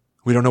 Yeah.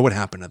 We don't know what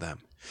happened to them.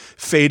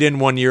 Fade in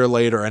 1 year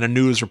later, and a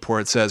news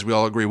report says we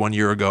all agree 1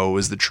 year ago it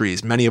was the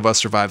trees. Many of us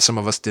survived, some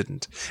of us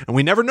didn't. And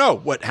we never know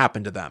what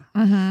happened to them.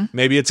 Mm-hmm.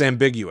 Maybe it's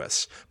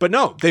ambiguous. But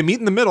no, they meet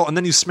in the middle, and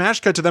then you smash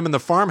cut to them in the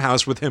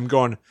farmhouse with him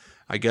going,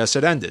 I guess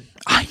it ended.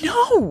 I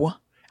know.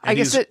 And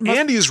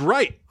he's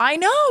right. I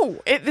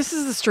know. This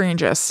is the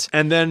strangest.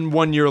 And then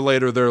 1 year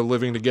later, they're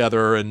living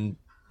together and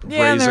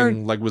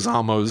raising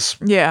Leguizamo's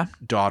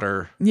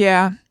daughter.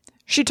 Yeah.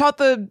 She taught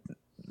the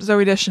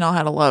Zooey Deschanel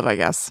how to love, I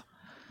guess.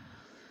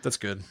 That's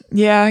good.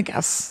 Yeah, I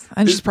guess.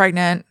 And she's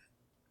pregnant.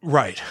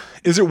 Right.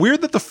 Is it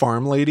weird that the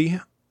farm lady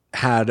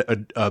had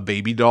a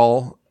baby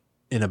doll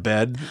in a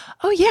bed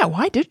Oh, yeah.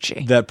 Why did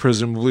she? that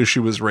presumably she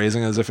was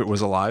raising as if it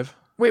was alive?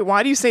 Wait,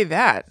 why do you say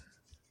that?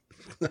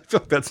 I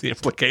feel like that's the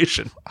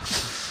implication.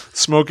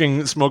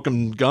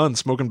 Smoking gun,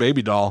 smoking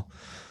baby doll.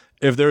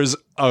 If there's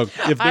I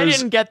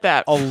didn't get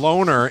that. a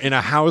loner in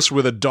a house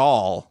with a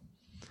doll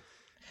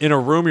in a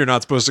room you're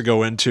not supposed to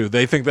go into,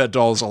 they think that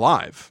doll's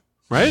alive,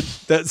 right?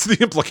 That's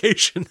the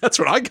implication. That's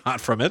what I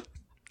got from it.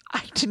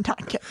 I did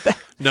not get that.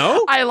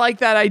 No? I like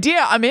that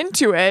idea. I'm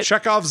into it.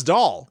 Chekhov's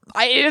doll.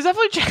 It is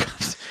definitely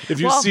Chekhov's. If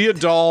you see a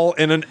doll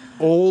in an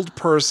old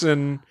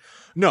person,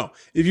 no.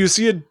 If you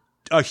see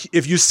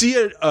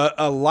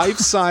a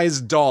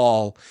life-size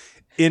doll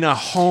in a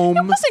home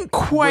it wasn't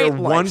quite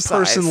where one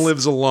person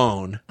lives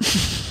alone,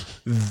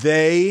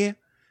 they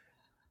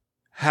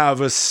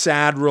have a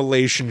sad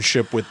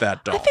relationship with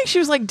that doll. I think she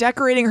was like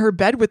decorating her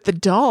bed with the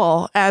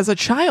doll as a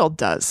child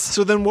does.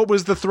 So then what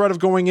was the threat of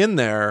going in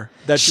there?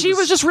 That She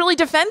was just really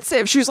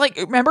defensive. She was like,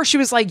 remember, she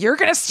was like, you're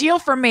going to steal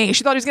from me.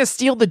 She thought he was going to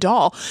steal the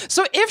doll.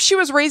 So if she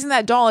was raising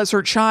that doll as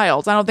her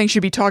child, I don't think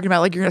she'd be talking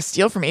about like, you're going to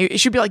steal from me.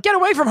 She'd be like, get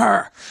away from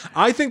her.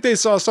 I think they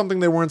saw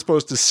something they weren't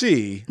supposed to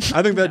see.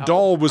 I think that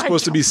doll was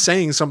supposed to be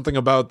saying something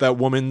about that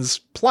woman's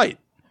plight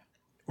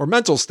or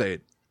mental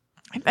state.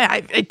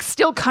 It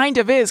still kind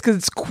of is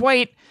because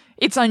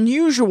it's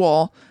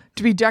unusual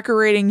to be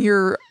decorating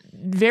your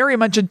very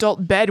much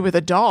adult bed with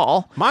a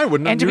doll. My,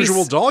 what an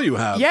unusual doll you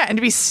have. Yeah, and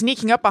to be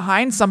sneaking up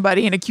behind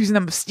somebody and accusing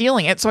them of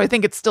stealing it. So I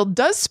think it still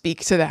does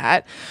speak to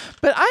that.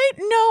 But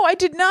I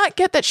did not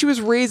get that she was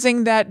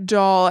raising that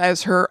doll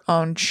as her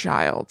own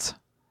child.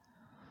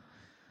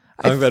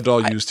 I think that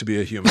doll used to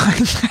be a human.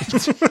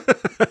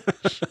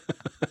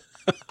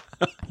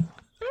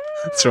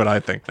 That's what I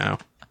think now.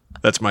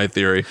 That's my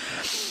theory.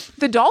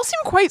 The doll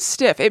seemed quite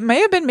stiff. It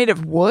may have been made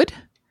of wood.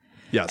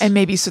 Yes. And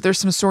maybe so there's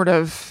some sort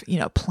of,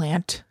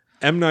 plant.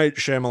 M. Night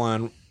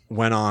Shyamalan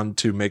went on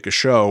to make a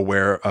show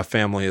where a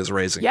family is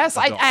raising Yes,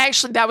 a doll. I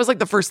actually, that was like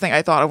the first thing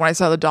I thought of when I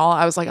saw the doll.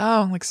 I was like,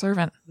 oh, like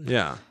servant.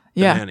 Yeah.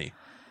 Yeah. The nanny.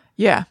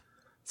 Yeah.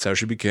 That's how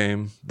she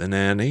became the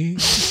nanny.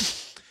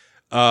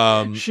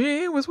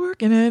 She was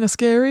working in a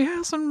scary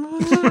house.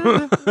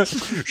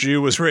 She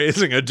was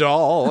raising a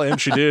doll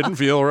and she didn't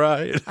feel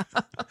right.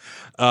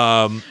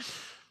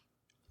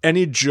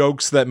 Any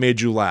jokes that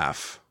made you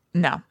laugh?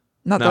 No,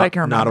 not that I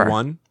can remember. Not a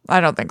one? I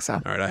don't think so.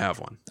 All right, I have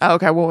one. Oh,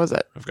 okay, what was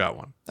it? I've got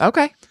one.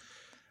 Okay.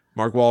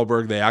 Mark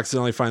Wahlberg, they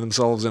accidentally find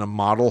themselves in a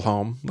model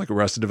home, like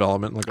Arrested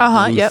Development, like a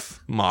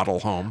Bluth model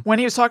home. When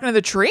he was talking to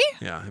the tree?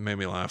 Yeah, it made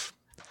me laugh.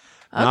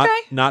 Okay.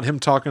 Not him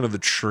talking to the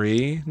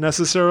tree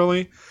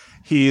necessarily.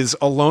 He's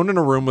alone in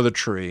a room with a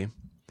tree.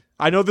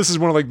 I know this is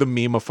one of like the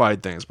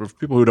meme-ified things, but for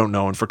people who don't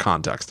know and for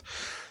context,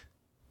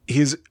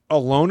 he's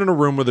alone in a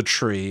room with a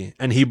tree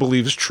and he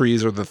believes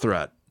trees are the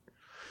threat.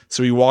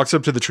 So he walks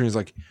up to the tree and he's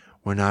like,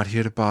 we're not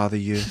here to bother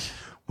you.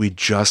 We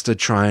just are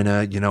trying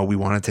to, we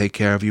want to take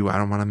care of you. I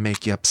don't want to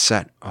make you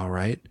upset. All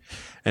right.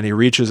 And he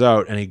reaches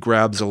out and he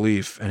grabs a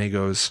leaf and he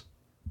goes,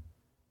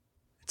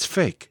 it's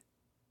fake.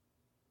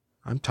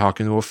 I'm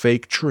talking to a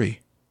fake tree.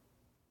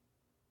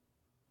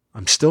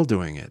 I'm still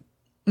doing it.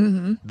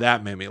 Mm-hmm.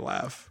 That made me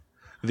laugh.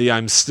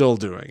 I'm still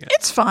doing it.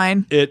 It's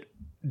fine. It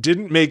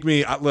didn't make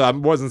me, I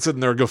wasn't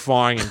sitting there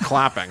guffawing and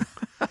clapping.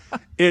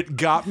 It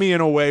got me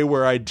in a way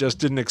where I just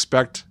didn't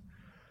expect.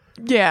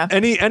 Yeah.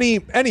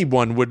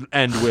 Anyone would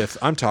end with,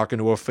 I'm talking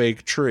to a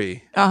fake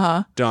tree.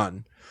 Uh-huh.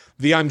 Done.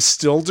 I'm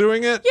still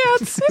doing it. Yeah,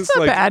 it's not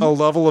like bad. A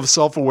level of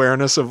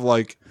self-awareness of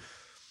like,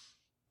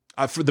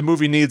 the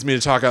movie needs me to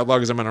talk out loud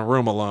because I'm in a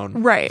room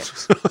alone. Right.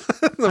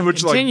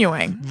 Which,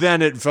 continuing.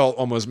 Then it felt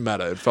almost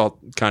meta. It felt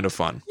kind of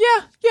fun.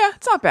 Yeah,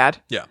 it's not bad.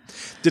 Yeah.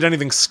 Did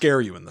anything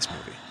scare you in this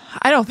movie?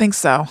 I don't think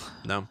so.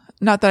 No.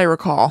 Not that I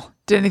recall.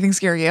 Did anything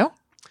scare you?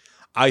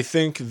 I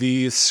think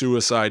the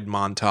suicide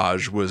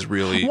montage was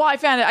really. Well, I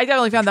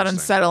definitely found that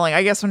unsettling.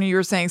 I guess when you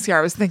were saying scare,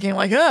 I was thinking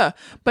like,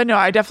 but no,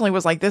 I definitely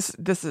was like, this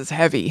is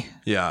heavy.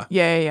 Yeah.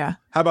 Yeah.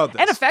 How about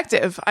this? And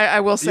effective.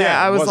 I will say.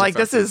 Yeah, I was like,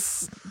 effective.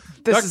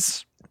 this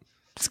is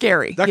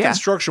scary. That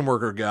construction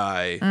worker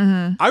guy.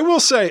 Mm-hmm. I will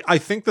say, I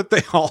think that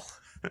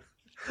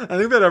I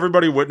think that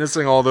everybody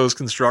witnessing all those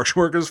construction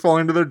workers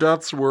falling to their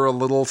deaths were a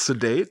little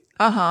sedate.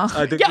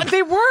 I think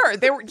they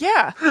were.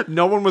 Yeah.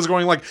 No one was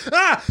going like,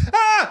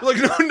 like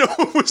no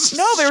one was.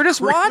 No, they were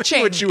just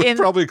watching, which you would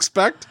probably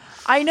expect.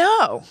 I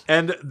know.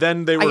 And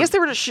then I guess they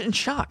were just in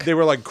shock. They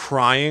were like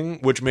crying,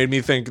 which made me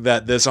think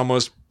that this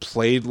almost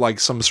played like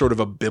some sort of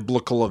a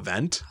biblical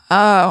event.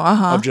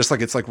 Of just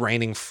like, it's like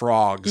raining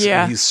frogs.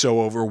 Yeah. And he's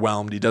so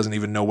overwhelmed. He doesn't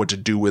even know what to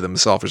do with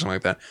himself or something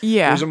like that.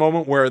 Yeah. There's a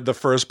moment where the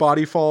first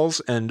body falls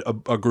and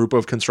a group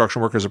of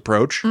construction workers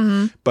approach,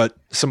 but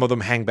some of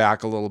them hang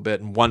back a little bit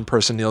and one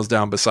person kneels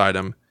down beside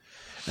him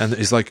and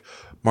he's like,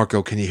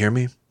 Marco, can you hear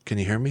me? Can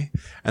you hear me?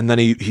 And then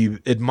he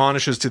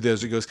admonishes to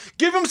those. He goes,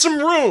 give him some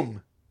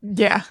room.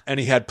 Yeah. And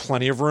he had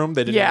plenty of room.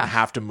 They didn't even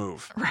have to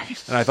move.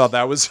 Right. And I thought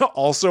that was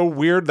also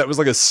weird. That was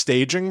like a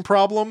staging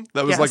problem.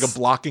 That was like a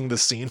blocking the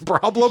scene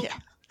problem. Yeah.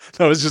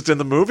 That was just in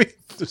the movie.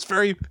 It's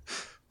very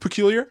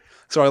peculiar.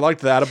 So I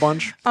liked that a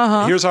bunch.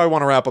 Here's how I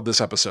want to wrap up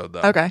this episode,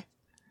 though. Okay.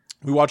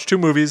 We watched 2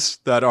 movies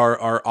that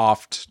are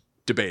oft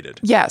debated.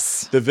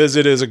 Yes. The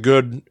Visit is a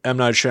good M.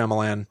 Night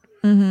Shyamalan,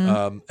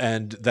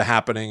 and The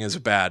Happening is a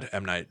bad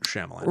M. Night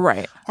Shyamalan.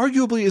 Right.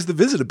 Arguably, is The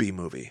Visit a B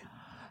movie?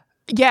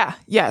 Yeah.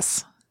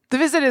 Yes. The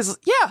Visit is,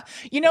 yeah.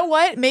 You know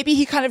what? Maybe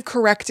he kind of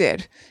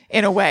corrected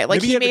in a way.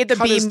 Like Maybe he made the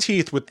cut B his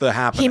teeth with The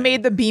Happening. He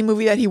made the B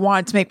movie that he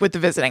wanted to make with The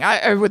Visiting.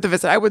 I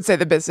would say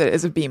The Visit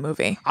is a B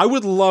movie. I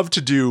would love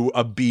to do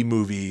a B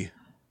movie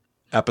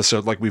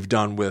episode like we've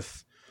done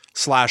with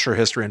slasher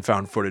history and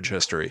found footage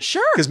history.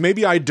 Sure. Because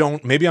maybe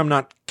I'm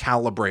not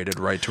calibrated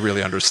right to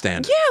really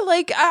understand it. Yeah,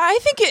 like I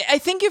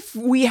think if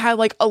we had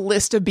like a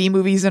list of B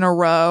movies in a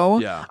row,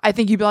 Yeah. I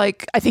think you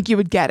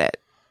would get it.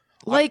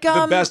 Like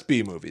The best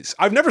B movies.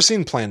 I've never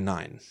seen Plan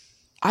 9.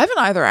 I haven't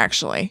either,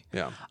 actually.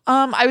 Yeah.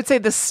 I would say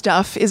The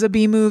Stuff is a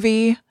B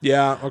movie.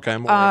 Yeah, okay.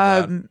 I'm aware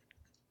of that.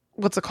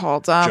 What's it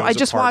called? I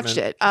just watched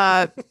it.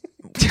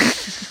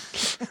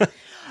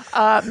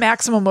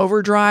 Maximum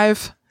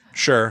Overdrive.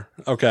 Sure.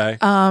 Okay.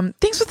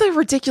 Things with a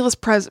ridiculous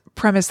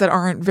premise that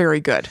aren't very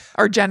good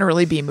are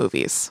generally B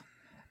movies,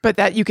 but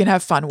that you can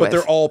have fun with. But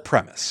they're all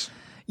premise.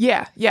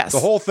 Yeah. Yes. The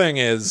whole thing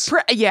is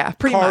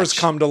pretty cars much.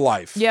 come to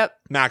life. Yep.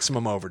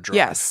 Maximum Overdrive.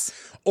 Yes.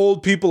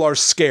 Old people are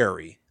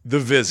scary. The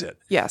Visit.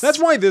 Yes. That's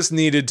why this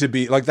needed to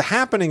be, like, The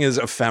Happening is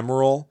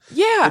ephemeral.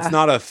 Yeah. It's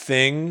not a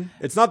thing.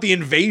 It's not the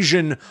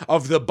invasion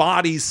of the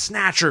body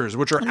snatchers,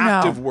 which are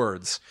active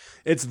words.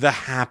 It's The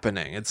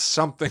Happening. It's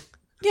something.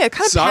 Yeah,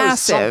 kind of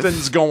passive.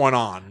 Something's going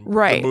on.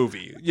 Right. The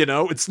movie. You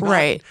know, it's not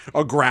Right.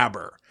 a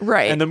grabber.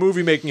 Right. And the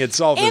movie making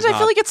itself And is I not.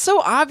 feel like it's so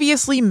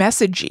obviously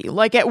messagey.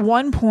 Like at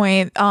one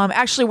point,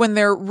 actually when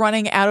they're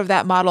running out of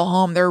that model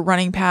home, they're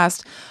running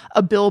past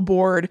a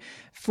billboard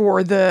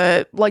for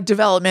the like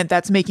development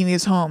that's making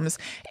these homes.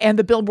 And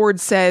the billboard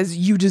says,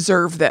 "You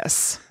deserve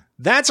this."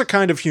 That's a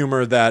kind of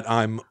humor that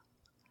I'm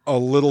a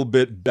little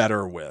bit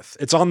better with.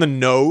 It's on the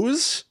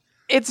nose.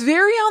 It's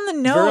very on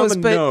the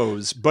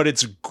nose, but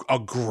it's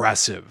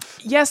aggressive.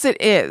 Yes, it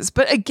is.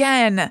 But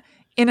again,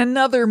 in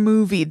another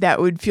movie that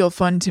would feel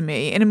fun to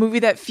me, in a movie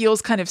that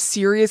feels kind of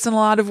serious in a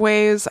lot of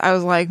ways, I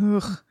was like,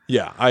 ugh.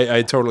 Yeah,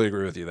 I totally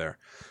agree with you there.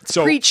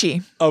 So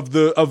Preachy. Of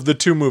the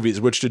 2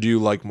 movies, which did you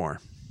like more?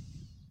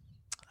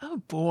 Oh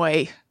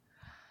boy.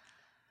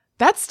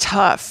 That's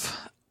tough.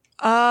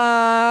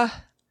 I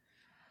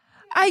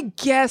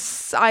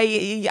guess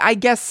I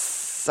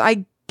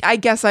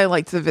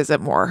liked The Visit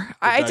more.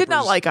 I did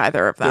not like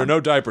either of them. There are no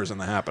diapers in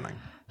The Happening.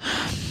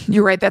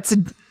 You're right. That's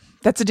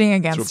a ding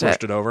against So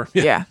pushed it over.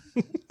 Yeah.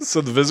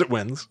 So The Visit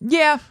wins.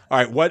 Yeah. All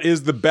right. What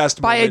is the best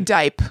By moment? a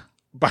dipe.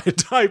 By a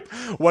type.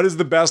 What is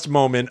the best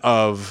moment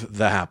of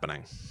The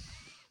Happening?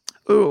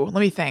 Ooh, let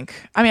me think.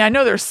 I mean, I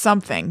know there's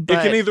something, but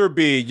It can either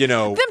be,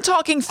 them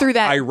talking through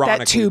that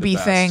ironically tubey the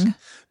best. thing.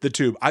 The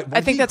tube.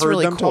 I think that's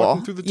really them cool.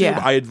 talking through the tube.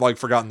 Yeah. I had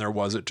forgotten there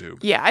was a tube.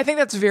 Yeah, I think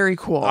that's very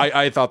cool.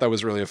 I thought that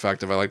was really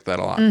effective. I liked that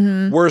a lot.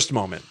 Mm-hmm. Worst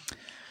moment.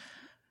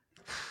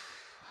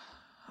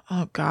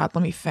 Oh God,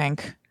 let me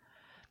think.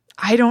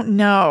 I don't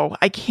know.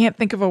 I can't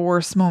think of a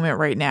worse moment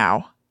right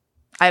now.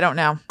 I don't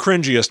know.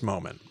 Cringiest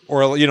moment.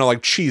 Or,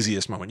 like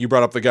cheesiest moment. You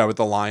brought up the guy with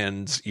the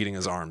lions eating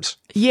his arms.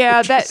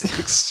 Yeah, that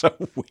It's so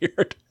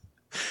weird.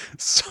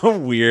 So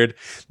weird.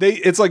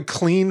 It's like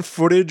clean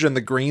footage and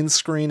the green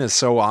screen is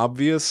so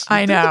obvious.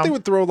 I You'd think that know. they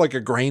would throw like a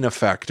grain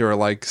effect or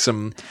like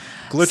some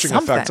glitching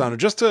Something. effects on it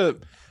just to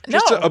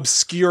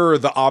obscure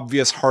the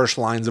obvious harsh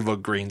lines of a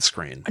green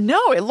screen. no,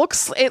 it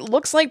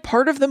looks like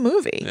part of the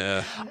movie.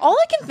 Yeah. All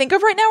I can think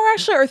of right now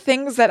actually are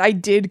things that I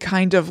did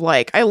kind of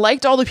like. I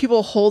liked all the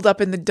people holed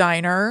up in the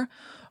diner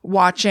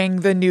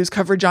watching the news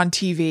coverage on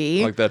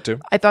TV. Like that too.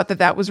 I thought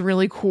that was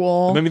really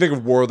cool. It made me think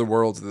of War of the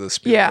Worlds, the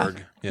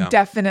Spielberg. Yeah.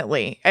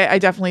 Definitely. I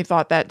definitely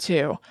thought that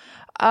too.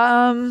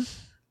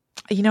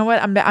 You know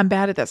what? I'm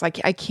bad at this. I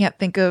can't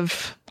think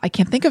of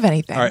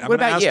anything. All right, I'm what going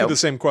to about ask you you? the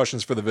same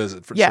questions for The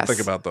Visit. Yes. So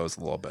think about those a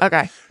little bit.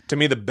 Okay. To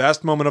me, the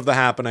best moment of The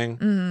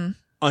Happening,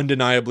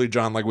 undeniably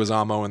John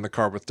Leguizamo in the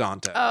car with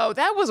Dante. Oh,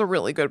 that was a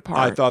really good part.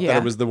 I thought Yeah. that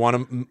it was the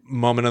one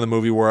moment in the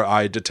movie where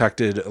I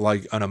detected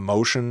like an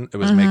emotion. It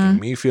was making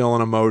me feel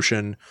an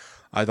emotion.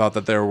 I thought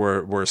that there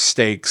were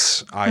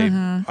stakes.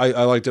 I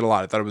liked it a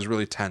lot. I thought it was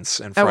really tense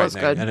and That was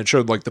frightening, good. and it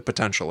showed like the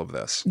potential of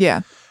this.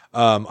 Yeah.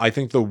 I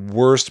think the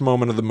worst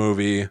moment of the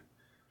movie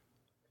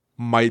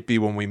might be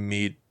when we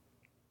meet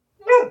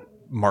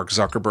Mark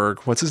Zuckerberg.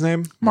 What's his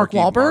name? Mark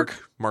Wahlberg?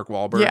 Mark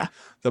Wahlberg. Yeah.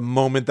 The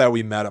moment that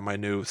we met him, I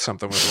knew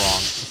something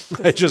was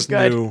wrong. I just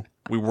Good. knew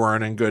we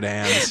weren't in good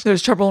hands.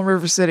 There's trouble in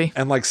River City.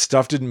 And like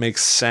stuff didn't make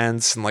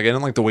sense, and like I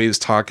didn't like the way he was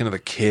talking to the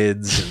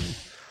kids,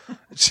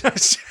 and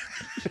just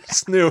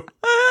knew.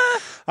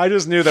 I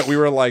just knew that we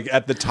were like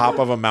at the top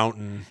of a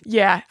mountain.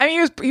 Yeah. I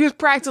mean, he was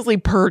practically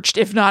perched,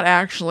 if not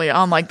actually,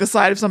 on like the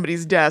side of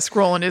somebody's desk,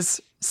 rolling his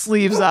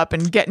sleeves up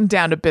and getting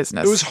down to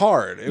business. It was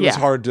hard. It was Yeah.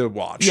 hard to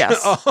watch. Yes.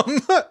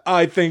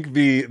 I think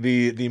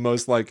the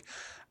most like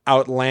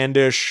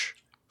outlandish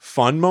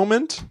fun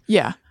moment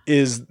Yeah.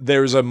 is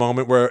there's a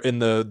moment where in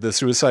the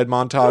suicide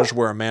montage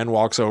where a man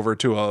walks over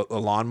to a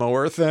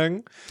lawnmower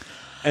thing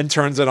and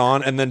turns it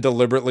on and then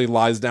deliberately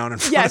lies down in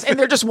front of it. and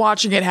they're just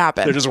watching it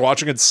happen. They're just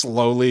watching it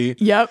slowly.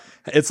 Yep.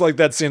 It's like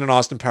that scene in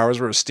Austin Powers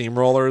where a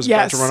steamroller is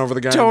about to run over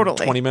the guy in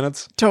 20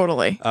 minutes.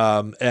 Totally.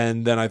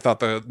 And then I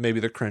thought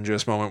maybe the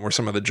cringiest moment were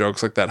some of the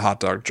jokes, like that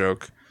hot dog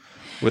joke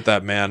with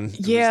that man.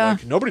 Yeah.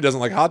 Like, nobody doesn't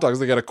like hot dogs.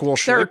 They got a cool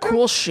shape. They're a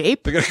cool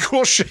shape. They got a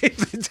cool shape.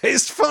 They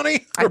taste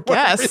funny. I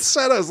guess. It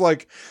said, I was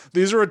like,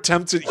 these are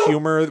attempts at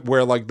humor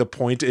where like the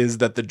point is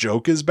that the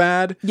joke is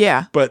bad.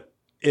 Yeah. But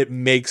it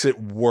makes it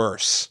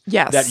worse.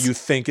 Yes. That you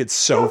think it's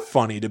so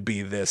funny to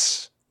be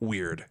this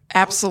weird.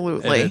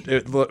 Absolutely. And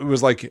it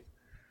was like,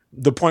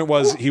 the point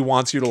was he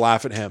wants you to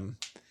laugh at him.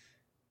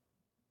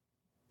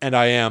 And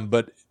I am,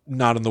 but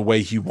not in the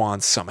way he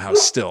wants somehow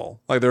still.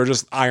 Like there are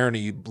just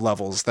irony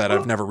levels that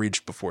I've never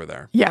reached before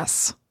there.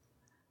 Yes.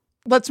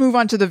 Let's move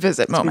on to the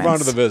visit moments. Move on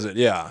to the visit,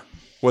 yeah.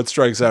 What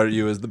strikes out at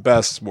you as the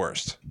best,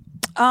 worst?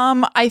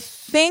 I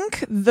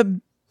think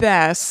the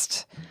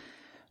best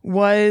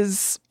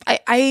was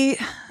probably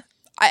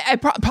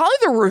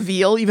the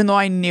reveal, even though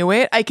I knew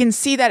it. I can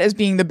see that as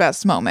being the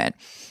best moment.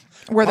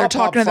 Where they're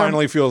talking to them.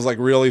 Finally feels like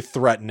really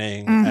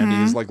threatening and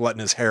he's like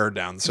letting his hair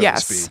down, so to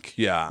speak.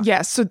 Yeah.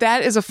 Yes. So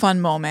that is a fun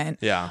moment.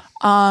 Yeah.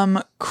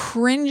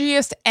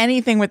 Cringiest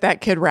anything with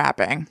that kid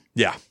rapping.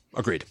 Yeah.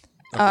 Agreed.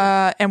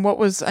 And what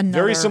was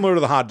another? Very similar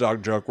to the hot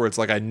dog joke where it's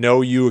like, I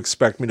know you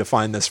expect me to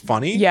find this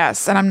funny.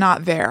 Yes. And I'm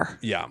not there.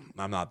 Yeah.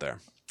 I'm not there.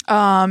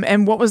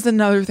 And what was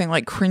another thing?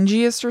 Like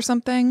cringiest or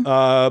something?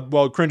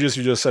 Well, cringiest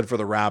you just said for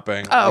the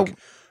rapping. Oh.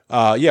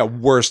 Like,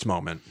 worst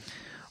moment.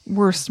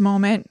 Worst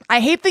moment. I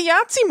hate the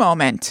Yahtzee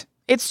moment.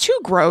 It's too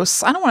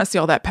gross. I don't want to see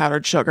all that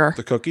powdered sugar.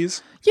 The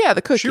cookies? Yeah,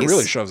 the cookies. She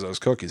really shoves those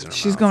cookies in her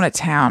She's mouth. going to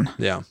town.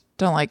 Yeah.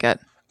 Don't like it.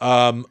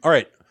 All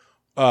right.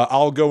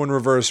 I'll go in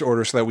reverse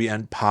order so that we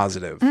end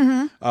positive.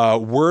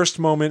 Mm-hmm. Worst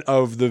moment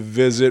of the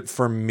visit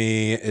for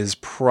me is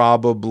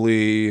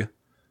probably...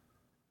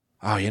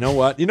 Oh, you know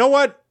what?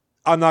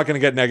 I'm not going to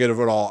get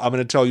negative at all. I'm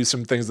going to tell you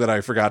some things that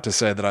I forgot to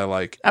say that I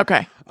like.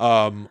 Okay.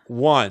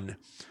 One...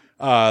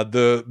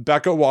 the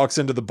Becca walks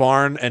into the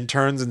barn and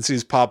turns and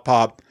sees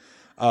Pop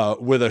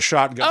with a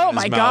shotgun in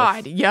his mouth.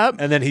 God. Yep.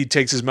 And then he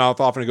takes his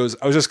mouth off and he goes,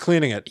 I was just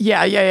cleaning it.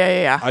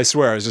 Yeah. I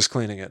swear I was just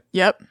cleaning it.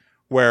 Yep.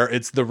 Where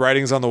it's the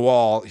writings on the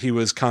wall. He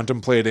was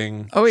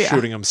contemplating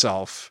shooting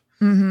himself.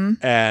 Mm-hmm.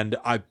 And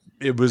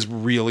it was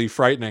really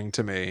frightening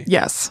to me.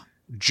 Yes.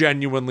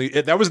 Genuinely.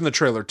 That was in the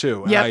trailer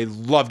too. And I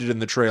loved it in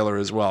the trailer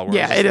as well.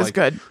 Yeah, it is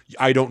good.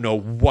 I don't know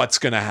what's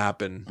going to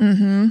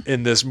happen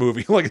in this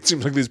movie. Like it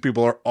seems like these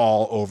people are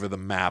all over the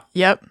map.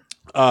 Yep.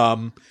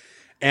 And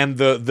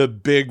the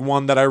big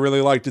one that I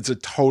really liked, it's a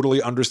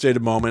totally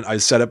understated moment. I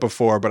said it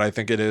before, but I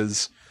think it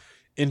is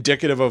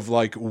indicative of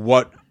like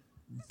what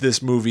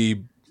this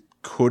movie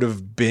could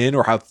have been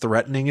or how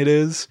threatening it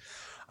is.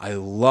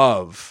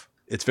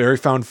 It's very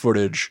found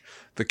footage.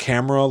 The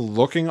camera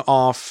looking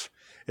off.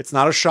 It's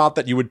not a shot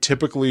that you would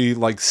typically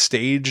like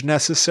stage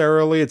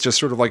necessarily. It's just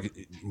sort of like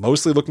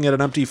mostly looking at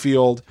an empty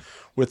field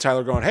with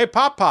Tyler going, "Hey,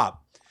 Pop."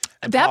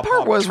 And that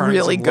part was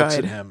really good. Looks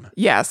at him,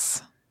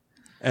 yes.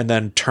 And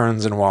then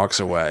turns and walks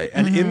away.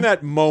 And in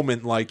that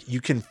moment, like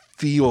you can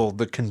feel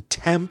the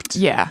contempt.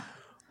 Yeah.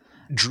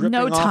 Dripping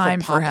no time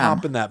off of for him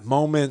Pop in that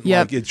moment.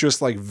 Yep. Like it's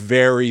just like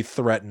very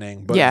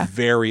threatening, but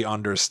very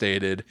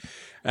understated.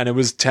 And it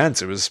was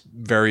tense. It was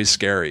very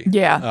scary.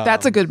 Yeah,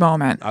 that's a good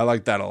moment. I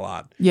like that a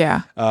lot.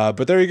 Yeah.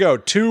 But there you go.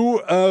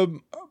 Two,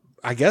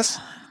 I guess.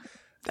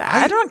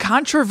 I don't know,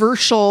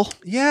 controversial.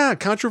 Yeah,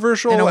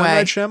 controversial M.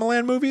 Night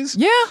Shyamalan movies.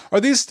 Yeah. Are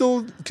these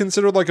still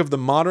considered like of the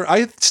modern?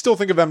 I still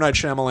think of M. Night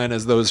Shyamalan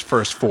as those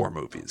first 4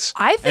 movies.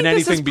 I think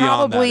this is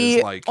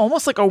probably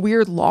almost like a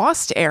weird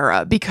lost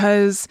era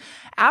because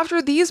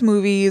after these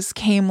movies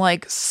came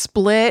like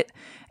Split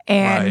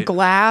and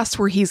Glass,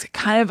 where he's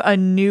kind of a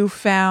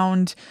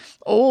newfound,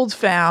 old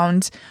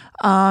found,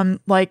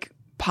 like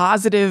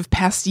positive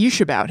pastiche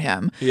about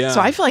him. Yeah.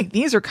 So I feel like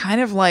these are kind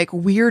of like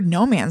weird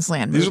no man's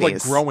land movies. These are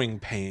like growing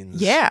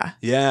pains. Yeah.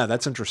 Yeah,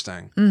 that's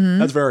interesting. Mm-hmm.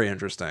 That's very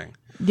interesting.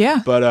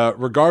 Yeah.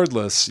 But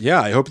regardless,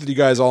 I hope that you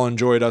guys all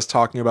enjoyed us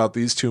talking about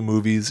these 2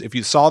 movies. If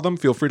you saw them,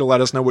 feel free to let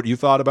us know what you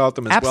thought about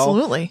them as well.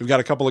 Absolutely. We've got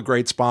a couple of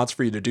great spots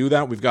for you to do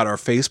that. We've got our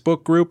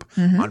Facebook group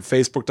on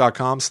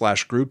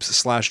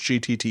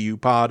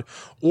facebook.com/groups/GTTUpod,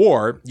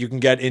 or you can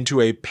get into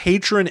a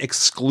patron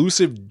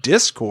exclusive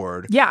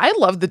Discord. Yeah, I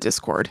love the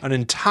Discord. An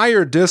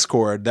entire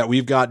Discord that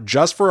we've got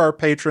just for our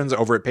patrons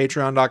over at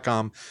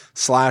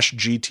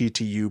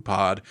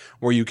patreon.com/GTTUpod,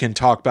 where you can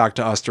talk back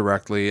to us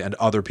directly and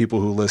other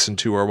people who listen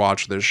to or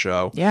watch this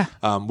show. Yeah.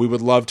 We would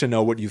love to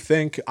know what you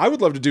think. I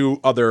would love to do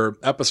other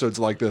episodes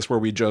like this where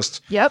we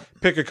just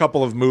pick a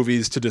couple of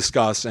movies to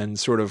discuss and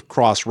sort of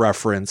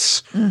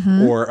cross-reference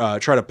or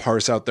try to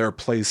parse out their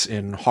place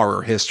in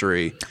horror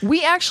history.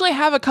 We actually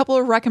have a couple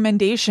of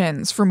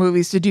recommendations for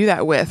movies to do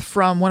that with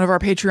from one of our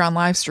Patreon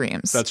live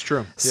streams. That's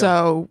true.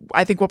 So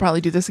I think we'll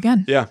probably do this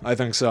again. Yeah, I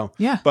think so.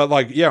 Yeah. But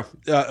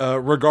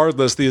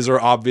regardless, these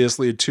are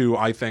obviously two,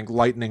 I think,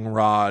 lightning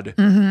rod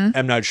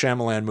M. Night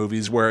Shyamalan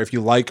movies where if you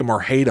like them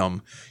or hate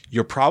them,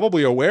 you're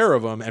probably aware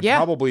of them and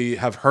probably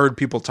have heard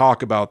people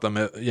talk about them,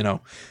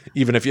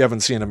 even if you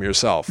haven't seen them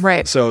yourself.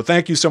 Right. So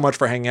thank you so much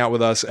for hanging out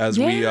with us as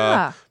we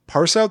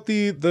parse out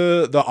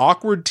the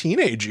awkward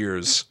teenage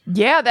years.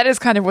 Yeah, that is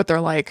kind of what they're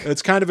like.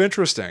 It's kind of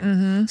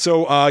interesting.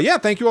 So,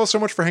 thank you all so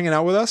much for hanging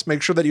out with us.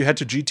 Make sure that you head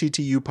to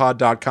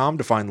gttupod.com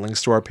to find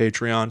links to our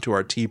Patreon, to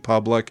our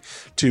TeePublic,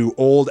 to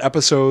old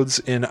episodes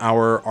in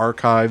our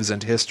archives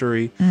and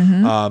history.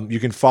 You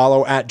can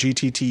follow at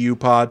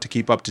gttupod to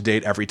keep up to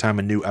date every time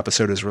a new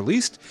episode is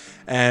released.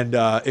 And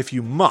if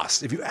you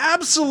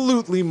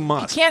absolutely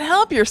must, you can't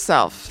help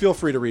yourself, feel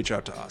free to reach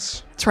out to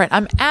us. That's right.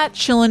 I'm at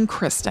Chillin'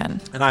 Kristen.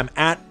 And I'm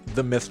at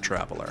The Myth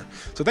Traveler.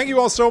 So thank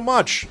you all so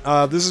much.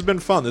 This has been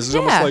fun. This is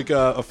almost like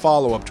a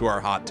follow-up to our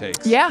hot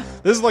takes. Yeah.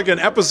 This is like an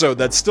episode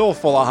that's still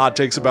full of hot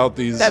takes about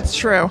these That's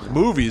true.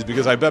 movies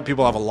because I bet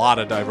people have a lot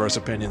of diverse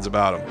opinions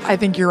about them. I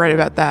think you're right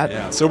about that.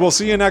 Yeah. So we'll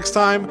see you next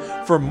time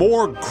for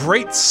more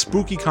great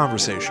spooky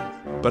conversation.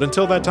 But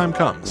until that time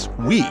comes,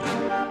 we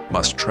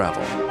must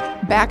travel.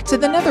 Back to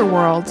the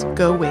netherworld.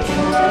 Go wait.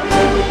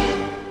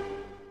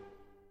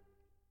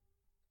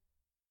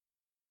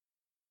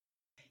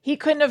 He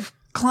couldn't have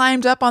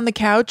climbed up on the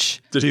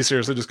couch. Did he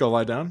seriously just go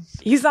lie down?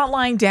 He's not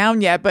lying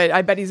down yet, but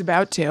I bet he's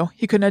about to.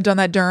 He couldn't have done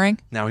that during.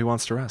 Now he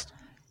wants to rest.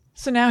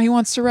 So now he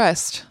wants to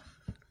rest.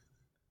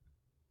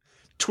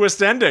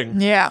 Twist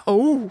ending. Yeah.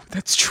 Oh,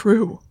 that's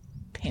true.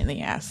 Pain in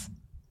the ass.